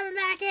 you're not coming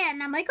back in.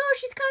 And I'm like, oh,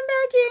 she's coming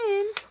back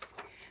in.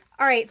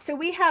 All right, so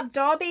we have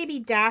doll baby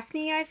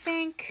Daphne, I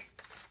think.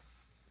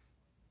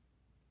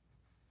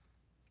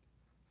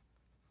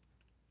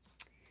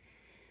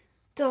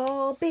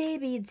 Doll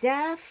baby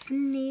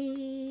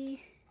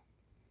Daphne.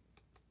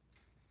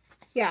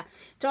 Yeah,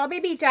 doll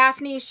baby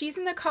Daphne. She's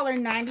in the color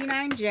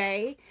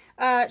 99J.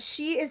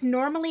 She is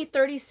normally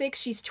 $36.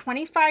 She's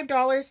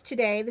 $25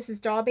 today. This is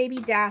doll baby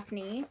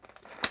Daphne.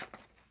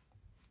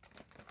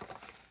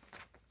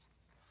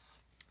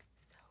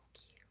 So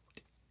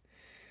cute.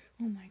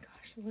 Oh my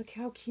gosh, look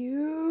how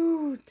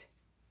cute.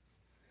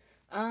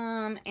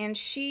 And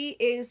she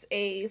is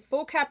a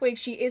full cap wig.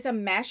 She is a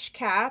mesh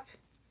cap.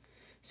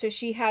 So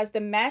she has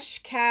the mesh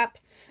cap,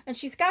 and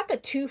she's got the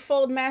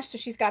 2-fold mesh. So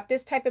she's got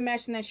this type of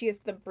mesh, and then she has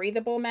the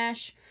breathable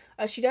mesh.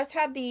 She does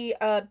have the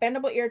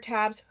bendable ear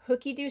tabs,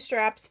 hooky-doo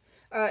straps,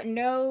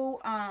 No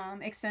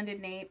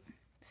extended nape.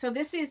 So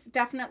this is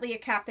definitely a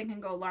cap that can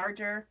go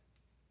larger.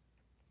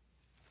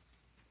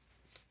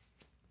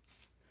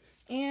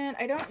 And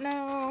I don't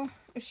know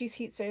if she's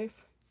heat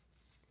safe.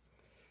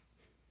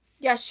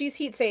 Yeah, she's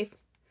heat safe.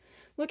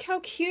 Look how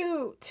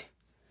cute.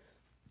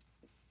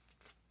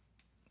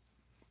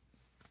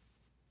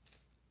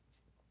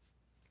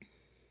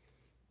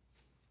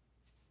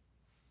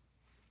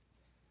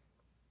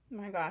 Oh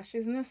my gosh,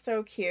 isn't this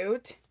so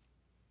cute?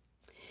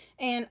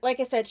 And like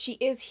I said, she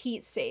is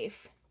heat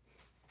safe.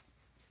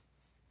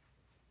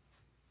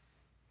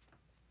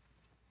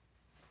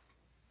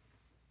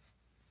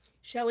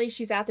 Shelly,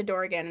 she's at the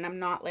door again, and I'm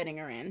not letting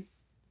her in.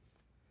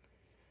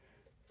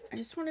 I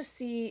just want to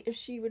see if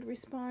she would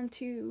respond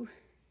to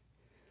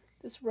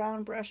this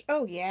round brush.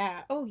 Oh,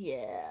 yeah. Oh,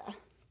 yeah.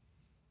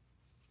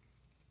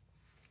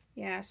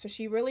 Yeah, so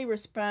she really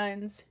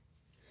responds.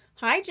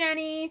 Hi,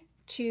 Jenny,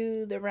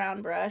 to the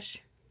round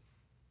brush.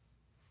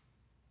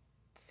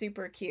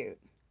 Super cute.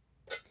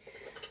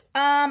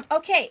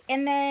 Okay,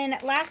 and then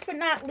last but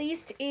not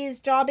least is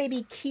Doll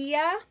Baby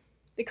Kia.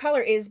 The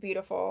color is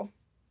beautiful.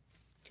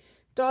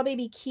 Doll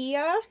Baby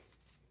Kia.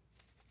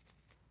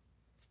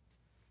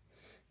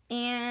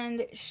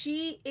 And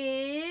she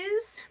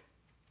is...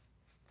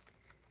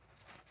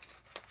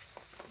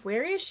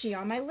 Where is she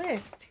on my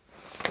list?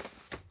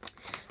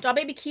 Doll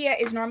Baby Kia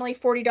is normally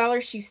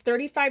 $40. She's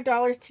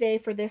 $35 today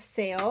for this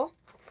sale.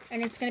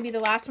 And it's going to be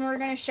the last one we're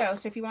going to show.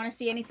 So if you want to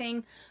see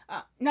anything,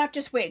 not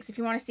just wigs, if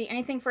you want to see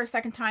anything for a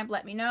second time,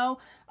 let me know.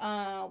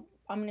 I'm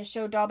going to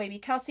show Doll Baby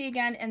Kelsey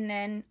again. And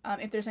then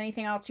if there's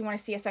anything else you want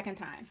to see a second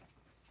time.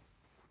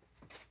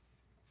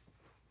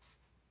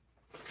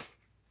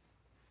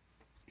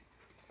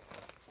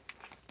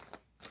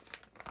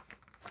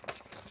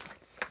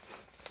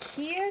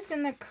 Kia's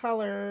in the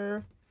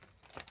color.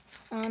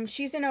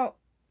 She's in a...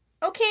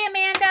 Okay,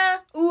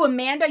 Amanda. Ooh,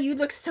 Amanda, you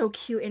look so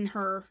cute in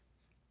her.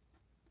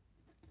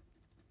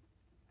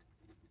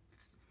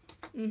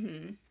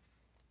 Kia's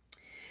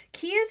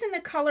in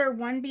the color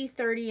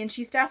 1B30, and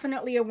she's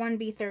definitely a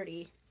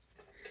 1B30.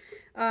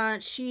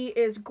 She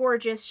is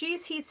gorgeous.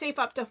 She's heat safe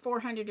up to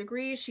 400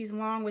 degrees. She's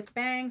long with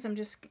bangs. I'm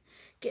just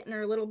getting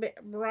her a little bit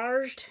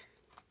barraged.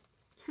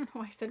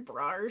 Oh, I said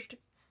barraged.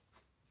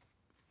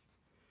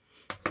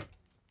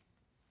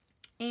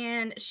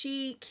 And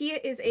Kia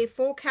is a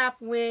full cap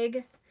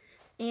wig,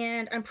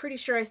 and I'm pretty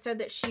sure I said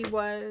that she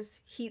was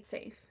heat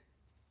safe.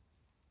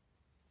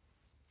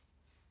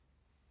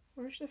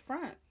 Where's the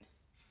front?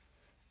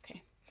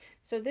 Okay,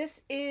 so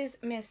this is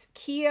Miss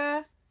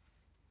Kia.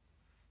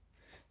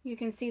 You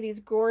can see these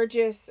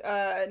gorgeous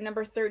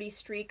number 30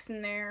 streaks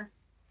in there.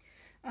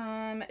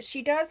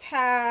 She does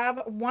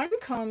have one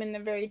comb in the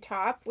very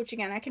top, which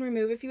again I can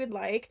remove if you would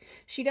like.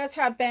 She does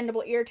have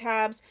bendable ear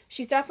tabs.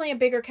 She's definitely a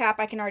bigger cap,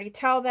 I can already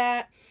tell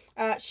that.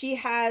 She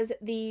has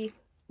the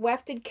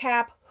wefted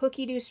cap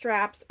hooky-doo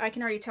straps. I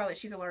can already tell that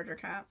she's a larger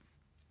cap.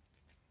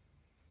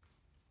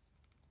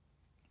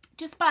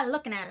 Just by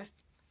looking at her.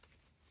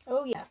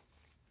 Oh yeah.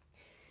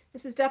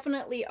 This is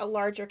definitely a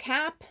larger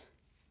cap.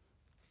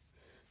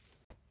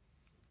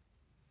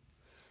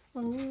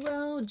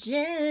 Oh,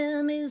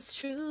 Jim is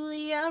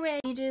truly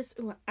outrageous.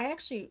 Ooh, I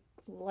actually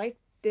like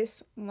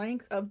this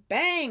length of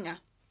bang.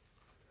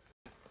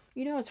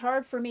 You know, it's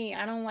hard for me.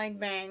 I don't like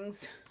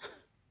bangs.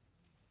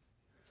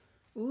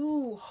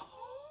 Ooh.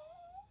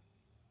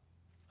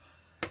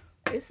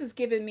 This is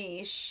giving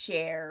me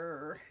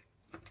Cher.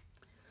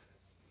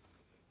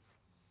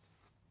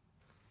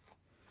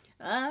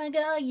 I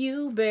got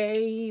you,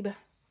 babe.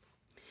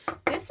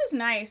 This is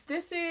nice.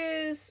 This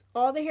is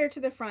all the hair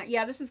to the front.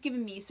 Yeah, this is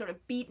giving me sort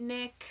of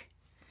beatnik.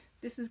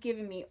 This is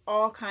giving me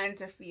all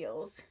kinds of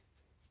feels.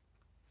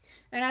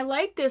 And I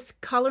like this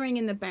coloring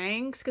in the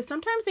bangs because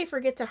sometimes they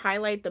forget to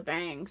highlight the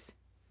bangs.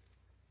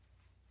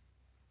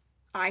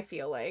 I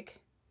feel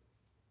like.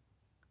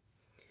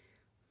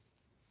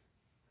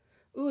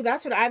 Ooh,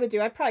 that's what I would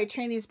do. I'd probably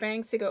train these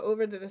bangs to go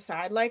over to the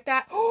side like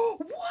that. Oh,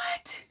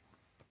 what?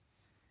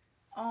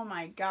 Oh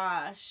my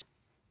gosh.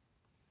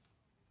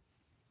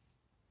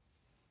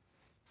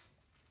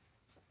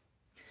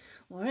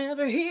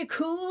 Wherever he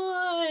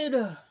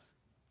could.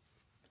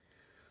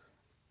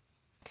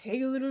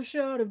 Take a little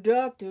shot of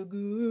Dr.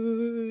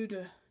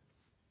 Good.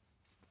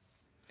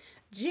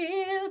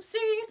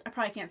 Gypsies. I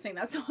probably can't sing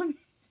that song.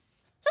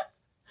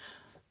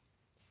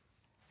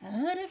 I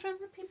heard it from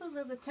the people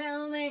of the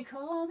town, they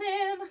call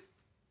them.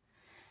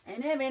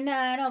 And every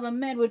night all the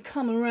men would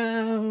come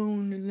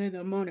around and lay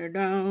the money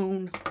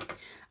down.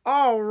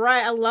 All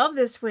right, I love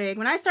this wig.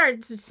 When I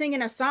started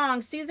singing a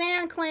song,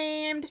 Suzanne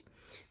claimed,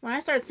 when I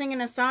start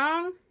singing a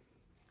song,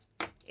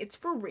 it's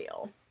for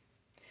real.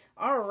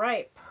 All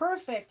right,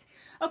 perfect.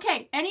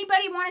 Okay,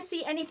 anybody want to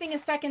see anything a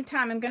second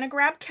time? I'm going to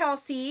grab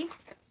Kelsey.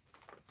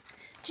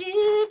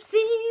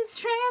 Gypsies,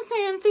 tramps,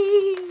 and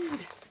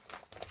thieves.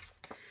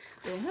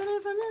 They heard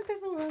it from the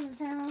people of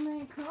the town.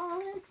 They call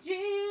us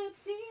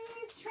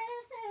gypsies,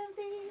 tramps, and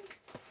thieves.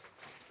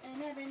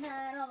 And every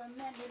night all the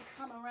men would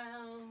come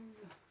around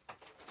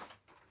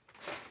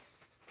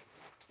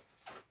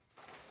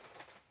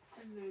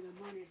and lay the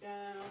money Turn it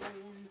down.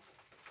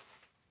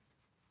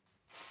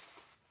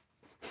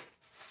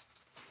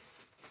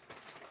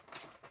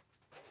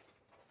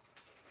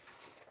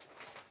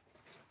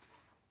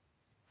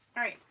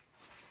 All right.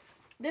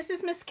 This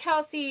is Miss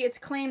Kelsey. It's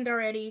claimed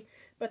already,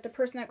 but the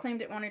person that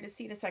claimed it wanted to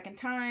see it a second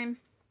time.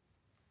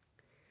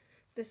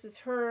 This is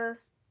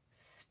her.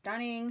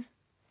 Stunning.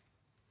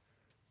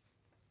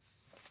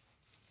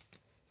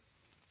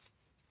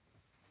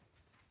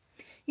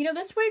 You know,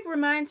 this wig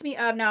reminds me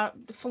of, now,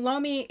 follow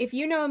me, if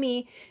you know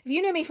me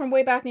from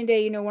way back in the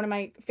day, you know, one of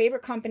my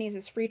favorite companies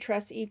is Free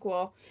Tress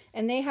Equal,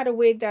 and they had a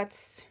wig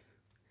that's,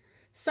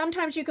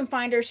 sometimes you can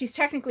find her, she's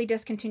technically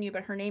discontinued,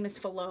 but her name is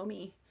Follow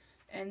Me,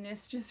 and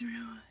this just,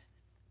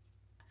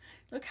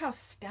 look how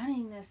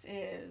stunning this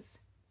is.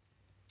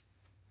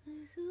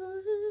 You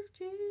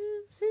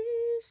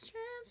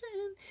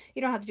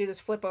don't have to do this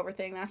flip over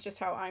thing, that's just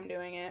how I'm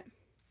doing it.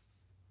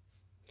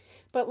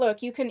 But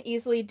look, you can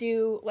easily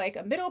do like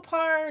a middle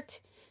part.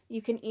 You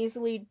can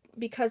easily,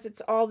 because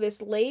it's all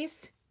this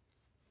lace,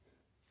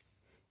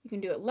 you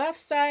can do it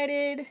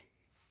left-sided.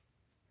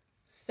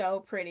 So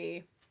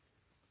pretty.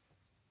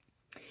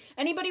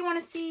 Anybody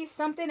want to see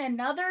something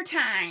another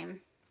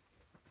time?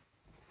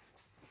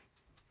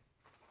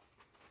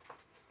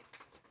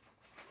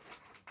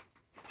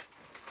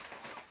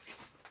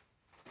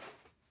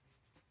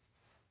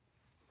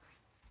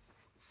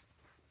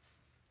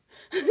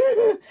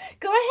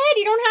 Go ahead,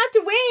 you don't have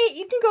to wait.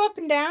 You can go up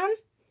and down.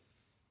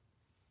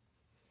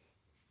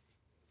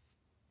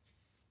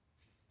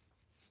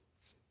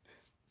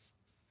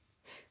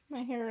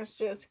 My hair is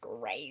just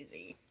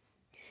crazy.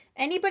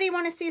 Anybody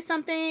want to see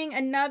something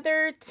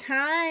another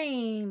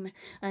time?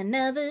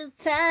 Another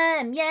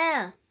time,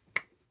 yeah.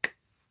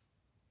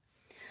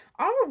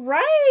 All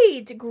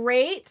right,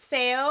 great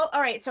sale. All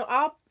right, so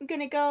I'm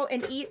gonna go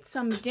and eat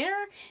some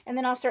dinner, and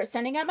then I'll start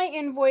sending out my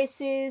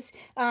invoices.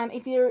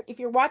 If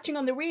you're watching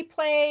on the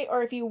replay,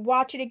 or if you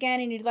watch it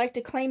again and you'd like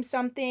to claim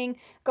something,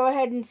 go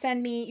ahead and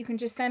send me. You can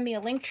just send me a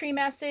Linktree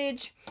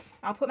message.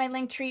 I'll put my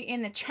Linktree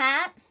in the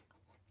chat.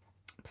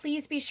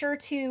 Please be sure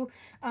to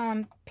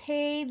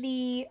pay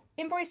the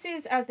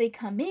invoices as they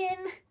come in,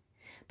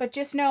 but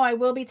just know I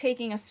will be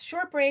taking a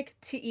short break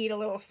to eat a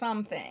little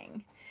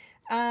something.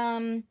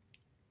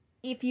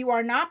 If you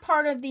are not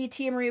part of the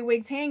Tia Marie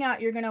Wigs Hangout,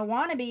 you're going to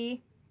want to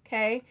be,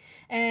 okay?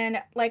 And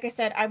like I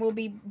said, I will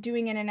be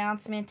doing an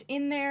announcement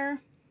in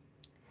there.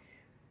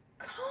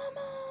 Come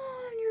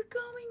on, you're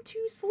going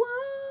too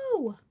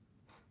slow.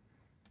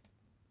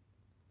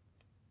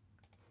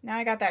 Now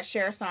I got that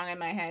Cher song in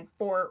my head,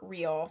 for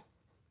real.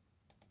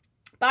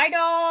 Bye,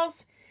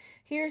 dolls.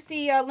 Here's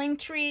the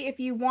Linktree if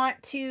you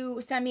want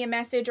to send me a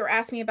message or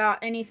ask me about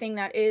anything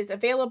that is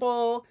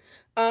available.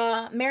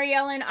 Mary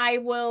Ellen, I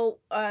will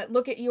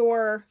look at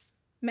your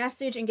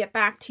message and get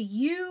back to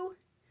you.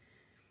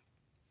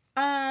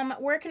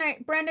 Where can I,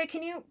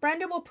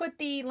 Brenda will put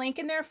the link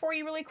in there for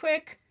you really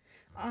quick.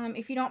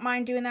 If you don't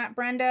mind doing that,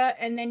 Brenda,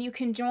 and then you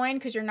can join,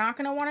 because you're not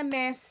going to want to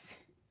miss.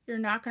 You're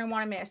not going to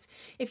want to miss.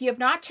 If you have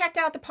not checked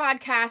out the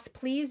podcast,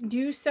 please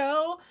do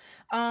so.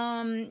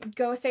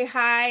 Go say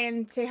hi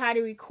and say hi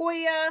to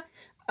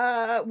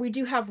Ikoya. We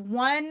do have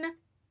one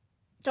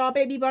Doll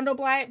Baby Bundle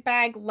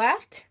bag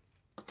left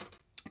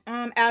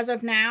as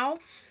of now.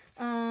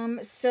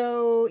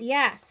 So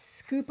yeah,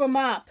 scoop them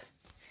up.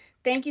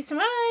 Thank you so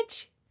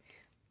much.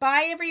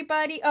 Bye,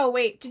 everybody. Oh,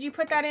 wait, did you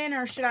put that in,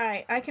 or should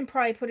I? I can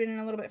probably put it in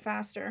a little bit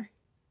faster.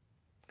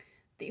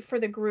 For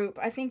the group.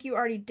 I think you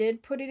already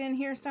did put it in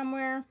here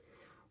somewhere.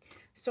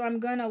 So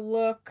I'm going to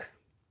look.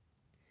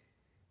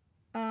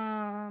 Hold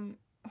on.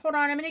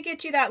 I'm going to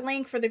get you that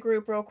link for the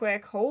group real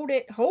quick. Hold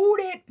it. Hold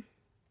it.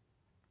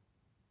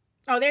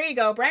 Oh, there you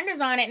go.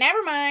 Brenda's on it.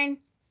 Never mind.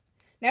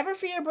 Never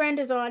fear,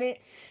 Brenda's on it.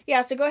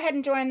 Yeah, so go ahead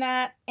and join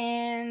that.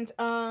 And,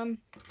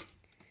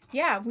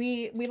 yeah,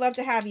 we love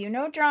to have you.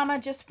 No drama,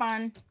 just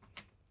fun.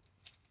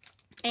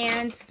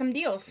 And some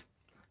deals.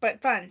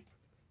 But fun.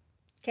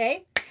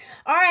 Okay?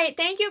 All right,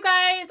 thank you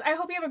guys. I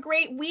hope you have a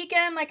great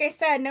weekend. Like I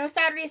said, no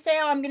Saturday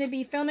sale. I'm going to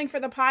be filming for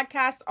the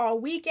podcast all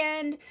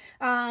weekend.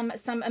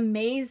 Some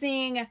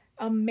amazing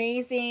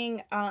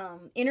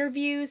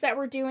interviews that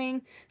we're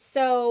doing.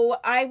 So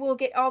I will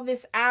get all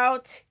this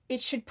out.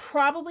 It should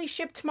probably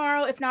ship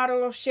tomorrow. If not,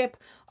 it'll ship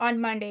on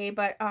Monday.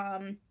 But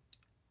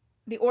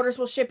the orders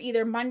will ship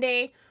either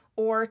Monday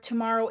or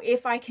tomorrow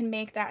if I can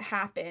make that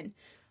happen.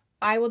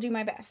 I will do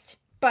my best.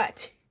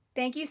 But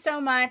thank you so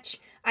much.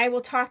 I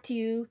will talk to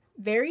you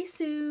very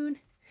soon.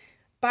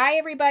 Bye,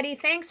 everybody.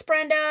 Thanks,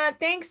 Brenda.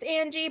 Thanks,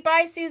 Angie.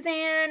 Bye,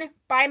 Suzanne.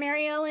 Bye,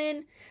 Mary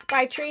Ellen.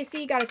 Bye,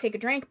 Tracy. Gotta take a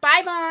drink.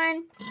 Bye,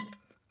 Vaughn.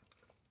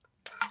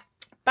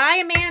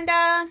 Bye,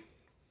 Amanda.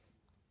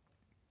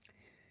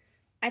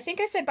 I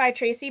think I said bye,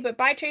 Tracy, but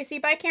bye, Tracy.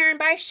 Bye, Karen.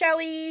 Bye,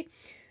 Shelly.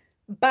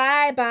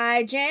 Bye,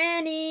 bye,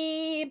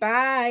 Jenny.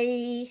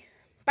 Bye.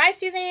 Bye,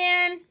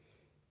 Suzanne.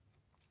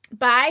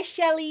 Bye,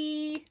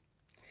 Shelly.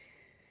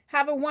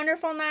 Have a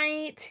wonderful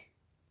night.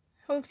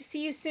 Hope to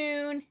see you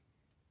soon.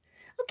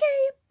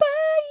 Okay,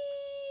 bye.